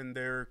control and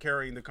they're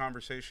carrying the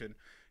conversation.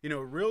 You know,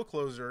 a real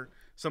closer,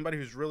 somebody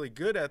who's really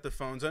good at the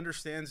phones,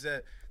 understands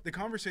that the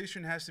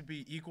conversation has to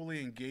be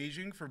equally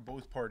engaging for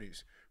both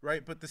parties,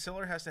 right? But the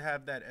seller has to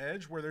have that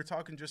edge where they're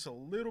talking just a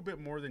little bit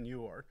more than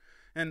you are.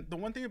 And the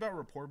one thing about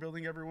rapport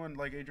building, everyone,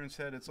 like Adrian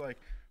said, it's like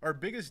our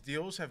biggest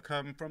deals have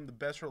come from the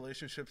best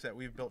relationships that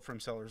we've built from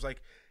sellers.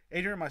 Like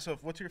Adrian and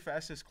myself, what's your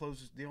fastest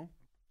closed deal?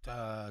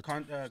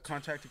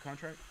 Contract to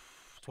contract?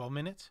 12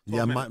 minutes? 12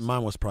 yeah, minutes.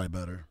 Mine was probably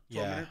better.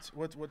 12 minutes?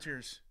 What's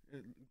yours,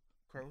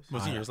 Carlos?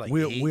 Wasn't yours like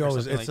we 8 or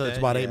always something it's like it's that?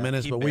 about 8 Yeah.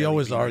 minutes, He but we barely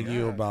always beat me.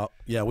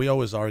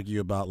 argue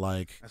about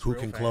like That's who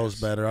real can close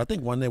fast. better. I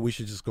think one day we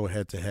should just go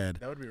head to head.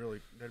 That'd be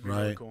really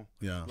Right. cool.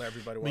 Yeah. Let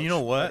everybody watch. But you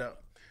know what?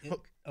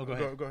 Go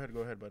ahead. Go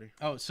ahead, buddy.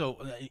 Oh, so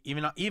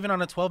even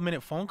on a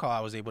 12-minute phone call,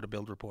 I was able to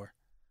build rapport.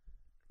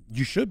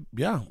 You should,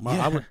 yeah.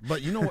 I would,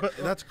 but you know what?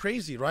 That's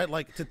crazy, right?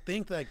 Like to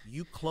think that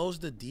you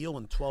closed the deal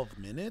in 12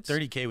 minutes.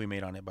 30K we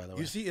made on it, by the way.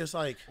 You see, it's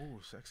like, Oh,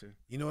 sexy.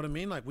 you know what I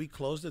mean? Like we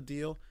closed the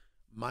deal.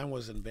 Mine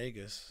was in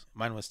Vegas.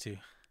 Mine was too.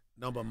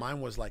 No, but mine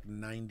was like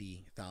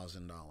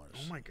 $90,000.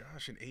 Oh my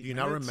gosh, in 8 minutes. Do you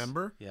not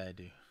remember? Yeah, I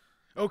do.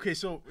 Okay,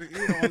 so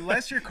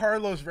unless you're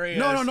Carlos Reyes.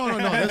 No.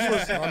 This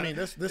was. I mean,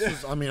 this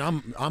was. I mean,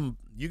 I'm.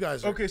 You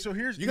guys. Okay, so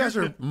here's You guys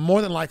here's are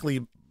more than likely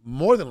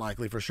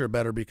for sure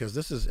better because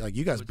this is like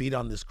you guys beat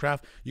on this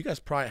craft. You guys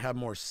probably have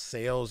more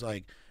sales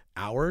like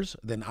hours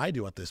than I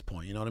do at this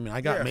point. You know what I mean?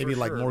 I got Yeah, maybe for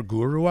like sure. more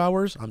guru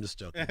hours. I'm just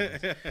joking.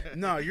 guys.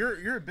 No,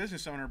 you're a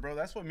business owner, bro.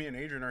 That's what me and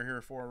Adrian are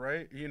here for,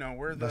 right? You know,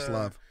 we're the That's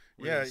love.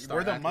 Yeah, star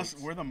we're the athletes.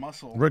 muscle. We're the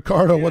muscle.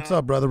 Ricardo, You what's know?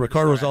 up, brother?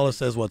 Ricardo Rosales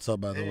says what's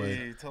up, by the way.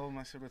 Hey, tell him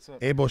I said what's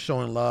up. Abel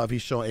showing love.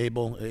 He's showing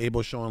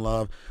Abel showing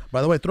love.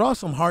 By the way, throw out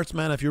some hearts,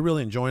 man, if you're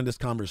really enjoying this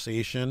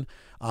conversation,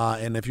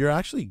 and if you're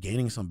actually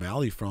gaining some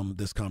value from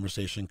this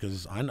conversation,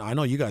 because I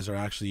know you guys are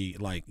actually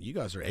you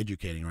guys are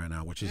educating right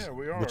now, which is Yeah,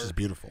 we are. which is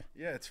beautiful.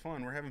 Yeah, it's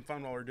fun. We're having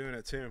fun while we're doing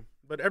it too.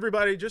 But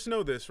everybody, just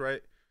know this,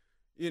 right?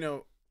 You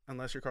know,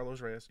 unless you're Carlos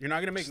Reyes, you're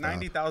not gonna make Stop.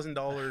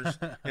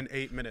 $90,000 in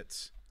 8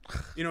 minutes.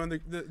 You know, and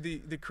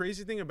the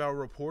crazy thing about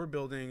rapport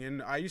building,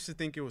 and I used to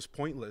think it was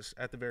pointless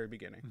at the very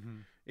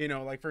beginning. You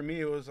know, like for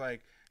me, it was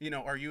like, you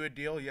know, are you a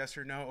deal? Yes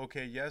or no?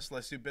 Okay, yes,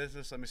 let's do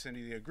business. Let me send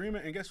you the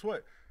agreement. And guess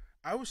what?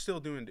 I was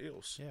still doing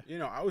deals. Yeah. You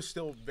know, I was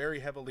still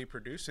very heavily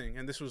producing,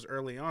 and this was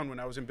early on when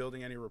I wasn't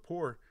building any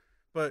rapport.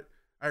 But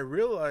I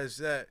realized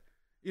that,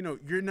 you know,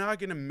 you're not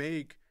gonna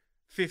make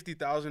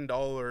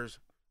 $50,000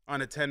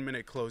 on a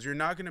 10-minute close. You're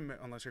not gonna,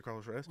 unless you're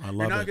Carlos Reyes. I love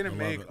You're not it. gonna I love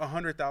make it.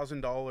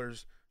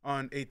 $100,000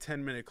 on a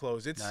 10-minute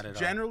close. It's Not at all.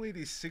 generally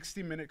these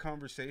 60-minute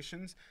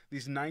conversations,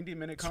 these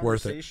 90-minute It's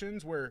worth it.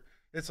 conversations where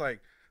it's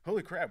like,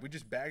 holy crap, we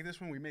just bagged this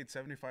one. We made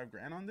 75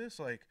 grand on this.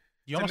 Like,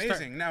 You it's almost start-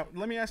 amazing. Now,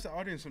 let me ask the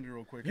audience something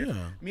real quick. If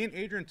Yeah. me and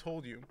Adrian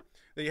told you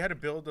that you had to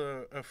build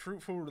a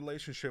fruitful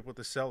relationship with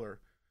the seller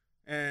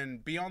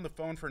and be on the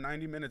phone for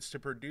 90 minutes to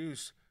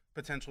produce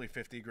potentially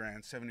 50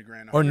 grand, 70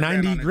 grand, Or 100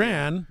 90 on a deal.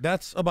 grand,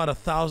 that's about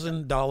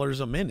 $1,000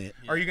 a minute.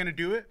 Are you going to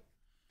do it?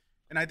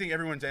 And I think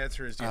everyone's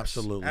answer is yes.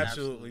 Absolutely.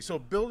 Absolutely. So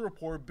build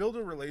rapport, build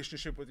a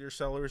relationship with your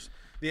sellers.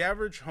 The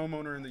average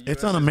homeowner in the U.S.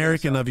 It's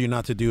un-American of you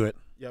not to do it.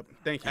 Yep.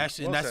 Thank you.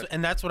 Actually, Well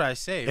and that's what I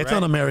say. It's right?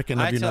 un-American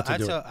of you not to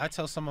do it. I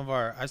tell some of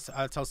our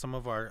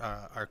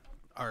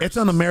It's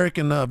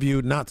un-American of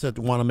you not to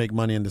want to make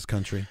money in this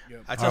country.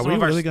 Yep. I tell Are some we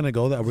of our really going to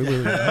go there? Are we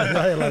really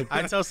like,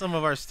 I tell some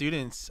of our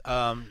students,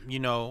 you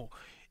know,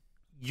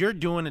 you're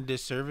doing a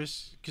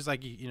disservice because,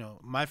 like, you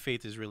know, my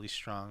faith is really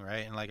strong,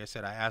 right? And like I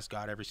said, I ask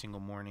God every single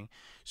morning.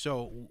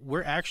 So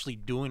we're actually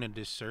doing a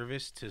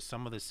disservice to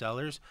some of the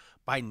sellers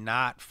by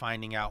not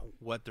finding out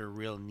what their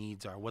real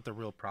needs are, what the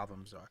real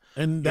problems are.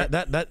 and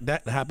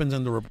that happens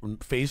in the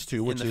phase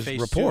 2, which In the is phase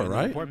rapport, two, in the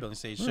right? rapport building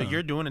stage. So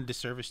you're doing a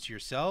disservice to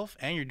yourself,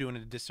 and you're doing a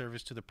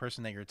disservice to the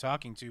person that you're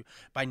talking to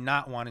by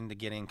not wanting to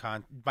get in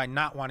by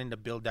not wanting to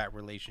build that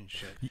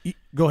relationship.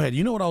 Go ahead.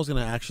 You know what I was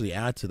going to actually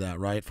add to that,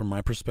 right? From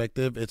my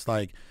perspective, it's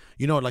like,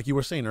 you know, like you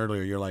were saying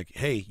earlier, you're like,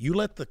 hey, you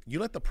let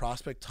the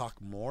prospect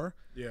talk more,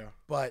 Yeah.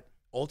 but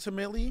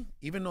ultimately,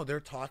 even though they're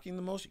talking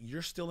the most,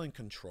 you're still in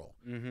control.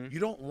 You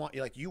don't want,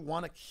 like, you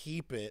want to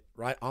keep it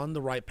right on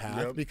the right path.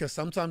 Yep. Because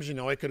sometimes, you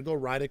know, it could go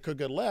right, it could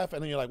go left,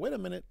 and then you're like, wait a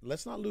minute,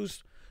 let's not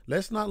lose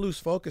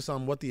focus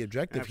on what the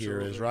objective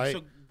here is, Absolutely. right?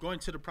 So going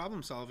to the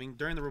problem solving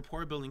during the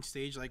rapport building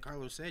stage, like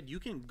Carlos said, you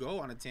can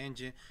go on a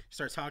tangent,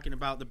 start talking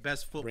about the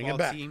best Bring football it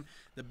back. team,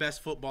 the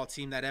best football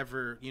team that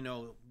ever, you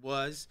know,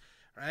 was,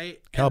 right?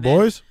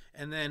 Cowboys?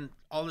 And then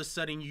all of a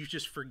sudden you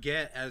just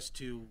forget as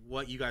to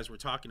what you guys were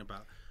talking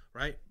about,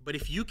 right? But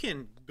if you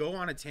can go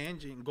on a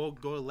tangent, go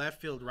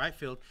left field, right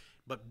field,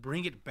 but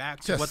bring it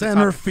back to To what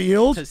center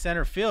field? to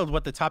center field,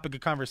 what the topic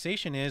of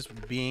conversation is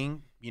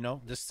being, you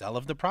know, the sell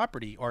of the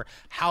property or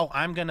how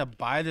I'm going to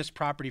buy this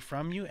property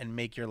from you and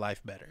make your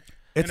life better.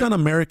 It's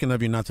un-American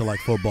of you not to like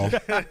football.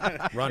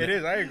 Run It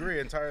is. I agree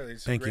entirely.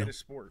 It's Thank the you. greatest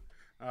sport.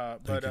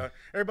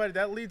 Everybody,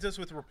 that leads us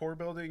with rapport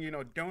building. You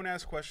know, don't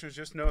ask questions.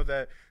 Just know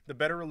that the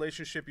better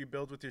relationship you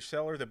build with your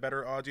seller, the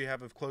better odds you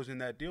have of closing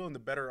that deal, and the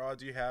better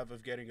odds you have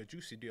of getting a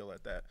juicy deal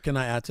at that. Can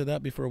I add to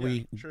that before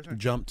we sure thing.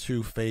 jump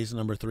to phase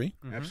number 3?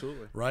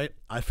 Absolutely. Right?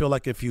 I feel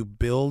like if you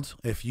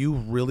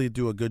really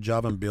do a good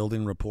job in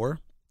building rapport,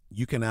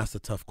 you can ask the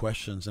tough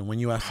questions. And when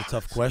you ask the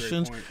tough That's a great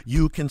questions, point.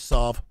 you can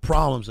solve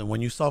problems. And when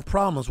you solve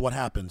problems, what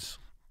happens?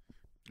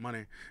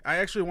 Money. I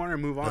actually wanted to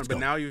move on, Let's but go.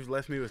 now you've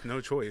left me with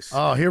no choice.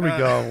 Oh, here we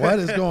go. What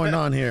is going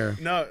on here?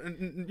 No,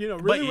 you know,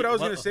 really, what I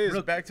was going to say is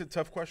real- back to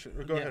tough question.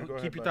 Go ahead. Go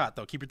ahead. Keep your bud. thought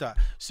though. Keep your thought.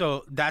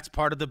 So that's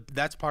part of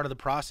the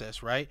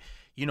process, right?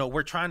 You know,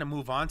 we're trying to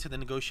move on to the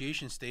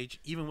negotiation stage,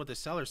 even with the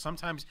seller.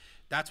 Sometimes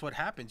that's what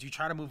happens. You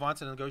try to move on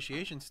to the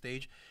negotiation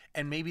stage,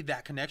 and maybe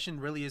that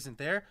connection really isn't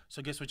there.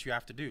 So guess what you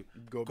have to do?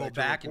 Go Go back to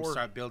back and rapport.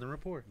 start building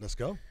rapport. Let's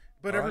go.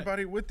 But All right.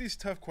 everybody, with these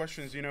tough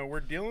questions, you know, we're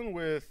dealing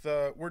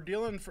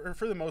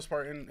for the most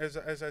part, and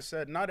as I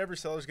said, not every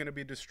seller is going to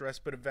be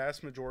distressed, but a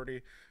vast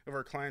majority of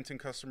our clients and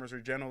customers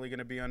are generally going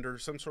to be under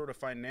some sort of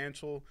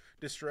financial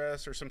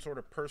distress or some sort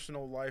of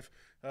personal life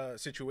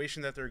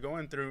situation that they're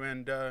going through.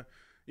 And,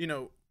 you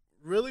know,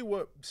 really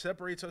what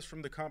separates us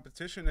from the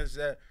competition is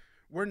that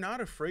we're not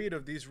afraid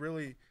of these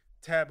really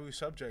taboo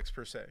subjects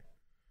per se.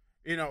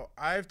 You know,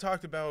 I've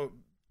talked about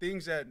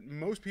things that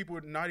most people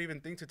would not even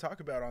think to talk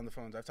about on the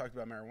phones. I've talked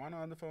about marijuana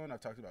on the phone. I've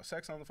talked about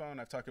sex on the phone.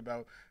 I've talked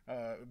about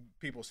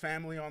people's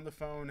family on the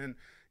phone. And,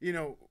 you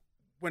know,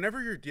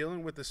 whenever you're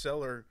dealing with the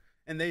seller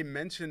and they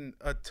mention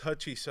a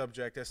touchy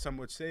subject, as some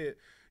would say it,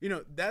 you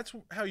know, that's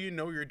how you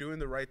know you're doing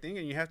the right thing,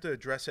 and you have to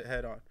address it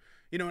head on.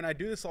 You know, and I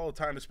do this all the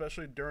time,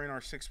 especially during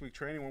our 6-week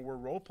training when we're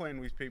role playing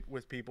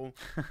with people.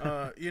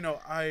 You know,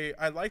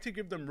 I like to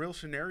give them real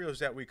scenarios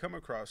that we come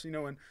across. You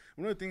know, and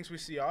one of the things we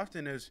see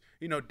often is,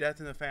 you know, death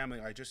in the family.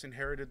 I just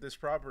inherited this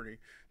property.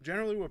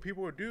 Generally, what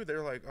people would do,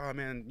 they're like, oh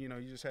man, you know,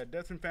 you just had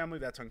death in family.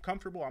 That's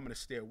uncomfortable. I'm going to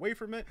stay away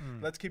from it.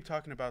 Let's keep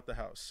talking about the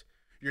house.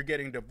 You're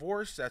getting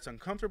divorced. That's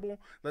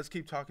uncomfortable. Let's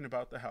keep talking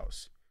about the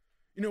house.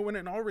 You know, when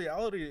in all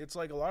reality, it's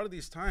like a lot of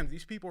these times,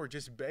 these people are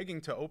just begging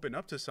to open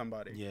up to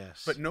somebody.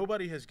 Yes. But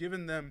nobody has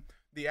given them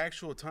the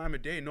actual time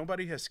of day.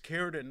 Nobody has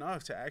cared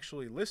enough to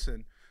actually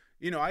listen.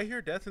 You know, I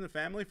hear death in the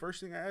family.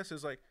 First thing I ask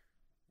is like,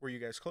 were you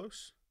guys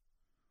close?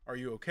 Are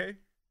you okay?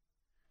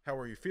 How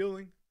are you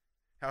feeling?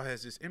 How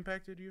has this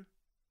impacted you?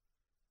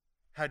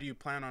 How do you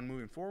plan on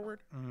moving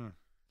forward?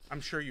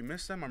 I'm sure you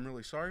miss them. I'm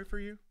really sorry for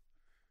you.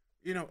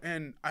 You know,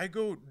 and I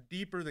go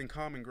deeper than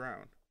common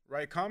ground.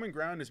 Right? Common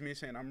ground is me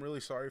saying, I'm really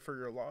sorry for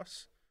your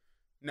loss.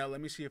 Now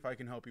let me see if I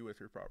can help you with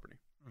your property.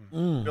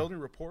 Building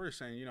rapport is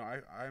saying, you know,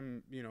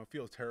 I'm, you know,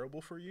 feel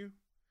terrible for you.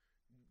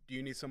 Do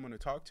you need someone to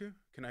talk to?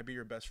 Can I be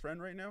your best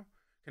friend right now?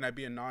 Can I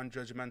be a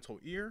non-judgmental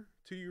ear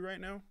to you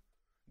right now?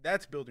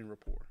 That's building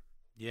rapport.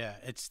 Yeah,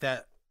 it's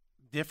that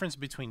difference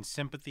between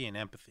sympathy and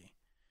empathy,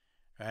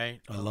 right?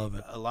 I love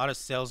it. A lot of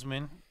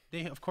salesmen,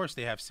 of course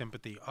they have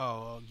sympathy.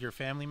 Oh, your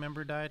family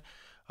member died?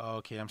 Oh,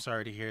 okay, I'm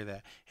sorry to hear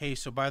that. Hey,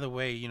 so by the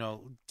way, you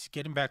know,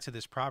 getting back to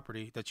this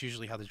property, that's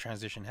usually how the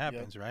transition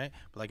happens, right?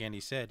 But like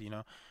Andy said, you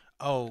know,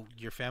 oh,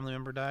 your family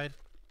member died?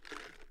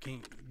 Do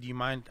you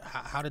mind?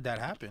 How did that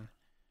happen?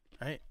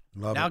 Right?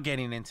 Love now it.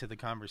 getting into the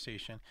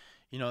conversation,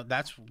 you know,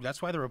 that's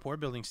why the rapport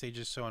building stage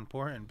is so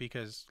important,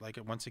 because like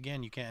once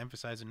again, you can't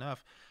emphasize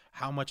enough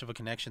how much of a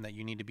connection that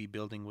you need to be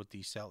building with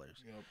these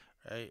sellers.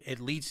 Right? It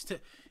leads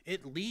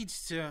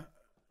to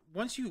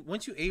once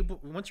you're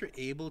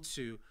able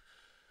to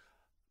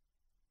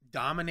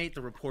dominate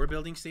the rapport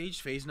building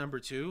stage, phase number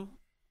 2,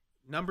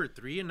 number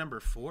 3 and number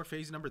 4,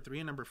 phase number 3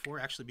 and number 4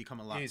 actually become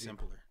a lot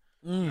simpler.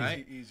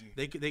 Right? Easy.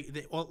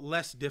 They well,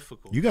 less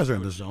difficult. You guys are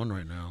in the zone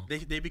right now.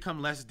 They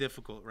become less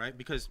difficult, right?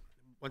 Because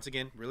once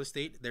again, real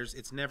estate,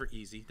 it's never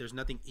easy. There's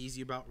nothing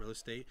easy about real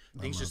estate.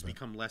 Things just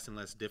become less and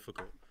less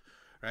difficult,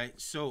 right?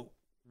 So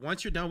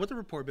once you're done with the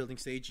rapport building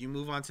stage, you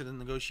move on to the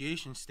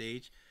negotiation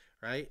stage,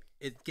 right?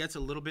 It gets a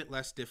little bit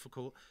less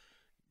difficult.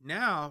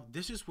 Now,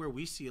 this is where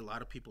we see a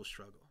lot of people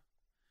struggle.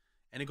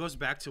 And it goes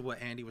back to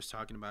what Andy was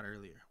talking about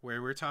earlier,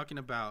 where we're talking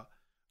about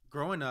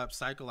growing up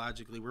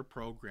psychologically, we're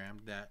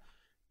programmed that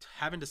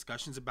having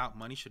discussions about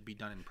money should be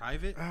done in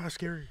private.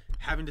 Scary.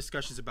 Having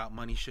discussions about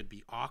money should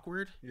be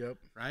awkward. Yep.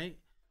 Right?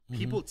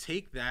 People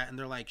take that and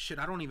they're like, shit,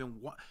 I don't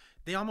even want.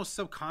 They almost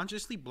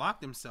subconsciously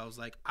block themselves.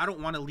 Like, I don't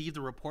want to leave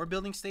the rapport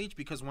building stage,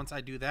 because once I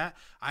do that,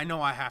 I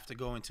know I have to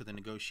go into the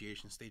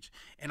negotiation stage.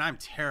 And I'm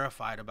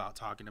terrified about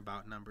talking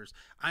about numbers.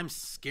 I'm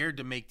scared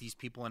to make these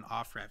people an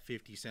offer at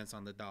 50 cents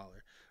on the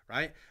dollar,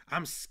 right?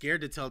 I'm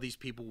scared to tell these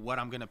people what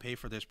I'm going to pay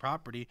for this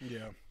property.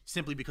 Yeah.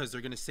 Simply because they're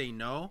going to say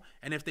no.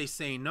 And if they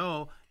say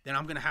no, then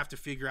I'm going to have to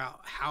figure out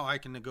how I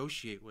can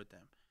negotiate with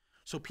them.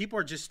 So people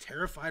are just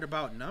terrified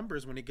about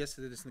numbers when it gets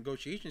to this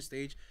negotiation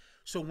stage.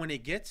 So when they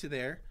get to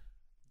there,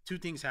 2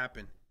 things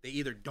happen. They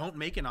either don't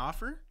make an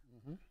offer,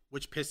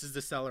 which pisses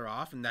the seller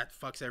off, and that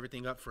fucks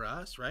everything up for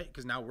us, right?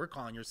 Because now we're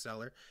calling your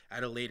seller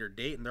at a later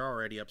date, and they're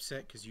already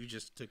upset because you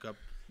just took up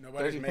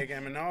Nobody's making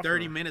him an offer.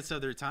 30 minutes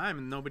of their time,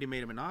 and nobody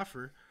made him an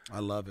offer. I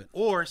love it.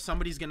 Or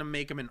somebody's going to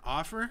make them an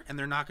offer, and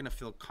they're not going to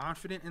feel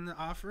confident in the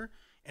offer.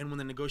 And when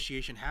the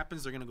negotiation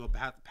happens, they're going to go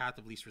path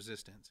of least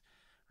resistance,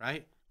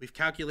 right? We've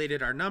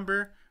calculated our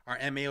number. Our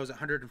MAO is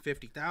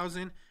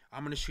 150,000.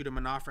 I'm going to shoot him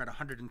an offer at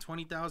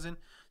 120,000.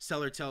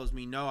 Seller tells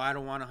me, no, I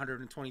don't want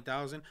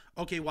 120,000.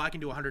 Okay, well, I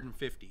can do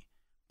 150.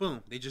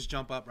 Boom. They just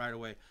jump up right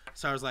away.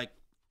 So I was like,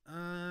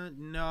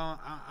 no,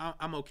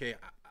 I'm okay.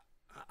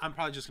 I'm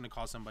probably just going to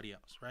call somebody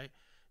else, right?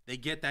 They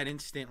get that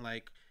instant,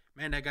 like,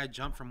 man, that guy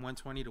jumped from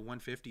 120 to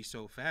 150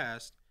 so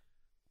fast.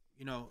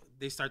 You know,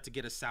 they start to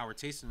get a sour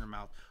taste in their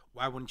mouth.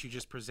 Why wouldn't you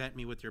just present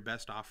me with your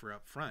best offer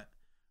up front,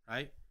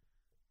 right?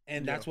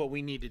 And that's what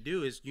we need to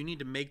do, is you need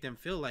to make them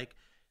feel like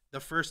the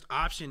first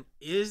option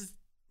is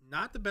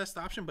not the best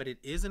option, but it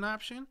is an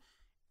option.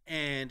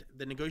 And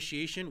the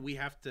negotiation, we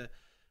have to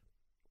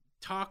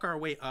talk our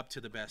way up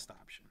to the best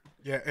option.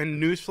 Yeah,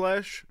 and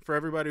newsflash for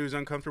everybody who's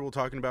uncomfortable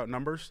talking about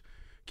numbers,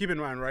 keep in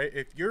mind, right?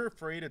 If you're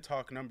afraid to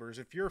talk numbers,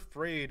 if you're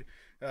afraid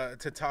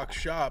to talk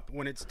shop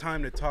when it's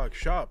time to talk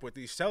shop with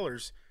these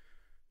sellers,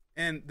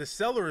 and the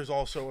seller is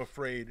also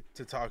afraid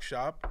to talk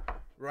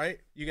shop, right?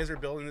 You guys are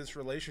building this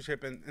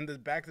relationship, and in the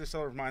back of the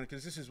seller's mind,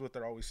 because this is what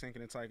they're always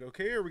thinking. It's like,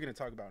 okay, are we going to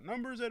talk about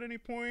numbers at any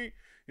point?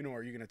 You know,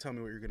 are you going to tell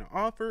me what you're going to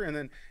offer? And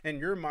then in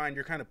your mind,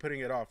 you're kind of putting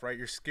it off, right?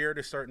 You're scared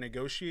to start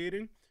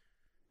negotiating.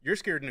 You're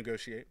scared to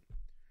negotiate.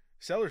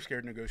 Seller's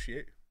scared to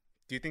negotiate.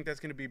 Do you think that's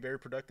going to be very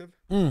productive?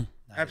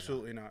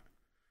 Absolutely not.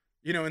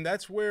 You know, and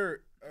that's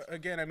where,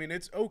 again, I mean,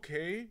 it's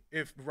okay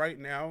if right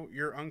now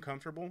you're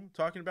uncomfortable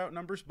talking about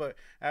numbers, but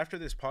after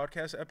this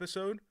podcast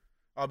episode,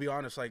 I'll be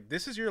honest, like,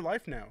 this is your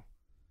life now.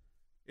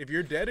 If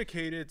you're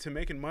dedicated to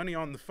making money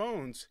on the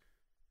phones,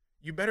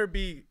 you better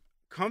be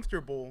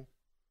comfortable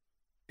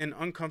in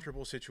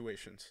uncomfortable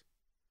situations.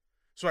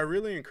 So I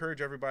really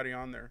encourage everybody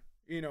on there,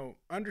 you know,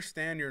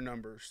 understand your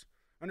numbers,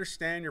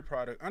 understand your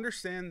product,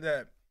 understand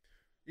that,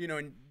 you know,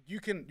 and you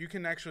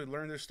can actually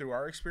learn this through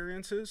our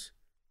experiences.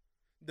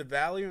 The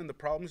value and the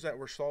problems that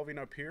we're solving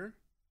up here,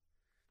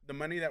 the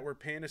money that we're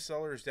paying to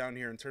sellers down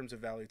here in terms of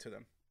value to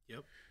them.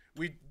 Yep.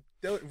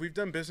 We've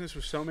done business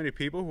with so many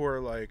people who are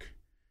like,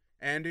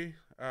 Andy,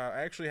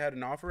 I actually had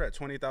an offer at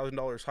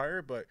 $20,000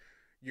 higher, but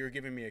you're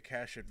giving me a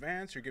cash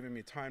advance. You're giving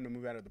me time to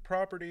move out of the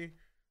property.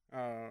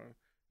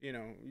 You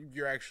know,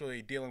 you're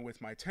actually dealing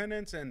with my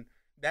tenants, and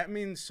that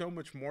means so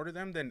much more to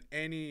them than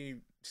any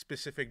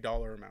specific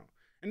dollar amount.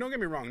 And don't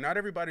get me wrong, not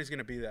everybody's going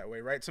to be that way,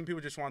 right? Some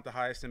people just want the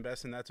highest and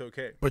best, and that's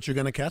okay. But you're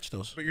going to catch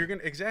those. But you're going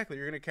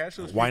to catch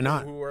those Why people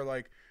not? who are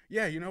like,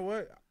 yeah, you know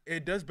what?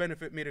 It does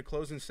benefit me to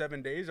close in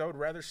 7 days. I would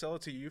rather sell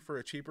it to you for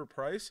a cheaper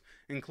price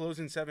and close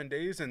in 7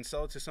 days and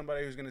sell it to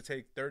somebody who's going to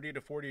take 30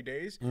 to 40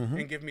 days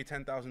and give me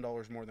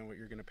 $10,000 more than what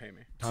you're going to pay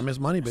me. Time is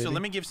money, baby. So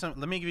let me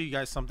give you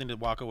guys something to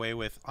walk away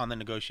with on the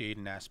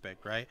negotiating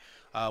aspect, right?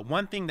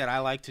 One thing that I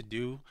like to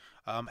do,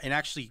 and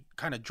actually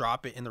kind of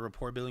drop it in the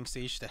rapport building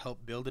stage to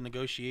help build the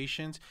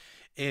negotiations,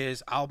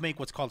 is I'll make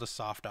what's called a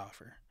soft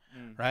offer,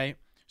 right?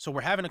 So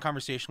we're having a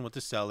conversation with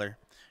the seller,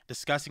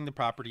 discussing the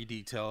property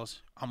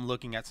details. I'm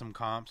looking at some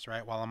comps,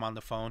 right, while I'm on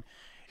the phone.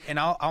 And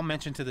I'll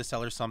mention to the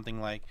seller something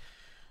like,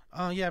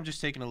 oh, yeah, I'm just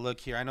taking a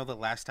look here. I know the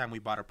last time we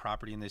bought a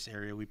property in this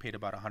area, we paid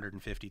about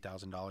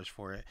 $150,000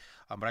 for it.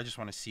 But I just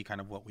want to see kind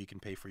of what we can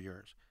pay for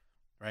yours,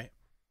 right?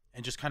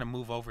 and just kind of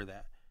move over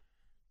that.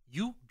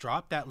 You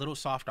drop that little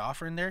soft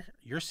offer in there,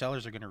 your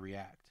sellers are going to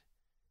react.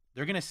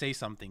 They're going to say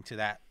something to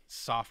that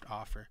soft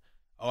offer.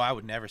 Oh, I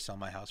would never sell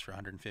my house for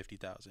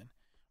 $150,000.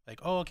 Like,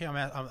 oh, okay,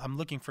 I'm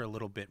looking for a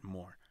little bit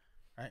more,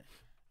 right?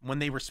 When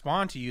they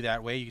respond to you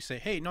that way, you say,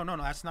 hey, no,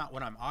 that's not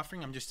what I'm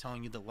offering. I'm just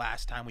telling you the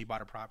last time we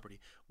bought a property.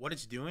 What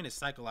it's doing is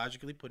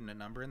psychologically putting a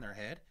number in their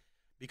head,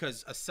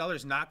 because a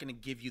seller's not going to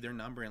give you their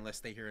number unless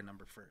they hear a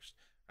number first,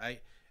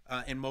 right?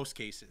 In most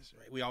cases,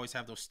 right? We always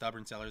have those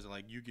stubborn sellers that are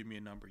like, you give me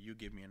a number, you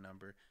give me a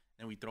number.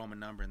 And we throw them a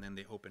number, and then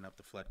they open up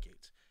the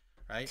floodgates,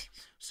 right?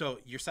 So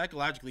you're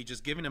psychologically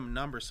just giving them a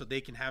number so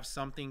they can have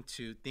something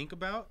to think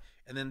about,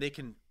 and then they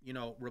can,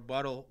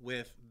 rebuttal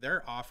with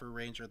their offer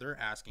range or their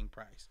asking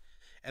price.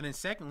 And then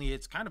secondly,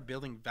 it's kind of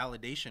building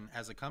validation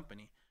as a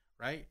company,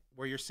 right?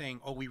 Where you're saying,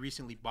 oh, we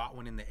recently bought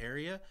one in the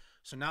area.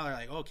 So now they're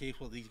like, okay,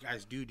 well, these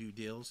guys do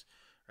deals,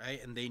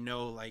 right? And they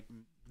know, like,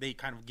 they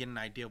kind of get an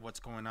idea of what's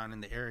going on in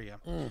the area.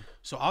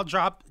 So I'll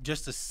drop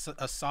just a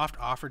soft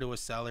offer to a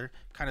seller,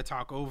 kind of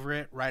talk over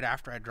it right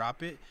after I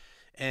drop it.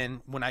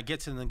 And when I get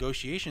to the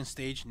negotiation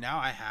stage, now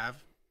I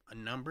have a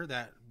number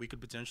that we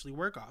could potentially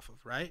work off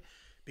of, right?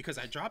 Because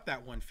I dropped that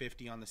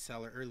 150 on the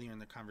seller earlier in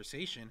the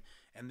conversation,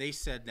 and they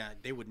said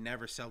that they would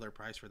never sell their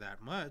price for that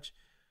much.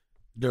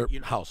 Their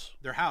house,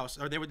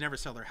 or they would never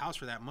sell their house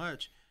for that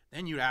much.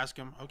 Then you'd ask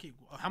them, okay,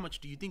 well, how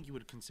much do you think you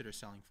would consider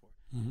selling for?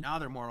 Now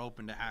they're more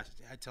open to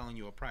telling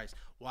you a price.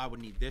 Well, I would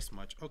need this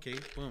much. Okay,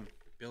 boom,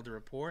 build a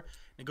rapport.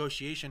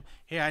 Negotiation.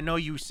 Hey, I know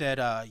you said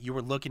you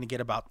were looking to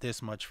get about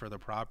this much for the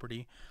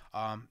property,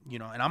 and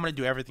I'm going to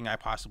do everything I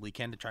possibly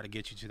can to try to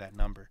get you to that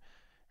number,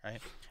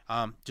 right?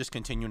 Just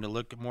continuing to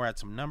look more at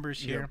some numbers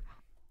here.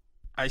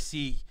 Yep.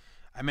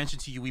 I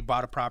mentioned to you we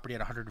bought a property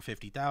at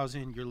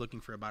 $150,000. You're looking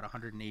for about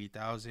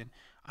 $180,000.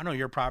 I know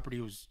your property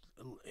was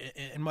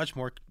in much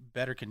more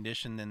better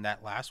condition than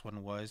that last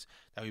one was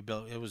that we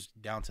built. It was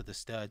down to the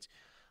studs.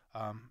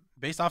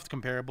 Based off the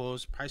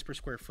comparables, price per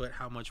square foot,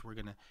 how much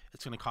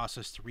it's gonna cost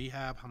us to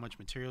rehab, how much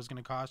material is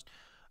gonna cost.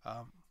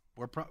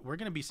 We're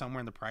gonna be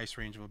somewhere in the price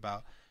range of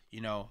about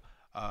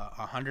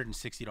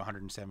 $160,000 to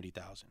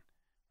 $170,000.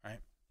 Right.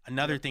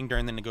 Another thing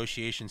during the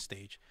negotiation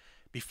stage.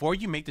 Before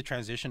you make the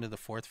transition to the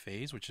fourth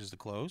phase, which is the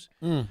close,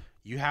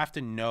 you have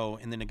to know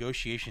in the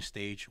negotiation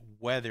stage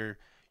whether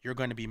you're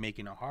going to be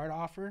making a hard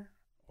offer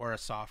or a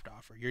soft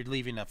offer. You're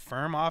leaving a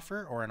firm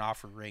offer or an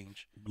offer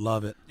range.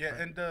 Love it. Yeah,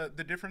 and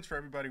the difference for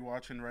everybody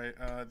watching, right?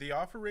 The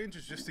offer range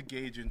is just to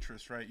gauge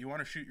interest, right? You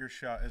want to shoot your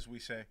shot, as we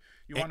say.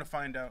 You want to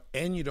find out.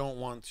 And you don't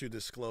want to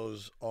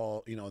disclose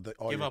all,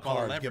 all give your up all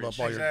cards. leverage. Give up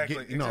all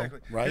exactly,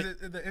 your, right?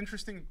 The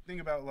interesting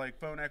thing about, like,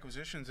 phone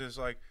acquisitions is,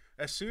 like,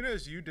 as soon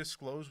as you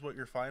disclose what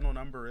your final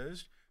number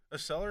is, a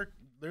seller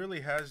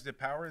literally has the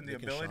power and the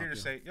ability to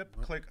say, yep,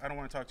 click, I don't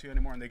want to talk to you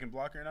anymore. And they can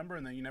block your number,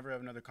 and then you never have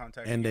another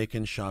contact. And they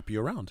can shop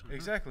you around.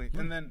 Exactly.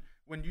 And then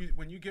when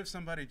you give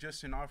somebody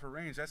just an offer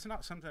range, that's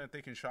not something that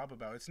they can shop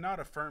about. It's not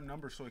a firm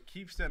number, so it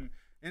keeps them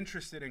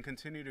interested and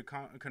continue to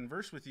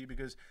converse with you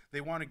because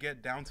they want to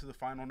get down to the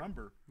final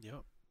number.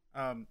 Yep.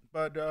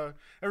 But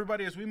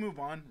everybody, as we move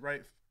on,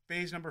 right,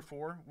 phase number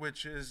 4,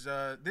 which is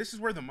this is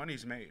where the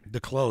money's made. The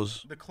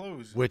close. The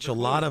close. Which the a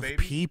lot of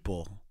baby.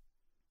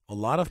 a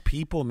lot of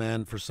people,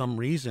 man, for some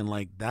reason,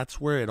 like, that's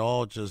where it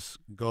all just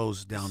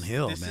goes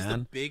downhill, this man. This is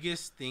the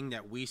biggest thing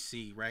that we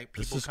see, right?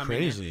 This is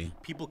crazy.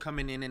 People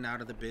coming in and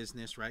out of the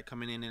business, right?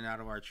 Coming in and out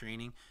of our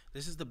training.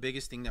 This is the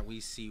biggest thing that we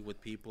see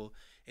with people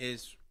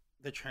is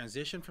the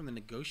transition from the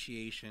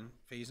negotiation,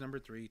 phase number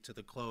 3, to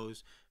the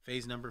close,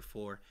 phase number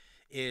 4,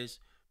 is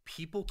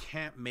people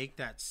can't make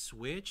that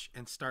switch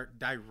and start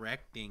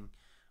directing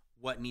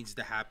what needs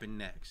to happen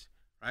next,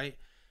 right?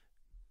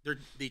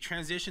 They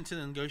transition to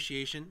the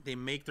negotiation, they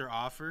make their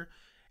offer,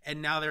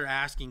 and now they're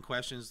asking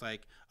questions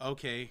like,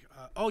 okay,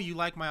 oh, you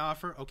like my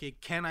offer? Okay,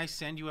 can I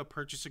send you a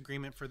purchase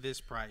agreement for this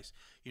price?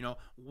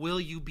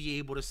 Will you be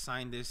able to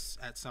sign this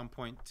at some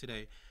point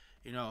today?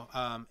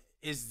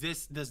 Does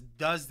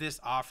this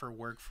offer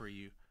work for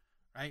you?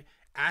 Right?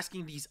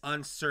 Asking these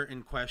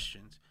uncertain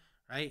questions,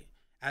 right?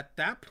 At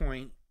that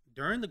point,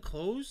 during the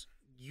close,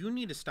 you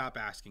need to stop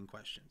asking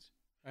questions,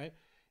 right?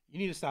 You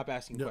need to stop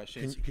asking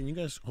questions. Can you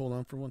guys hold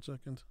on for 1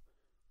 second?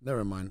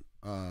 Never mind.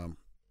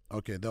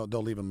 Okay, they'll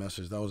leave a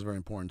message. That was very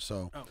important.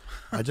 So,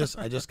 I just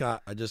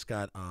got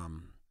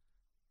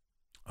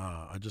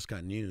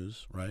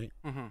news, right?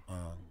 Mm-hmm.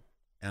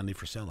 Andy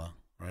Frisella,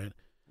 right?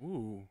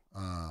 Ooh.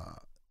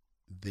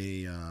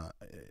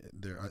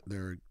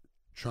 They're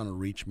trying to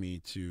reach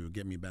me to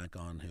get me back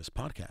on his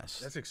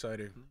podcast. That's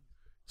exciting.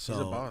 So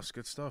he's a boss.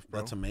 Good stuff, bro.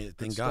 That's amazing.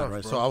 Thank Good God, stuff,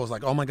 right? bro. So I was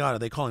like, oh my God, are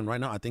they calling right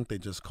now? I think they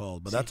just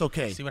called, but that's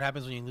okay. See what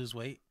happens when you lose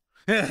weight?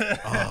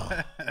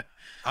 Oh.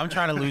 I'm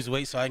trying to lose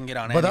weight so I can get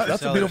on. But Andy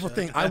that's a Frisella. beautiful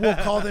thing. I will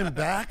call them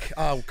back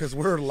because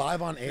we're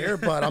live on air.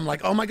 But I'm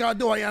like, oh my God,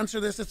 do I answer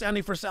this? It's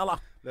Andy Frisella.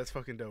 That's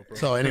fucking dope, bro.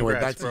 So anyway,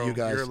 Congrats, back to bro. you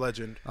guys. You're a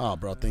legend. Oh,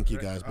 bro, thank you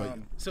guys. But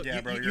So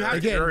yeah, bro, you you're,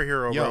 have to- you're a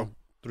hero, yo,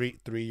 bro.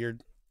 three-year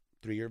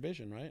 3-year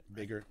vision, right?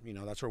 Bigger,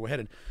 that's where we're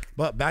headed.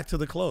 But back to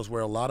the close,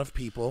 where a lot of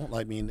people,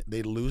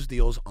 they lose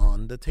deals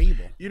on the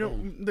table.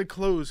 The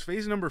close,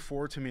 phase number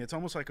 4, to me, it's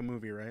almost like a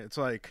movie, right? It's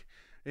like,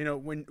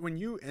 when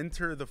you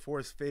enter the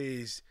 4th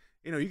phase,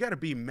 you got to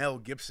be Mel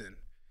Gibson.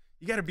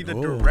 You got to be the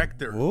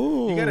director.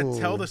 You got to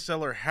tell the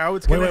seller how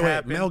it's going to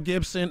happen. Mel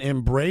Gibson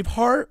in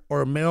Braveheart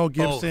or Mel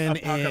Gibson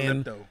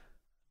in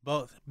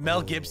both?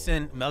 Mel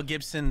Gibson,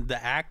 the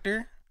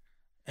actor,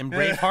 and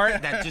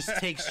Braveheart that just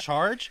takes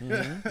charge.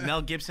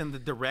 Mel Gibson, the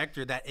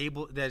director that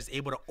is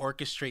able to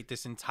orchestrate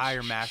this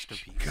entire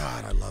masterpiece.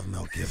 God, I love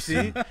Mel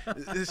Gibson.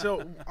 See,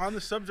 so on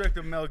the subject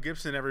of Mel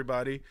Gibson,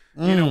 everybody,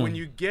 when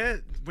you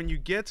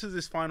get to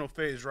this final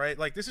phase, right?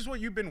 Like, this is what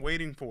you've been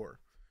waiting for.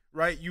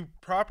 Right, you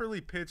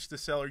properly pitched the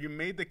seller. You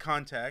made the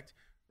contact,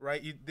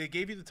 right? They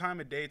gave you the time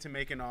of day to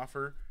make an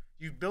offer.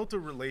 You've built a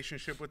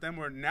relationship with them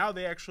where now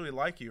they actually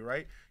like you,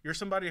 right? You're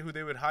somebody who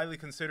they would highly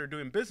consider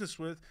doing business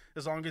with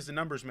as long as the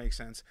numbers make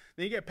sense.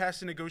 Then you get past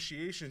the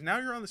negotiations. Now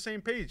you're on the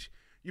same page.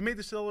 You made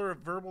the seller a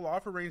verbal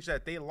offer range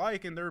that they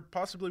like and they're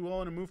possibly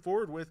willing to move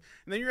forward with.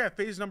 And then you're at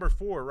phase number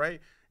 4, right?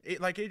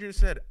 Like Adrian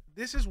said,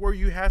 this is where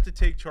you have to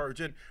take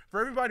charge. And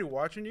for everybody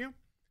watching you,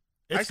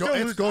 it's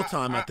go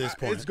time at this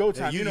point. It's go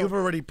time. You've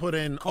already put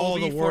in all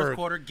the work. 4th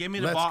quarter, give me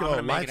the Let's ball.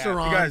 go. Lights are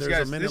on.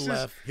 There's a minute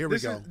left. Here we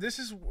go. This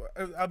is.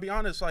 I'll be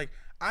honest. Like,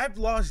 I've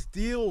lost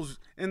deals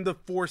in the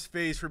 4th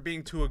phase for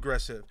being too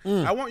aggressive.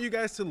 I want you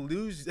guys to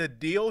lose a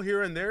deal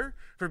here and there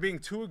for being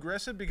too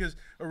aggressive, because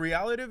a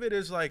reality of it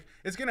is, like,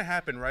 it's gonna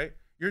happen, right?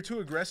 You're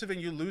too aggressive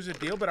and you lose a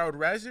deal, but I would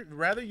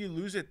rather you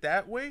lose it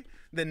that way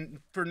than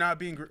for not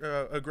being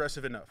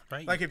aggressive enough.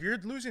 Right. Like, if you're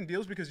losing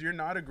deals because you're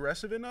not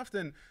aggressive enough,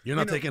 then you're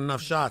not taking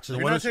enough shots.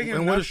 And what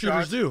do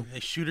shooters do?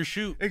 They shoot or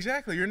shoot.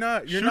 Exactly. You're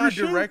not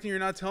directing. You're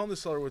not telling the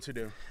seller what to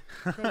do.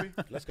 Kobe,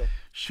 let's go.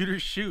 Shoot or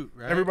shoot,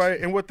 right?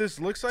 Everybody, and what this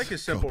looks like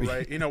is simple,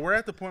 right? We're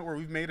at the point where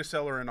we've made a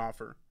seller an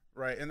offer,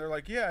 right? And they're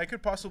like, yeah, I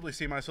could possibly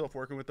see myself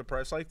working with the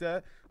price like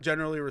that.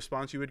 Generally a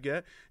response you would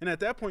get. And at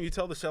that point, you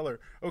tell the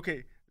seller,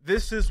 okay,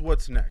 this is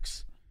what's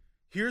next.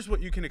 Here's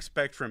what you can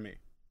expect from me.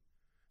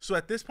 So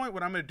at this point,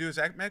 what I'm going to do is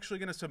I'm actually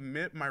going to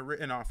submit my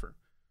written offer.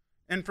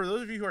 And for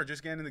those of you who are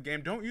just getting in the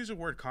game, don't use the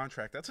word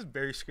contract. That's a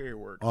very scary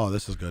word. Oh,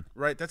 this is good.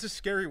 Right? That's a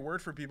scary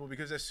word for people,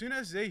 because as soon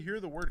as they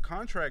hear the word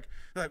contract,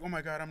 they're like, "Oh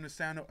my God, I'm going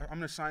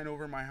to sign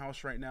over my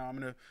house right now.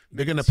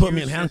 They're going to put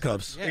me in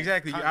handcuffs." Yeah,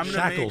 exactly. I'm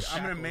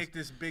going to make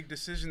this big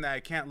decision that I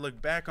can't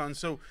look back on.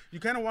 So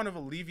you kind of want to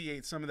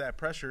alleviate some of that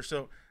pressure.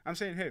 So I'm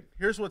saying, hey,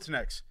 here's what's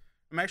next.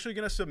 I'm actually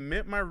going to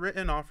submit my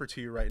written offer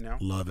to you right now.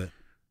 Love it.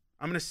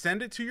 I'm going to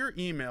send it to your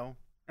email,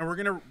 and we're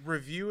going to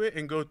review it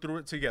and go through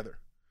it together.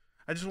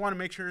 I just want to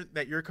make sure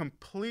that you're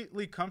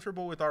completely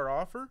comfortable with our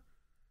offer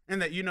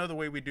and that you know the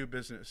way we do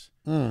business.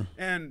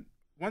 And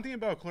one thing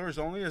about Close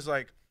Only is,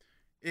 like,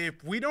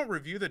 if we don't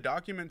review the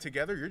document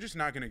together, you're just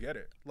not going to get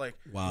it. Like,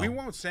 we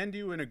won't send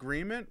you an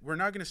agreement. We're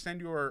not going to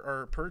send you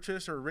our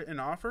purchase or written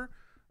offer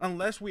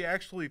unless we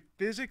actually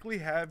physically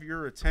have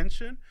your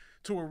attention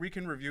to where we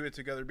can review it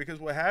together.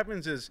 Because what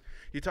happens is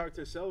you talk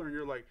to a seller and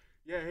you're like,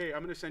 yeah, hey,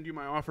 I'm going to send you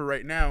my offer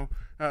right now.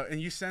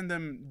 And you send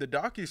them the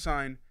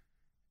DocuSign,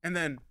 and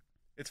then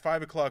it's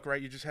 5 o'clock,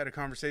 right? You just had a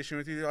conversation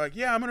with you. They're like,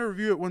 yeah, I'm going to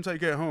review it once I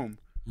get home,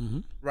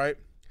 right?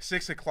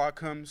 6 o'clock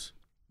comes,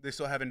 they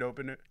still haven't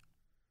opened it.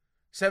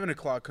 7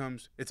 o'clock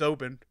comes, it's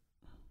opened.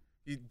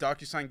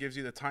 DocuSign gives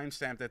you the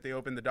timestamp that they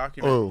opened the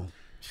document.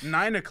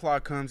 9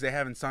 o'clock comes, they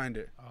haven't signed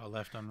it. Oh,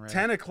 left unread.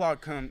 10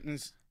 o'clock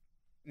comes.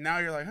 Now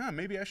you're like,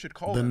 maybe I should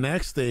call them. The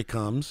next day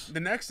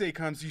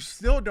comes, you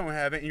still don't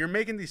have it, and you're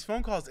making these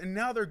phone calls, and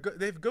now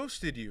they've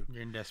ghosted you.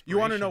 You're in desperation. You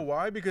want to know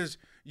why? Because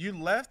you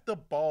left the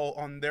ball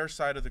on their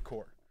side of the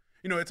court.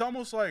 It's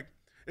almost like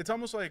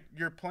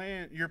you're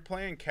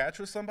playing catch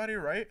with somebody,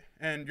 right?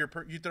 And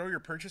you throw your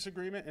purchase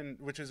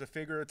agreement, which is a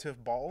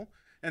figurative ball,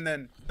 and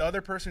then the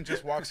other person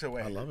just walks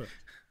away. I love it.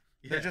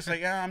 They're just like,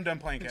 yeah, I'm done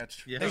playing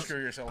catch. Yeah. Go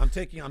screw yourself. I'm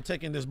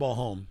taking this ball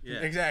home. Yeah.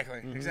 Exactly.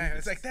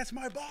 It's like, that's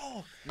my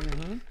ball.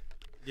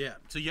 Yeah.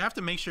 So you have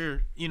to make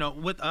sure,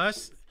 with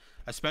us,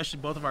 especially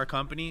both of our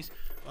companies,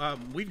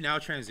 we've now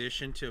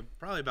transitioned to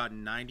probably about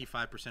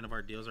 95% of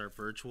our deals are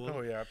virtual.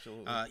 Oh, yeah,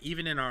 absolutely.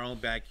 Even in our own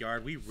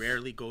backyard, we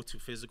rarely go to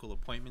physical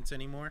appointments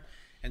anymore.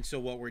 And so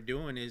what we're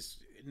doing is,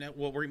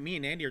 me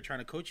and Andy are trying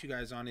to coach you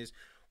guys on is,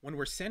 when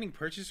we're sending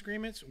purchase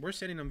agreements, we're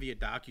sending them via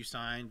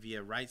DocuSign,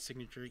 via Right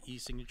Signature,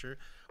 e-signature,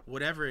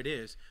 whatever it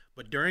is.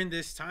 But during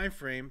this time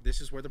frame, this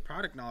is where the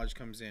product knowledge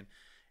comes in.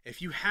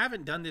 If you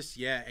haven't done this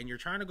yet and you're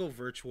trying to go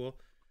virtual,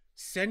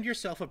 send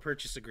yourself a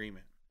purchase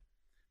agreement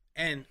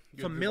and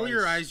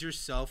familiarize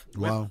yourself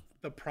with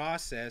the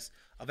process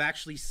of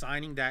actually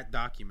signing that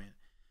document.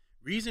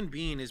 Reason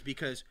being is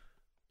because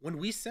when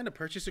we send a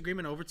purchase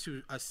agreement over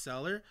to a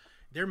seller,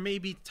 there may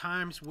be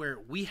times where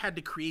we had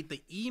to create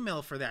the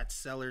email for that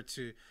seller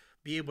to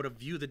be able to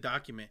view the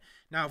document.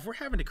 Now, if we're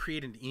having to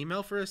create an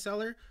email for a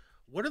seller,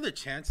 what are the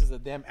chances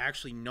of them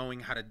actually knowing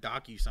how to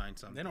DocuSign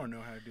something? They don't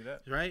know how to do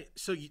that. Right?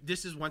 So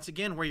this is once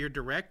again where you're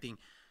directing.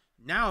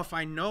 Now, if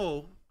I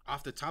know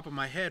off the top of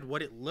my head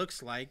what it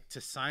looks like to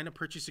sign a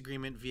purchase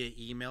agreement via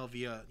email,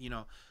 via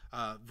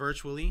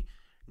virtually.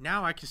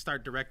 Now I can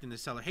start directing the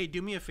seller. Hey,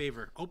 do me a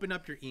favor. Open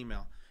up your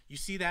email. You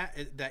see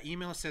that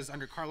email says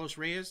under Carlos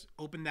Reyes.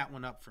 Open that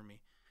one up for me.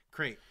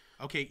 Great.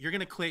 Okay, you're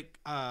gonna click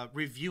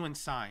review and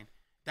sign.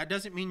 That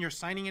doesn't mean you're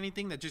signing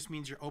anything. That just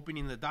means you're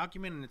opening the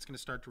document and it's gonna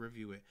start to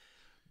review it.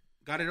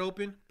 Got it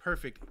open?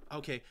 Perfect.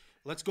 Okay,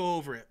 let's go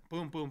over it.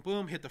 Boom, boom,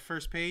 boom. Hit the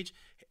first page.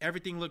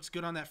 Everything looks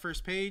good on that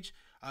first page.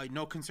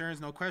 No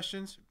concerns, no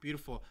questions.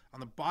 Beautiful. On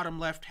the bottom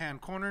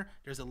left-hand corner,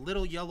 there's a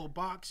little yellow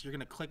box. You're going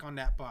to click on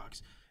that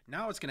box.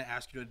 Now it's going to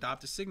ask you to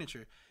adopt a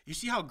signature. You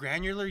see how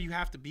granular you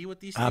have to be with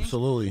these things?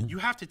 Absolutely. You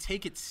have to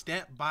take it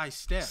step by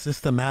step.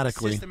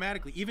 Systematically,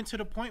 even to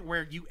the point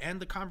where you end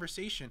the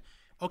conversation.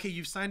 Okay,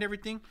 you've signed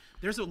everything.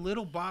 There's a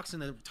little box in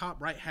the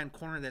top right-hand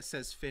corner that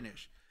says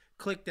finish.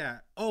 Click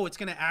that. Oh, it's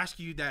going to ask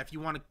you that if you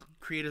want to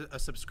create a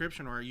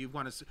subscription or you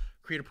want to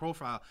create a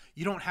profile.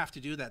 You don't have to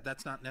do that.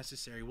 That's not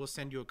necessary. We'll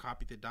send you a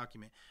copy of the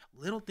document.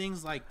 Little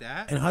things like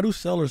that. And how do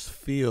sellers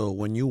feel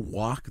when you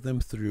walk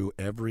them through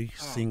every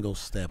single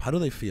step? How do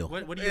they feel?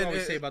 What do you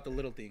always say about the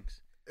little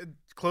things?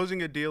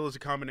 Closing a deal is a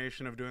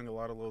combination of doing a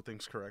lot of little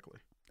things correctly.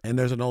 And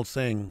there's an old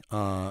saying,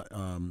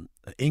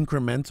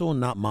 incremental,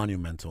 not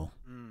monumental.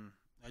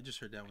 I just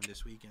heard that one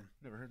this weekend.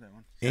 Never heard that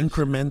one.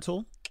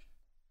 Incremental,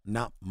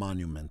 not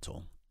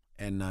monumental.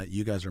 And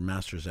you guys are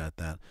masters at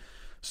that.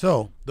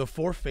 So the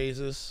 4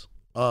 phases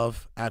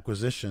of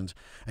acquisitions.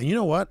 And you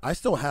know what? I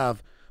still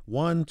have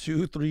 1,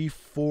 2, 3,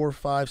 4,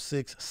 5,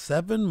 6,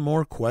 7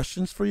 more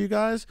questions for you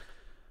guys.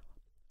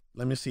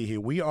 Let me see here.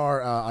 We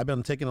are, I've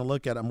been taking a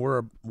look at them.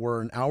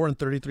 We're an hour and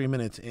 33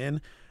 minutes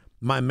in.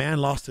 My man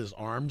lost his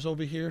arms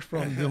over here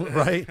from doing,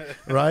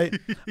 right?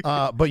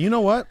 But you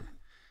know what?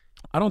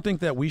 I don't think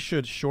that we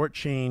should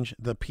shortchange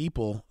the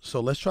people. So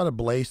let's try to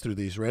blaze through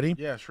these. Ready?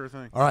 Yeah, sure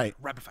thing. All right.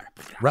 Rapid fire.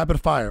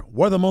 Rapid fire.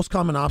 What are the most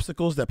common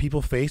obstacles that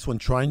people face when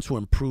trying to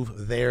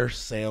improve their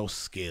sales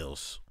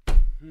skills?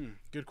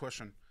 Good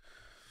question.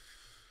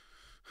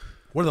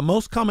 What are the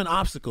most common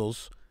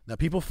obstacles that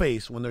people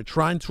face when they're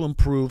trying to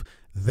improve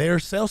their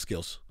sales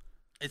skills?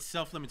 It's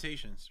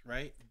self-limitations,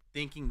 right?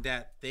 Thinking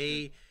that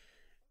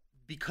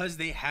because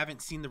they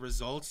haven't seen the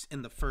results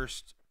in the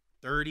first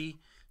 30,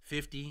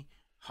 50,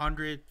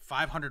 100,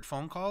 500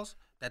 phone calls,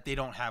 that they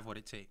don't have what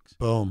it takes.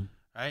 Boom.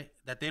 Right?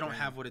 That they don't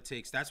have what it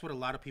takes. That's what a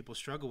lot of people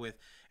struggle with.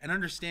 And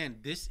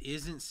understand, this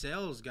isn't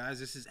sales, guys.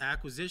 This is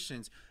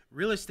acquisitions,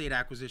 real estate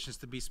acquisitions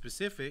to be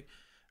specific,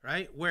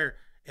 right? Where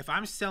if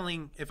I'm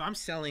selling,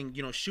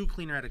 shoe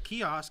cleaner at a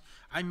kiosk,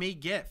 I may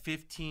get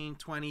 15,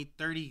 20,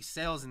 30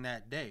 sales in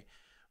that day,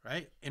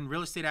 right? In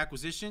real estate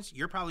acquisitions,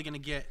 you're probably going to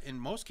get, in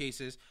most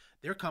cases,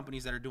 there are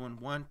companies that are doing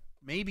 1,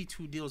 maybe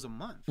 2 deals a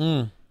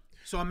month.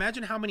 So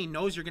imagine how many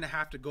no's you're going to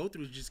have to go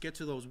through to just get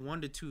to those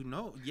 1 to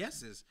 2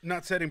 yeses.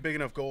 Not setting big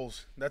enough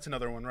goals. That's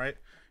another one, right?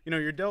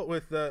 You're dealt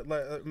with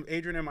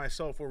Adrian and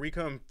myself, where we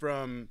come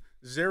from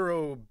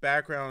zero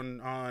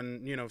background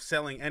on,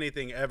 selling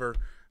anything ever.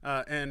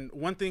 And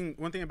one thing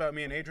about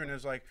me and Adrian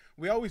is, like,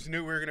 we always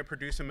knew we were going to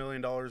produce $1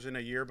 million in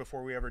a year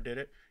before we ever did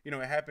it. It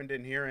happened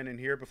in here and in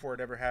here before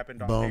it ever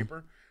happened on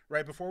paper.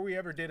 Right before we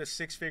ever did a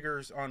 6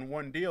 figures on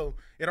one deal,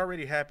 it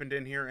already happened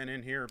in here and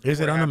in here. Is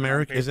it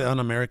un-American? Is it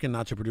un-American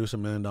not to produce $1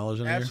 million in a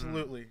year?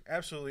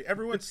 Absolutely.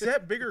 Everyone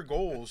set bigger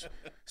goals.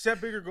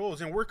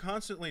 And we're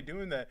constantly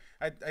doing that.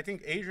 I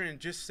think Adrian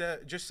just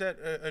set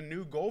a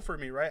new goal for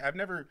me. Right, I've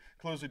never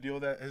closed a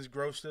deal that has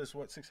grossed us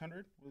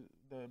 600 with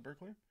the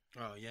Berkeley.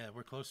 Oh yeah,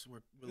 we're close.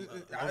 We're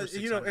over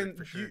 600 and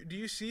for sure. Do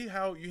you see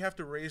how you have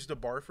to raise the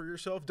bar for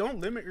yourself?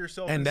 Don't limit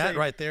yourself. And that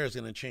right there is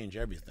going to change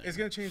everything. It's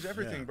going to change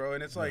everything, bro.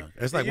 And it's like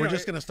we're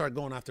just going to start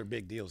going after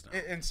big deals now.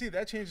 And see,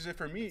 that changes it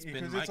for me,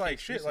 because it's like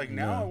shit. Like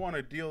now, I want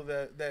a deal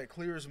that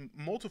clears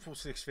multiple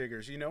 6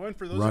 figures. And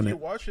for those of you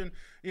watching,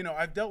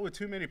 I've dealt with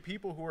too many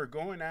people who are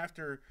going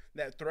after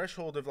that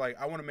threshold of, like,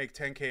 I want to make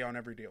 10K on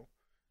every deal.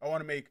 I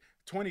want to make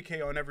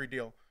 20K on every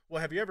deal. Well,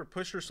 have you ever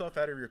pushed yourself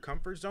out of your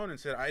comfort zone and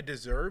said, I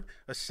deserve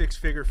a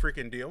 6-figure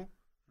freaking deal?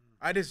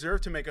 I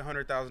deserve to make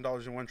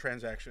 $100,000 in one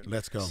transaction.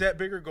 Let's go. Set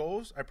bigger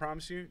goals. I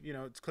promise you,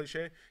 it's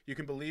cliche. You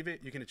can believe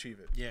it. You can achieve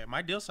it. Yeah,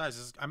 my deal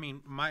sizes,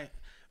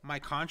 my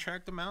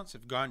contract amounts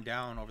have gone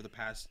down over the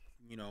past,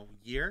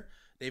 year.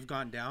 They've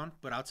gone down,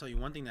 but I'll tell you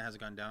one thing that hasn't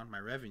gone down: my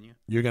revenue.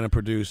 You're going to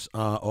produce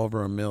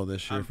over $1 million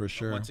this year for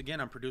sure. Once again,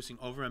 I'm producing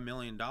over $1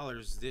 million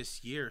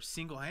this year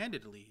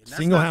single-handedly.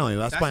 Single-handedly,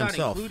 that's by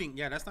himself.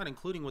 That's not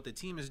including what the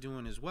team is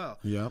doing as well.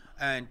 Yep.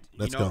 And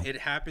Let's go. it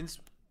happens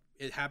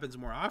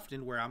more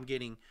often where I'm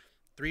getting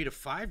 3 to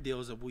 5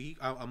 deals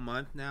a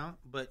month now,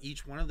 but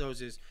each one of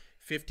those is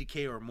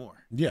 $50K or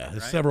more. Yeah,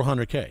 it's right? Several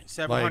hundred K.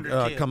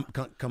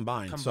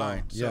 Combined. So,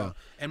 yeah.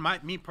 And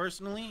me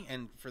personally,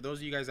 and for those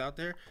of you guys out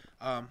there,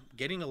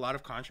 getting a lot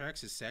of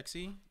contracts is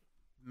sexy.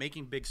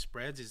 Making big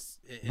spreads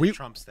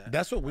trumps that.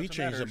 That's what we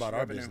changed about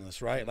our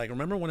business, right? Like,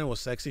 remember when it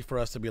was sexy for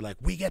us to be like,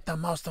 we get the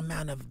most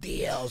amount of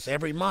deals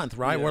every month,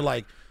 right? Yeah. We're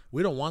like,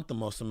 We don't want the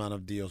most amount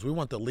of deals. We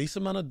want the least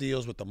amount of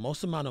deals with the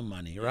most amount of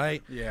money,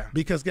 right? Yeah.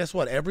 Because guess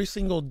what? Every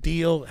single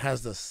deal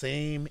has the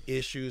same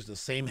issues, the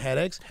same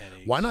headaches.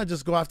 Why not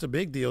just go after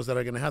big deals that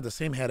are going to have the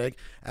same headache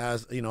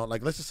as,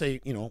 like let's just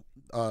say,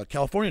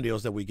 California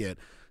deals that we get.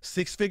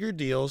 6-figure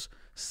deals,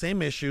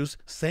 same issues,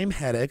 same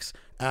headaches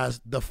as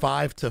the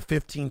 $5,000 to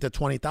 $15,000 to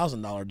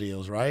 $20,000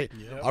 deals, right?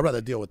 Yep. I'd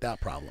rather deal with that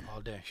problem. All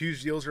day.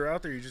 Huge deals are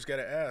out there. You just got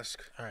to ask.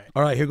 All right.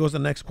 All right, here goes the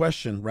next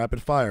question.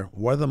 Rapid fire.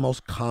 What are the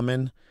most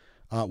common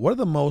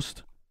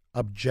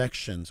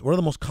objections? What are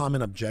the most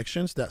common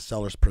objections that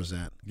sellers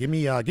present? Give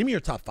me your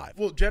top 5.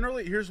 Well,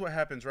 generally, here's what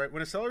happens, right?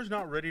 When a seller's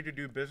not ready to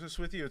do business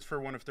with you, it's for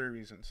one of 3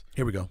 reasons.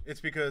 Here we go.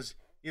 It's because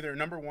either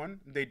number one,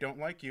 they don't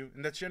like you,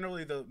 and that's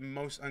generally the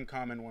most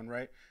uncommon one,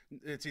 right?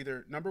 It's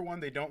either number one,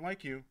 they don't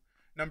like you.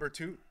 Number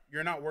 2,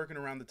 you're not working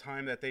around the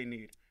time that they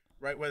need,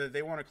 right? Whether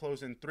they want to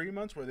close in 3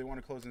 months, whether they want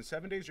to close in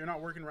 7 days, you're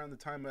not working around the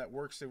time that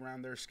works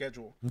around their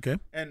schedule. Okay.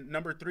 And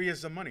number 3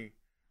 is the money,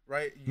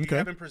 right? You Okay.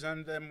 haven't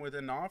presented them with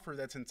an offer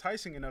that's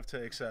enticing enough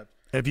to accept.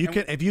 If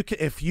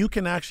you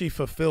can actually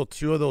fulfill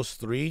 2 of those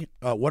 3,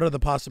 what are the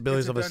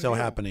possibilities of a done sale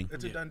deal. happening?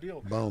 It's a done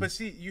deal. Boom. But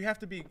see, you have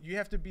to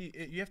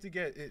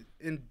get it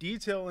in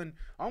detail and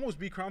almost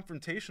be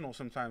confrontational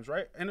sometimes,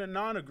 right? In a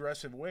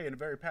non-aggressive way, in a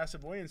very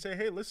passive way, and say,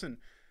 hey, listen,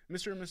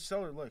 Mr. and Mrs.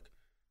 Seller, look,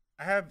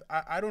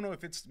 I don't know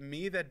if it's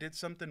me that did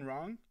something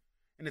wrong,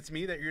 and it's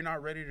me that you're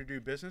not ready to do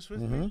business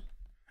with me.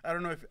 I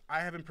don't know if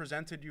I haven't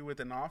presented you with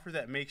an offer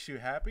that makes you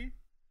happy,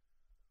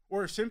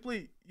 or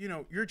simply,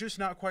 you're just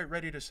not quite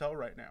ready to sell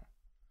right now.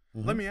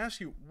 Let me ask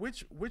you,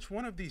 which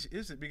one of these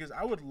is it? Because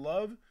I would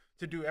love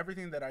to do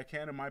everything that I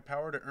can in my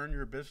power to earn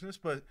your business,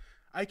 but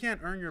I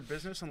can't earn your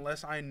business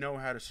unless I know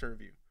how to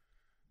serve you.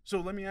 So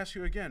let me ask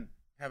you again,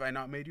 have I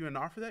not made you an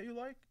offer that you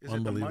like? Is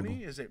it the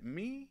money? Is it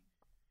me?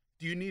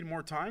 Do you need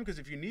more time? Because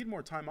if you need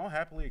more time, I'll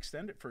happily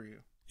extend it for you.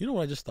 You know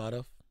what I just thought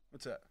of?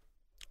 What's that?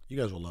 You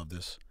guys will love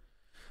this.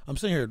 I'm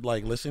sitting here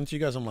like listening to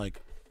you guys. I'm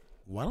like,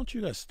 why don't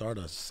you guys start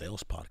a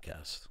sales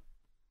podcast?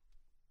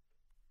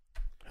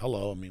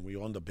 Hello, I mean, we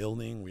own the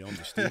building, we own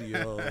the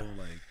studio.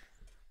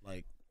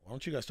 like, why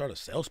don't you guys start a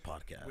sales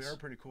podcast? We are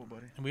pretty cool,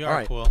 buddy. We All are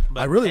right. cool.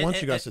 I really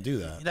want you guys to do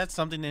that. That's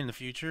something in the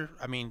future.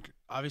 I mean,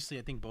 obviously,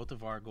 I think both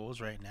of our goals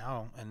right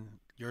now, and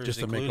yours Just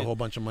to included, make a whole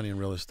bunch of money in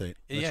real estate.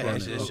 Let's yeah, run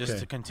it's it. just Okay.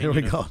 to continue.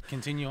 Here we go.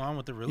 Continue on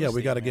with the real Yeah, estate.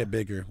 we got to man. get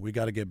bigger. We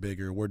got to get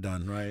bigger. We're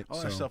done, right? All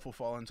that stuff will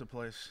fall into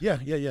place. Yeah.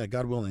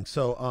 God willing.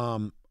 So,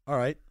 all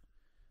right.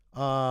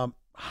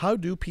 How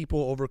do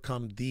people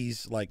overcome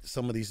these, like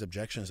some of these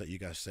objections that you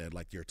guys said,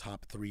 like your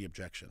top 3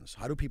 objections?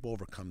 How do people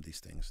overcome these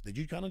things? Did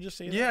you kind of just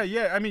say that?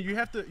 Yeah. I mean, you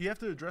have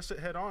to address it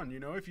head on.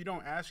 If you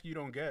don't ask, you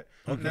don't get.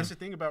 And that's the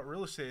thing about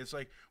real estate. It's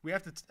like we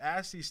have to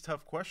ask these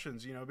tough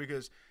questions.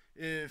 Because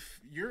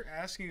if you're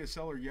asking a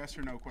seller yes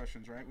or no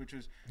questions, right? Which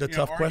is The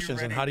tough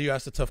questions. And how do you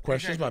ask the tough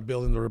questions? Exactly. By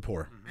building the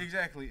rapport.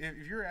 Exactly.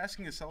 If you're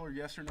asking a seller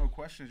yes or no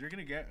questions, you're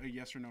going to get a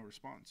yes or no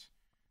response.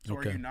 So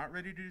Okay. are you not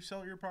ready to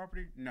sell your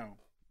property? No.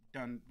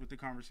 Done with the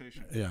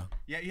conversation. Yeah.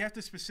 Yeah, you have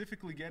to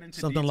specifically get into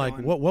Something detail like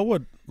and-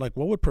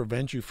 what would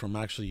prevent you from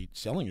actually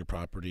selling your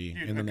property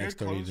Dude, in the a next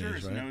good 30 closer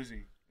days, is right?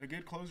 nosy. A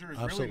good closer is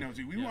Absolutely. really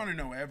nosy. We want to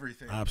know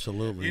everything.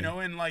 Absolutely.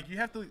 And like you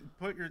have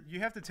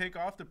to take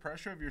off the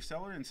pressure of your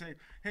seller and say,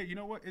 hey, you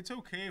know what? It's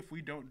okay if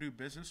we don't do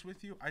business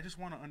with you. I just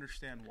want to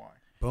understand why.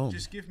 Boom.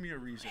 Just give me a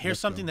reason. Here's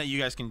something that you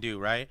guys can do,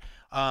 right?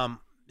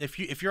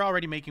 If you're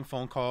already making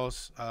phone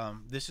calls,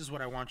 this is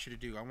what I want you to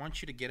do. I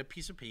want you to get a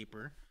piece of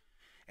paper,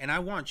 and I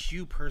want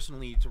you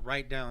personally to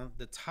write down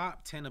the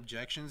top 10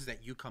 objections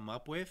that you come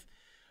up with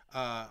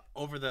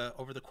over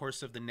the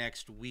course of the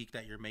next week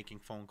that you're making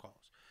phone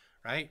calls,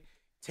 right?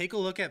 Take a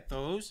look at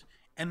those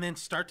and then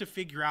start to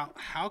figure out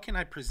how can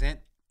I present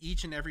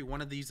each and every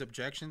one of these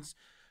objections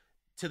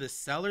to the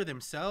seller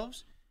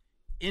themselves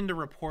in the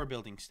rapport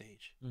building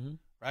stage,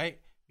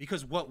 right?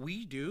 Because what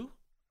we do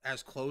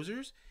as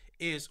closers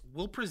is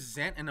we'll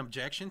present an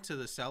objection to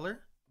the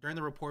seller during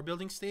the rapport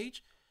building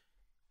stage,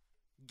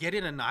 get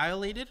it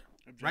annihilated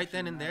right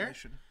then and there.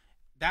 Annihilation.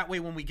 That way,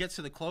 when we get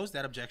to the close,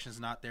 that objection is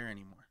not there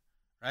anymore,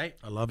 right?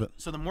 I love it.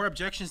 So the more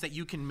objections that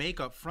you can make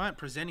up front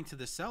presenting to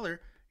the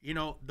seller,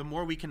 the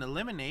more we can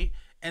eliminate.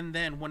 And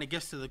then when it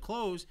gets to the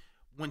close,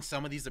 when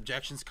some of these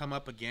objections come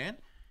up again,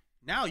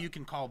 now you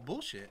can call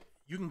bullshit.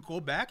 You can go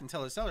back and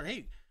tell the seller,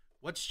 hey,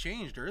 what's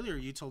changed? Earlier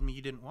you told me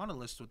you didn't want to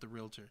list with the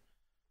realtor.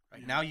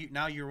 Right?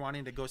 Now you're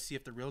wanting to go see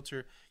if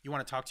you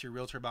want to talk to your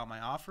realtor about my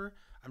offer.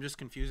 I'm just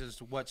confused as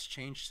to what's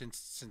changed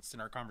since in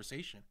our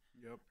conversation.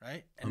 Yep.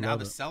 Right. And now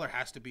the seller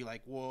has to be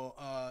like,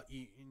 well,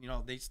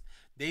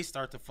 they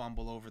start to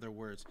fumble over their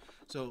words.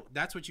 So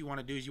that's what you want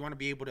to do is you want to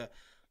be able to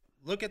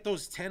look at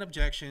those 10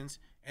 objections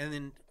and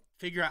then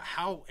figure out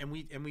how, and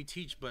we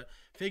teach, but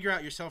figure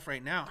out yourself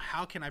right now,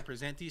 how can I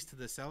present these to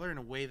the seller in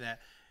a way that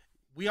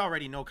we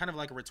already know, kind of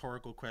like a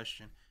rhetorical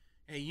question.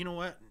 Hey, you know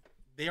what?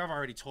 They have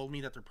already told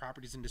me that their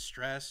property's in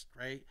distress,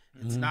 right?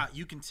 It's not,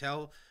 you can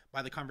tell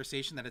by the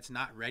conversation that it's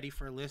not ready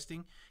for a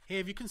listing. Hey,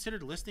 have you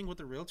considered listing with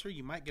a realtor?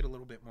 You might get a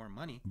little bit more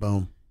money.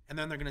 Boom. And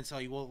then they're going to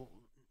tell you, well,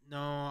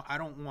 no, I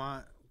don't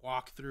want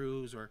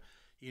walkthroughs, or,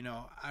 you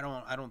know, I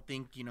don't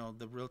think, you know,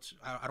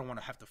 I don't want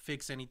to have to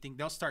fix anything.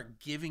 They'll start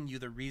giving you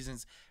the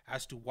reasons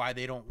as to why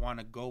they don't want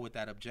to go with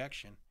that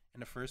objection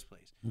in the first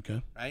place.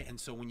 Okay. Right. And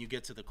so when you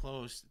get to the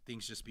close,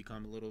 things just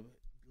become a little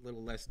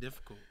less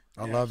difficult.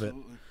 I love it.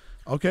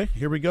 Okay,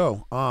 here we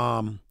go.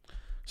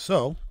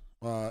 So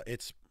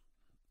it's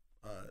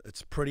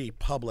pretty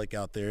public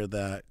out there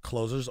that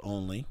Closers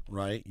Only,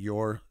 right?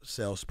 Your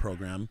sales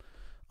program,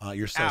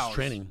 your sales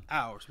training.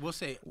 Ours. We'll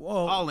say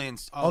Whoa. all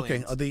ins.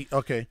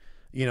 Okay.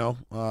 You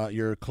know,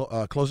 your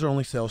Closer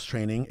Only sales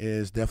training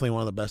is definitely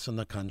one of the best in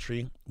the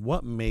country.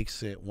 What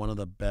makes it one of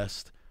the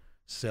best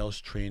sales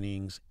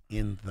trainings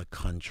in the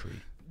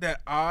country?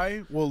 That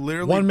I will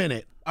literally 1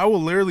 minute. I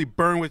will literally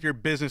burn with your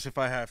business if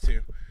I have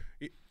to.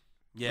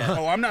 Yeah.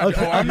 Oh, I'm not.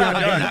 Okay. Oh, I'm not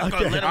Okay. done.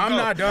 Okay. I'm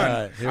not done. All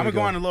right, I'm here gonna we go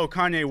go. on a little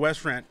Kanye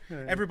West rant.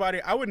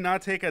 Everybody, I would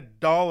not take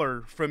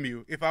 $1 from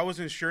you if I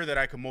wasn't sure that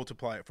I could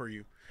multiply it for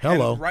you.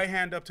 Hello. And right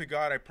hand up to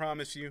God, I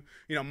promise you.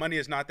 You know, money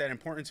is not that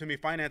important to me.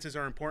 Finances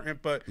are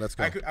important, but Let's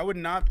go. I would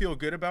not feel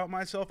good about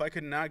myself. I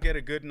could not get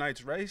a good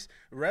night's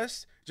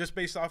rest just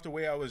based off the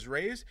way I was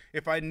raised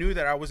if I knew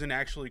that I wasn't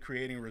actually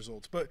creating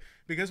results. But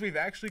because we've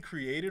actually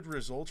created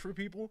results for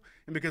people,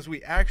 and because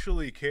we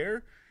actually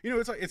care, you know,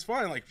 it's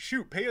fine. Like,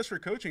 shoot, pay us for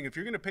coaching. If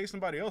you're gonna pay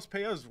somebody else,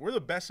 pay us. We're the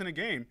best in the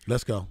game.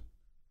 Let's go.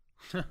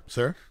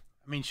 Sir?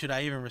 I mean, should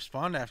I even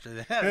respond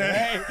after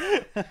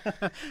that?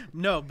 Right?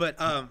 No, but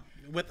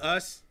with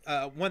us,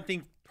 one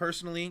thing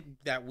personally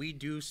that we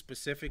do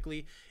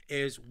specifically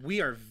is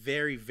we are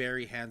very,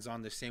 very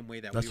hands-on the same way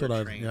that That's we were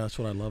what trained. that's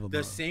what I love about The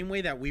it. same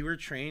way that we were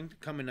trained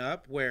coming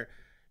up, where,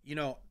 you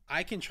know,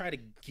 I can try to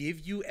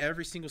give you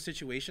every single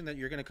situation that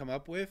you're going to come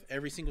up with,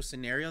 every single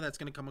scenario that's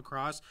going to come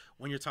across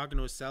when you're talking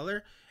to a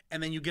seller,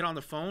 and then you get on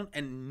the phone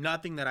and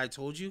nothing that I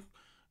told you,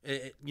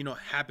 you know,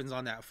 happens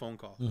on that phone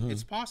call.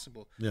 It's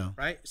possible. Yeah.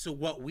 Right. So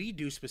what we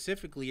do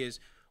specifically is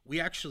we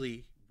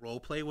actually role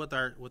play with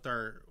our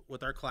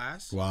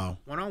class. Wow.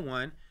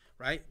 One-on-one.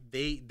 Right.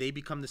 They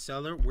become the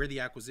seller. We're the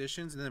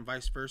acquisitions, and then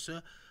vice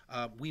versa.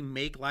 We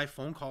make live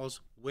phone calls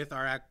with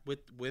the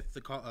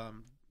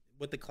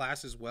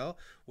class as well,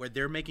 where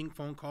they're making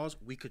phone calls.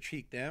 We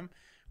critique them.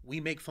 We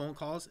make phone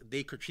calls.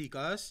 They critique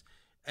us.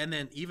 And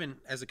then even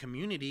as a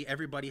community,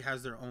 everybody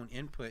has their own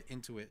input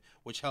into it,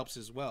 which helps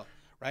as well.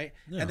 Right.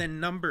 Yeah. And then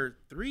number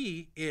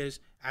 3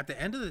 is, at the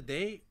end of the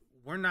day,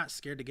 we're not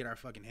scared to get our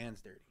fucking hands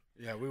dirty.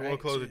 Yeah, we will Right,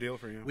 close so the deal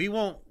for you.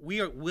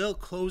 We'll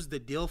close the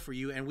deal for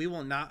you, and we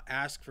will not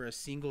ask for a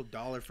single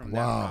dollar from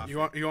Wow. that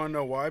profit. You want to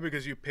know why?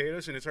 Because you paid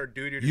us, and it's our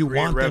duty to You create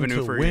want them revenue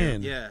to for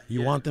win. you. Yeah, You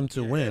yeah, want them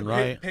to win,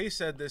 right? Pace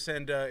said this,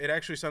 and it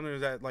actually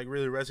something that like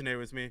really resonated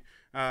with me.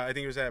 I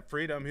think it was at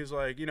Freedom. He was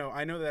like, you know,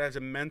 I know that as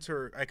a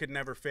mentor, I could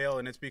never fail,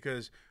 and it's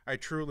because I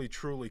truly,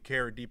 truly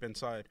care deep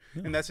inside.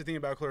 And that's the thing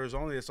about Closers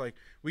Only. It's like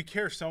we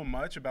care so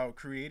much about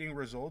creating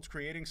results,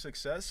 creating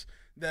success,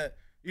 that,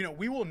 you know,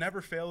 we will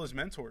never fail as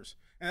mentors.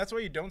 And that's why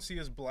you don't see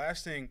us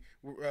blasting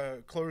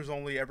Closers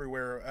Only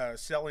everywhere,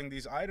 selling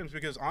these items,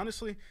 because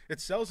honestly, it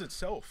sells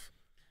itself.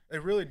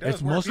 It really does.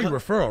 It's mostly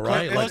referral,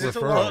 right? It's Like a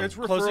referral. lot- it's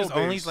Closers referral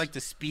Only based. is like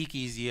the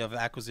speakeasy of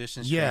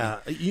acquisitions. Yeah,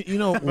 training. you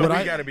know But what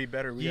we got to be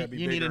better. We got to be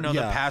You bigger. need to know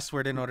Yeah. the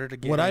password in order to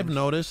get What in. I've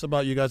noticed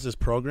about you guys'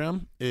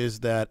 program is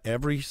that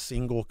every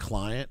single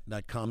client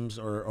that comes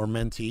or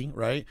mentee,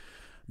 right,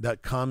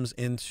 that comes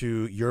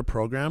into your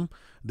program,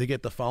 they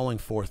get the following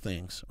 4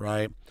 things,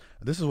 right?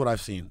 This is what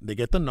I've seen. They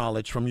get the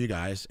knowledge from you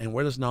guys. And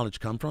where does knowledge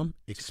come from?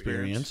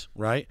 Experience,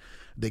 right?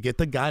 They get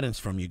the guidance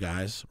from you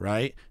guys,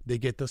 right? They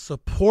get the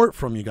support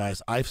from you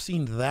guys. I've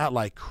seen that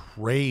like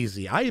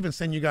crazy. I even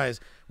send you guys,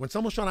 when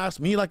someone's trying to ask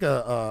me like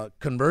a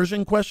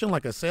conversion question,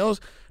 like a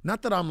sales,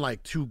 not that I'm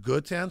like too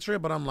good to answer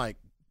it, but I'm like,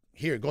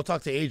 here, go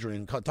talk to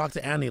Adrian, talk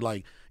to Annie,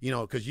 like, you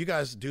know, because you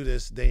guys do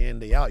this day in,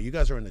 day out. You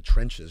guys are in the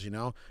trenches, you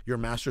know, you're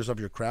masters of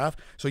your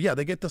craft. So yeah,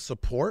 they get the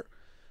support,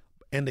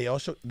 and they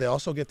also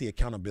get the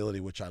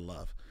accountability, which I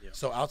love. Yeah.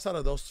 So outside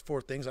of those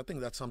 4 things, I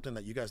think that's something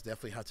that you guys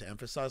definitely have to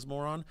emphasize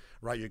more on,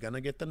 right? You're going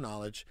to get the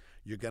knowledge,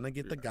 you're going to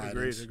get the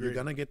guidance, Agreed. you're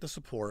going to get the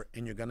support,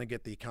 and you're going to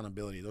get the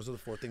accountability. Those are the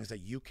 4 things that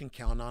you can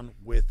count on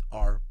with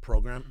our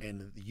program,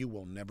 and you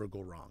will never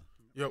go wrong.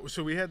 Yo,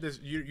 so we had this.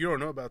 You don't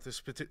know about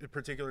this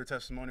particular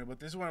testimonial, but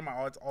this is one of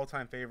my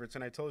all-time favorites,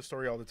 and I tell the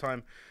story all the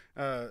time.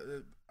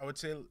 I would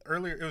say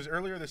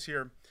earlier this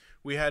year,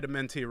 we had a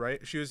mentee, right?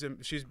 She's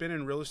been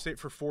in real estate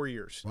for 4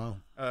 years. Wow.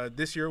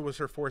 This year was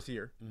her 4th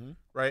year,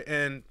 right?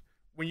 And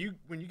when you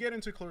get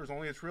into Closers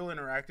Only, it's real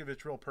interactive,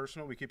 it's real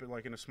personal. We keep it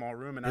like in a small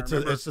room, and It's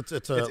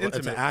it's an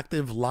intimate.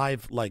 active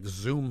live like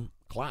Zoom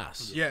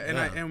class. Yeah,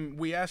 and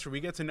we asked her.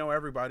 We get to know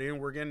everybody,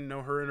 and we're getting to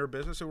know her and her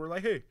business, and we're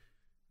like, hey.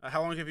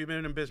 How long have you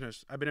been in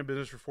business? I've been in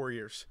business for 4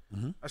 years.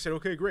 I said,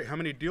 okay, great. How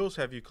many deals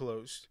have you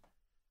closed?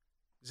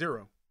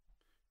 0.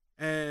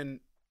 And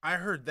I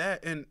heard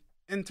that, and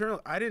internally,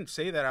 I didn't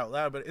say that out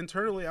loud, but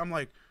internally, I'm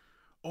like,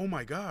 oh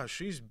my gosh,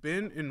 she's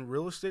been in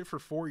real estate for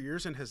 4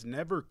 years and has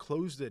never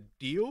closed a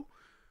deal.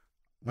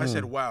 I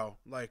said, wow,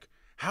 like,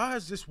 how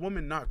has this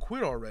woman not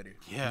quit already?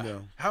 Yeah.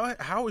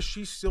 How is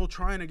she still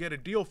trying to get a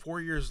deal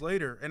 4 years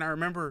later? And I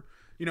remember,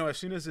 you know, as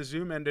soon as the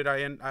Zoom ended,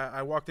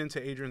 I walked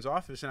into Adrian's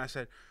office and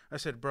I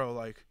said, bro,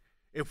 like,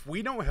 if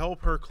we don't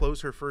help her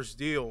close her first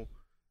deal,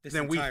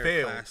 then we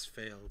failed.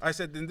 I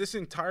said, then this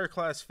entire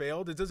class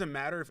failed. It doesn't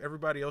matter if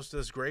everybody else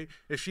does great.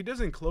 If she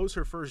doesn't close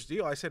her first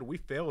deal, I said, we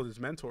failed as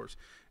mentors.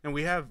 And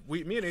me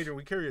and Adrian,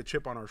 we carry a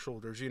chip on our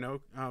shoulders, you know?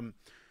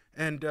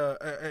 And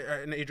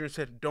Adrian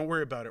said, don't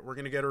worry about it. We're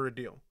going to get her a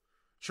deal.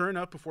 Sure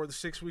enough, before the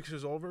 6 weeks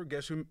is over,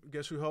 guess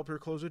who helped her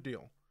close a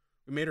deal?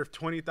 We made her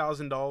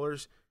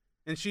 $20,000,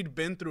 and she'd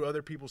been through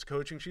other people's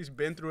coaching. She's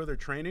been through other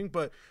training,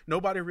 but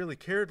nobody really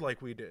cared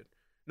like we did.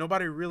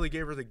 Nobody really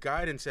gave her the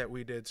guidance that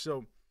we did.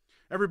 So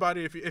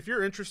everybody, if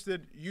you're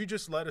interested, you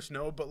just let us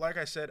know. But like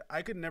I said,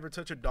 I could never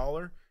touch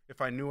 $1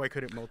 if I knew I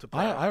couldn't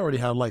multiply. I already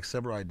have like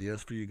several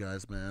ideas for you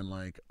guys, man.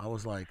 Like I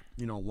was like,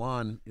 you know,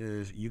 one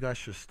is you guys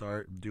should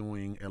start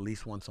doing at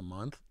least once a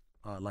month,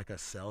 like a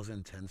sales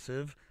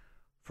intensive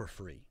for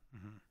free.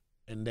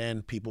 And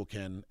then people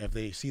can, if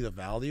they see the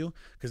value,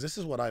 because this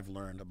is what I've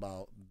learned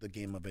about the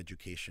game of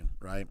education,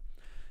 right?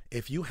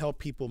 If you help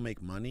people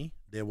make money,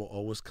 they will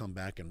always come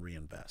back and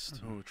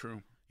reinvest. Oh,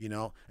 true. You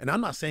know, and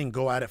I'm not saying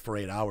go at it for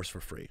 8 hours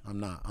for free. I'm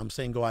not. I'm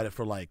saying go at it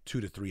for like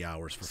 2 to 3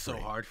 hours for free. So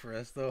hard for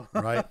us though,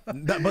 right?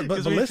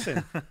 But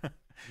listen,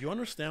 you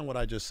understand what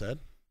I just said?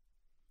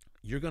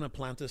 You're gonna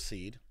plant a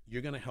seed.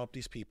 You're gonna help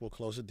these people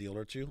close a deal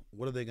or two.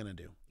 What are they gonna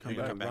do?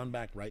 Run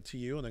back right to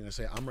you, and they're gonna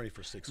say, "I'm ready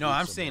for 6 weeks." No,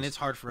 I'm saying it's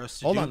hard for us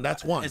to Hold do. on,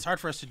 that's one. It's hard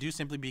for us to do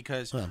simply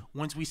because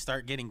once we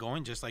start getting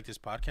going, just like this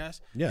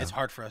podcast, Yeah. it's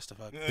hard for us to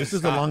fuck. This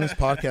is the longest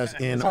podcast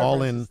in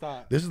all in.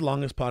 This is the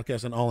longest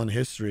podcast in all in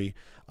history.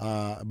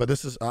 But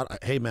this is,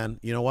 hey man,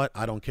 you know what?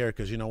 I don't care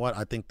because you know what?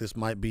 I think this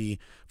might be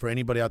for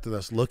anybody out there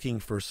that's looking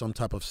for some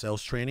type of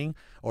sales training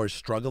or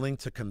struggling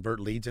to convert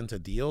leads into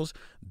deals.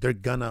 They're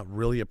gonna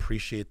really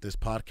appreciate this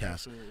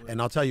podcast. Absolutely.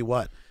 And I'll tell you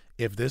what,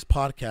 if this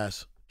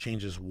podcast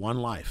changes one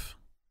life,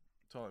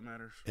 That's all that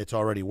matters. it's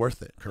already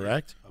worth it.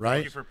 Correct? Thank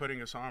Right? you for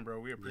putting us on, bro.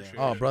 We appreciate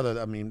Oh, it. brother,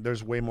 I mean,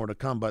 there's way more to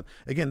come. But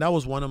again, that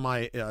was one of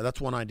my,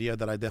 that's one idea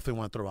that I definitely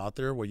want to throw out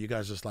there where you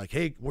guys just like,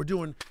 hey, we're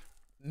doing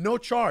no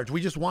charge. We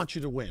just want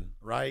you to win,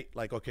 right?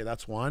 Like, okay,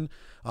 that's one.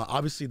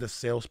 Obviously, the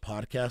sales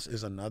podcast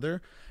is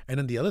another. And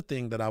then the other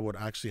thing that I would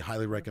actually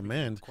highly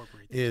recommend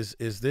is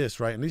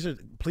this, right? And these are,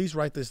 please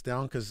write this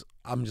down because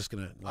I'm just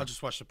going to. I'll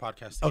just watch the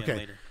podcast again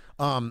later.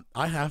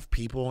 I have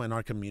people in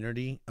our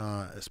community,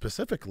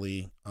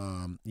 specifically,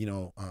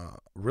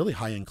 really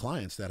high-end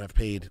clients that have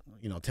paid,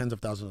 tens of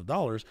thousands of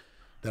dollars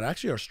that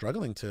actually are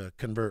struggling to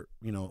convert,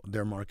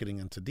 their marketing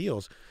into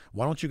deals.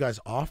 Why don't you guys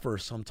offer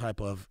some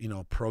type of,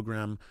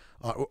 program?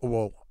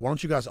 Why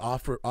don't you guys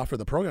offer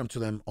the program to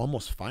them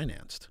almost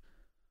financed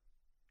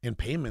in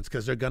payments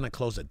because they're going to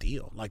close a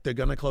deal. Like they're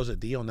going to close a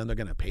deal and then they're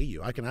going to pay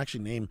you. I can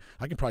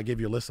probably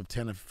give you a list of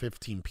 10 or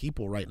 15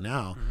 people right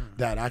now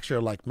that actually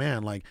are like,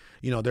 man, like,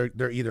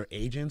 they're either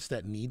agents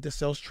that need the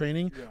sales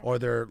training or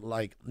they're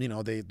like,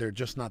 they're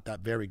just not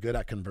that very good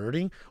at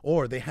converting,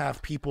 or they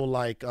have people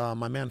like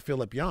my man,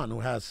 Philip Yan,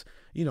 who has,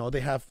 they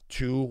have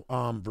 2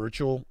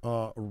 virtual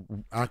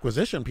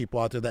acquisition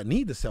people out there that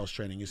need the sales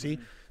training, you see?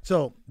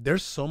 So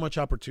there's so much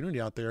opportunity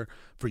out there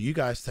for you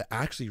guys to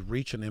actually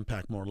reach and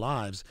impact more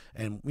lives.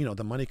 And,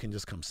 the money can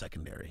just come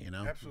secondary,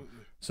 Absolutely.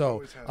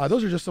 So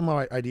those are just some of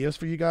my ideas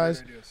for you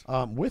guys.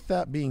 With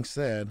that being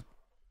said,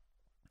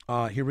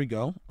 here we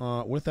go.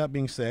 With that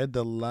being said,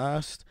 the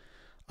last,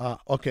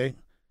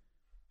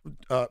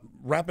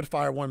 rapid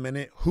fire 1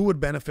 minute. Who would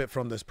benefit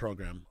from this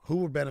program?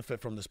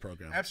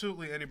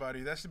 Absolutely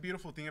anybody. That's the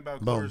beautiful thing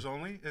about Closers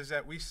Only is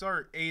that we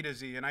start A to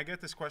Z. And I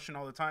get this question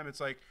all the time. It's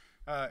like,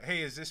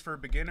 hey, is this for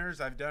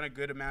beginners? I've done a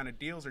good amount of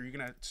deals. Are you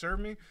going to serve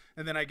me?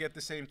 And then I get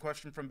the same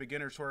question from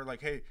beginners who are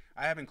like, hey,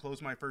 I haven't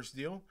closed my first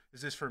deal.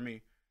 Is this for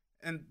me?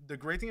 And the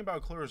great thing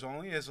about Closers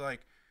Only is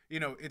like,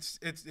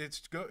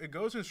 it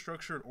goes in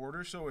structured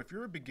order. So if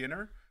you're a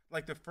beginner,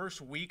 like the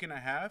first week and a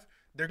half,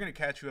 they're going to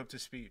catch you up to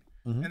speed.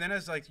 And then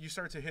as like you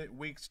start to hit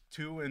weeks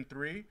 2 and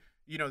 3,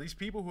 these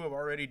people who have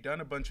already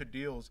done a bunch of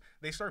deals,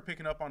 they start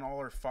picking up on all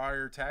our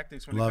fire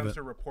tactics when it comes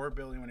to rapport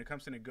building, when it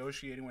comes to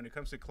negotiating, when it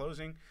comes to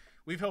closing.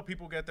 We've helped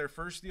people get their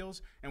first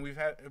deals, and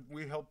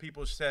we helped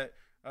people set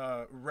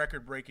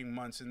record-breaking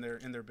months in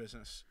their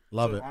business.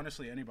 Love it.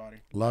 Honestly, anybody.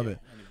 Love it.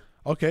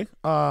 Okay.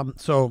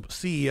 So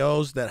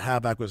CEOs that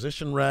have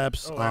acquisition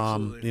reps,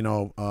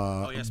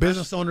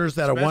 business owners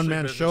that are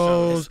one-man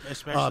shows,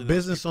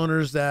 business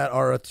owners that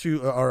are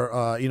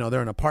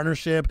they're in a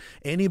partnership.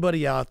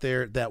 Anybody out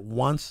there that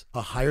wants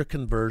a higher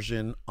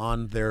conversion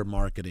on their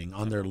marketing,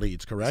 on their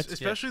leads, correct?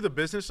 Especially the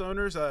business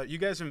owners. You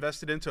guys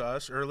invested into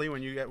us early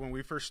when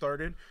we first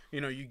started.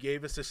 You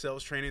gave us the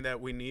sales training that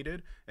we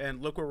needed,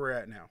 and look where we're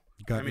at now.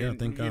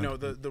 Thank God.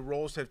 The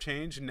roles have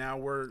changed. Now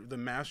we're the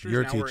masters.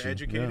 You're now teaching. We're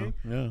educating.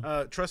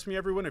 Yeah. Trust me,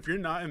 everyone, if you're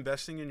not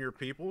investing in your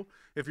people,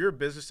 if you're a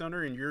business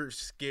owner and you're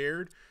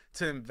scared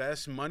to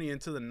invest money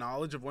into the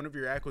knowledge of one of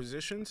your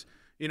acquisitions,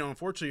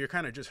 unfortunately, you're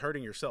kind of just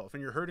hurting yourself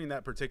and you're hurting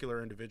that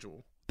particular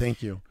individual.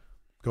 Thank you.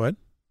 Go ahead.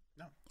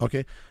 No.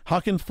 Okay. How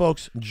can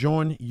folks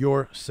join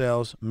your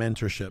sales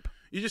mentorship?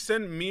 You just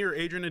send me or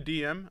Adrian a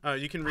DM.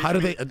 You can reach How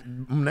do me.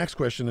 they? Next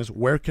question is,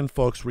 where can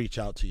folks reach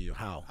out to you?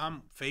 How?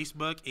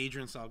 Facebook,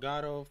 Adrian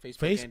Salgado.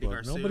 Facebook, Andy Facebook.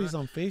 Garcia. Nobody's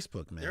on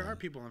Facebook, man. There are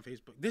people on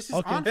Facebook. This is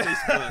Okay. on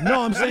Facebook.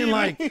 No, I'm saying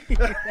like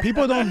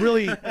people don't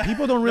really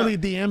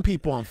DM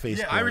people on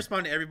Facebook. I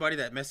respond to everybody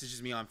that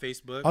messages me on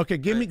Facebook. Okay,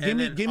 give me And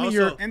then also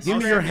your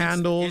Instagram,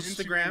 handles.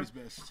 Instagram is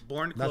best.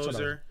 Born That's what I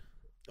Closer.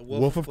 The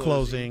Wolf of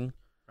Closing,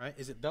 Right?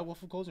 Is it the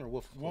Wolf of Closing or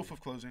Wolf of Closing? Wolf of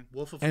Closing.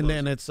 Wolf of and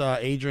Closing. then it's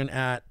Adrian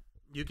at.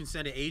 You can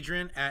send it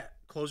Adrian at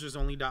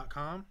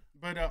closersonly.com.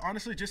 But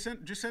honestly, just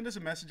send us a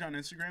message on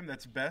Instagram.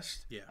 That's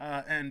best.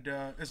 Yeah. And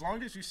as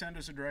long as you send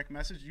us a direct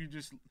message, you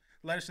just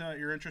let us know that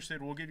you're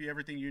interested. We'll give you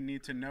everything you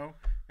need to know,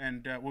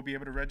 and we'll be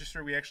able to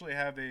register. We actually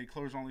have a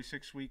close only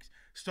 6 weeks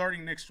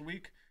starting next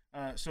week.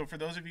 So for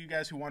those of you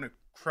guys who want to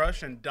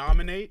crush and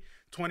dominate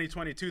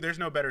 2022, there's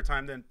no better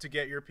time than to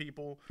get your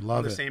people Love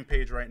on the it. same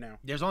page right now.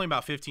 There's only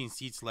about 15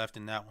 seats left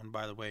in that one,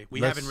 by the way.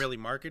 We Let's- haven't really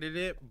marketed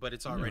it, but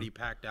it's already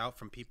packed out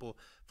from people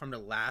from the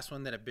last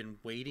one that have been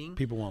waiting.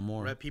 People want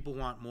more. Right? People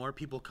want more.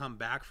 People come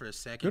back for a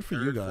second, Good for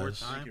third, you guys. fourth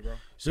time. Thank you, bro.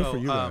 So, for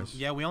you guys.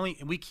 yeah,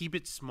 we keep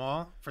it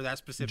small for that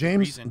specific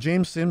James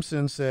reason.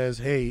 Simpson says,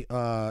 "Hey,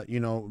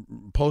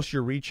 post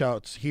your reach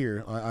outs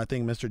here. I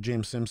think Mr.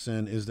 James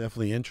Simpson is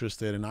definitely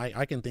interested, and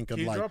I can think of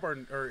Can you like, drop our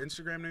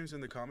Instagram names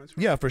in the comments?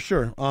 yeah, for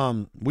sure.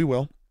 We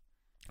will,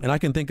 and I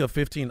can think of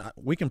 15.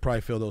 We can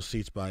probably fill those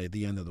seats by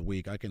the end of the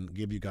week. I can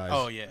give you guys.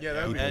 Oh yeah, Yeah,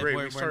 that would be And great.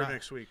 we're We start not-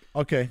 next week.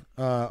 Okay.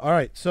 All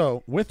right.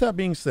 So with that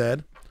being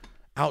said,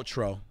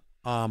 outro.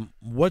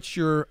 What's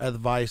your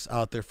advice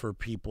out there for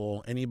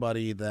people?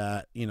 Anybody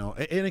that and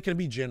it can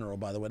be general,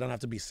 by the way. It don't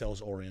have to be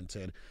sales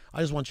oriented.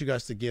 I just want you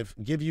guys to give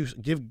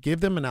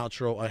them an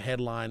outro, a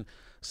headline,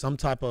 some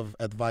type of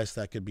advice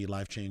that could be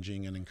life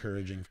changing and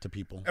encouraging to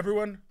people.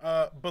 Everyone,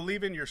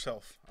 believe in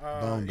yourself.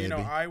 Boom, baby.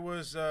 I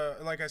was,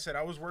 like I said,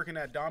 I was working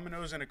at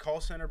Domino's in a call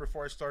center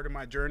before I started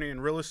my journey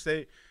in real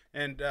estate,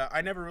 and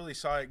I never really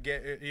saw it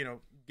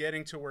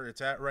getting to where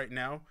it's at right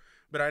now.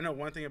 But I know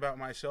one thing about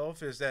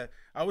myself is that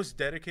I was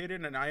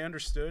dedicated, and I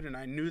understood, and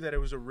I knew that it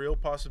was a real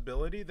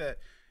possibility that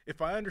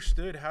if I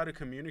understood how to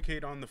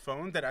communicate on the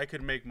phone, that I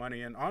could make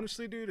money. And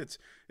honestly, dude,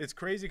 it's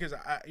crazy because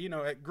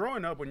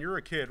growing up, when you're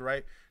a kid,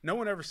 right? No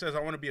one ever says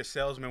I want to be a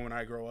salesman when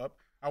I grow up.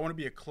 I want to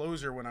be a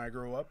closer when I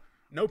grow up.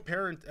 No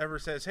parent ever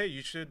says, hey,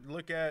 you should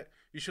look at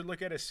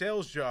a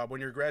sales job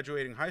when you're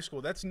graduating high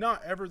school. That's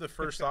not ever the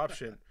first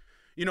option.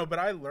 But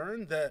I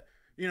learned that,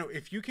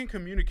 if you can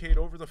communicate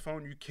over the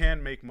phone, you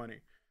can make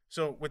money.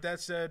 So with that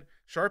said,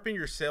 sharpen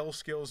your sales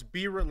skills,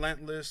 be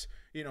relentless,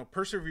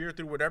 persevere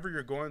through whatever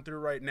you're going through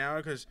right now,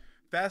 because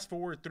fast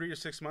forward 3 to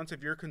 6 months,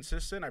 if you're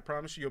consistent, I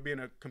promise you'll be in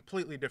a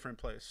completely different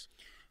place.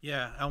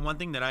 Yeah, and one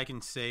thing that I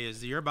can say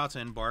is that you're about to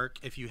embark,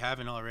 if you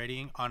haven't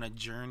already, on a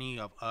journey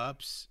of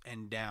ups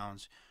and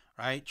downs,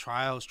 right?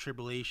 Trials,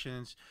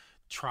 tribulations,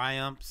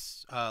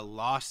 triumphs,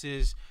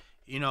 losses.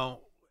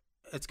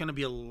 It's going to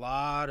be a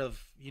lot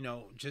of,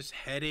 just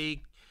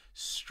headache,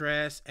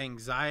 stress,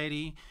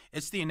 anxiety.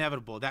 It's the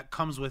inevitable that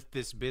comes with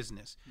this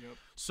business. Yep.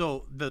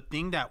 So the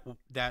thing that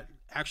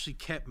actually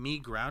kept me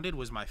grounded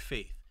was my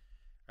faith,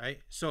 right?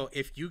 So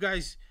if you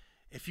guys,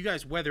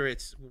 whether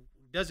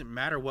doesn't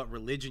matter what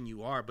religion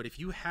you are, but if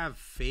you have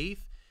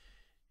faith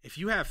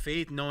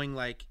knowing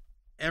like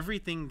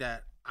everything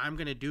that I'm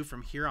going to do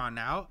from here on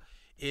out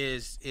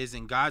is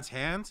in God's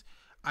hands,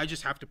 I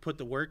just have to put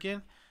the work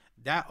in.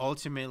 That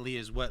ultimately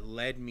is what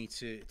led me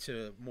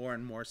to more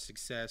and more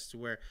success, to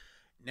where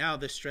now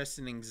the stress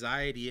and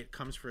anxiety, it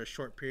comes for a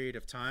short period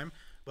of time,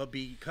 but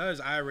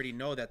because I already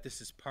know that this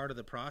is part of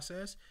the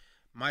process,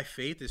 my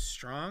faith is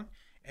strong,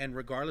 and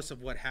regardless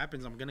of what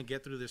happens, I'm going to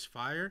get through this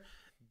fire.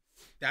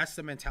 That's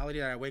the mentality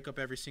that I wake up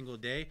every single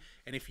day.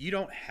 And if you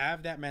don't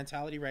have that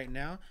mentality right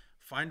now,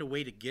 find a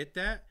way to get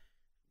that.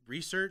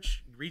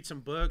 Research, read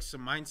some books,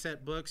 some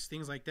mindset books,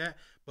 things like that,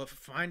 but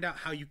find out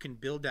how you can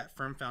build that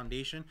firm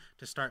foundation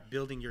to start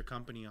building your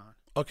company on.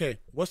 Okay,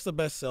 what's the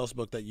best sales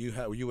book that you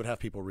would have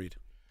people read?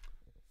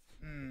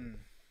 Oh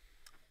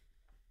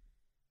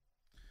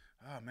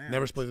man,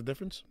 Never Split the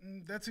Difference?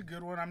 That's a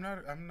good one. I'm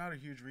not a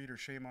huge reader.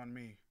 Shame on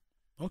me.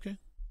 Okay.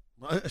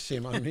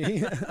 Shame on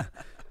me.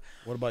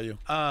 What about you?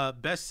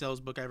 Best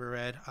sales book I ever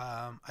read.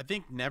 I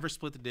think Never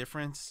Split the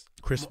Difference.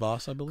 Chris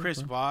Voss, I believe. Chris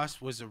right?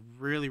 Voss was a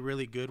really,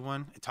 really good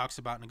one. It talks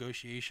about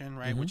negotiation,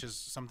 right? Which is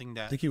something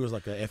that I think he was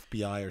like a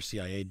FBI or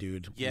CIA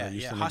dude.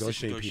 Used to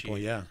hostage negotiate people.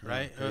 Yeah,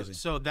 right. crazy.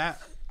 So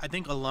that, I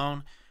think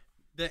alone,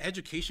 the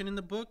education in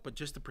the book, but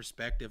just the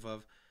perspective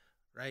of,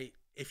 right,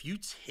 if you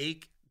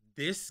take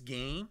this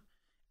game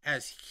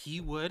as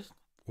he would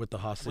with the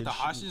hostage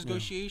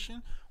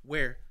negotiation,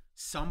 where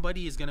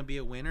somebody is going to be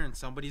a winner and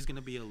somebody's going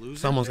to be a loser.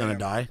 Someone's gonna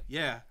die.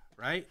 Yeah,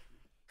 right.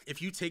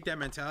 If you take that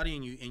mentality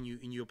and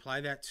you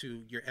apply that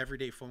to your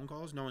everyday phone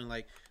calls, knowing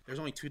like there's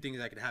only two things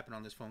that could happen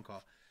on this phone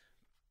call: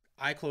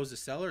 I close the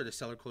seller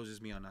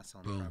closes me on not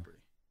selling the property.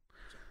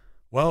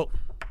 Well,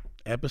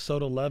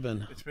 episode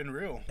 11. It's been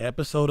real.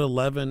 Episode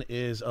 11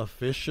 is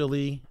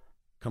officially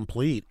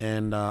complete.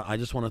 And I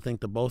just want to thank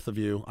the both of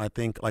you. I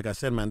think, like I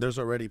said, man, there's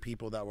already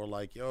people that were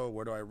like, yo,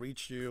 where do I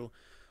reach you?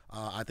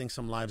 I think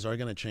some lives are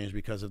going to change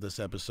because of this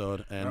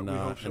episode, and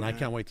I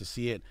can't wait to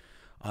see it.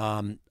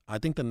 I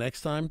think the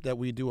next time that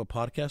we do a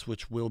podcast,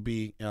 which will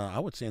be, I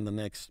would say in the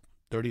next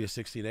 30 to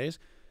 60 days,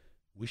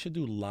 we should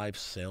do live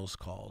sales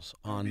calls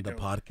on the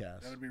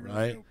podcast. That would be really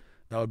right? dope.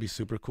 That would be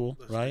super cool,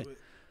 right? do it.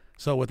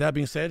 So with that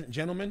being said,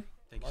 gentlemen,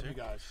 Thank love you, you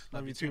sir. guys.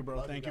 Love you too,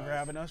 bro. Thank you for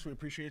having us. We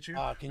appreciate you.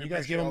 Can We you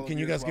guys give appreciate all them? of Can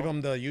you as guys give well.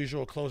 them the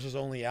usual closers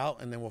only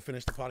out, and then we'll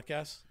finish the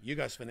podcast? You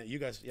guys finish. You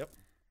guys, yep.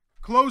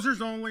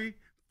 Closers only,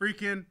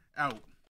 freaking out.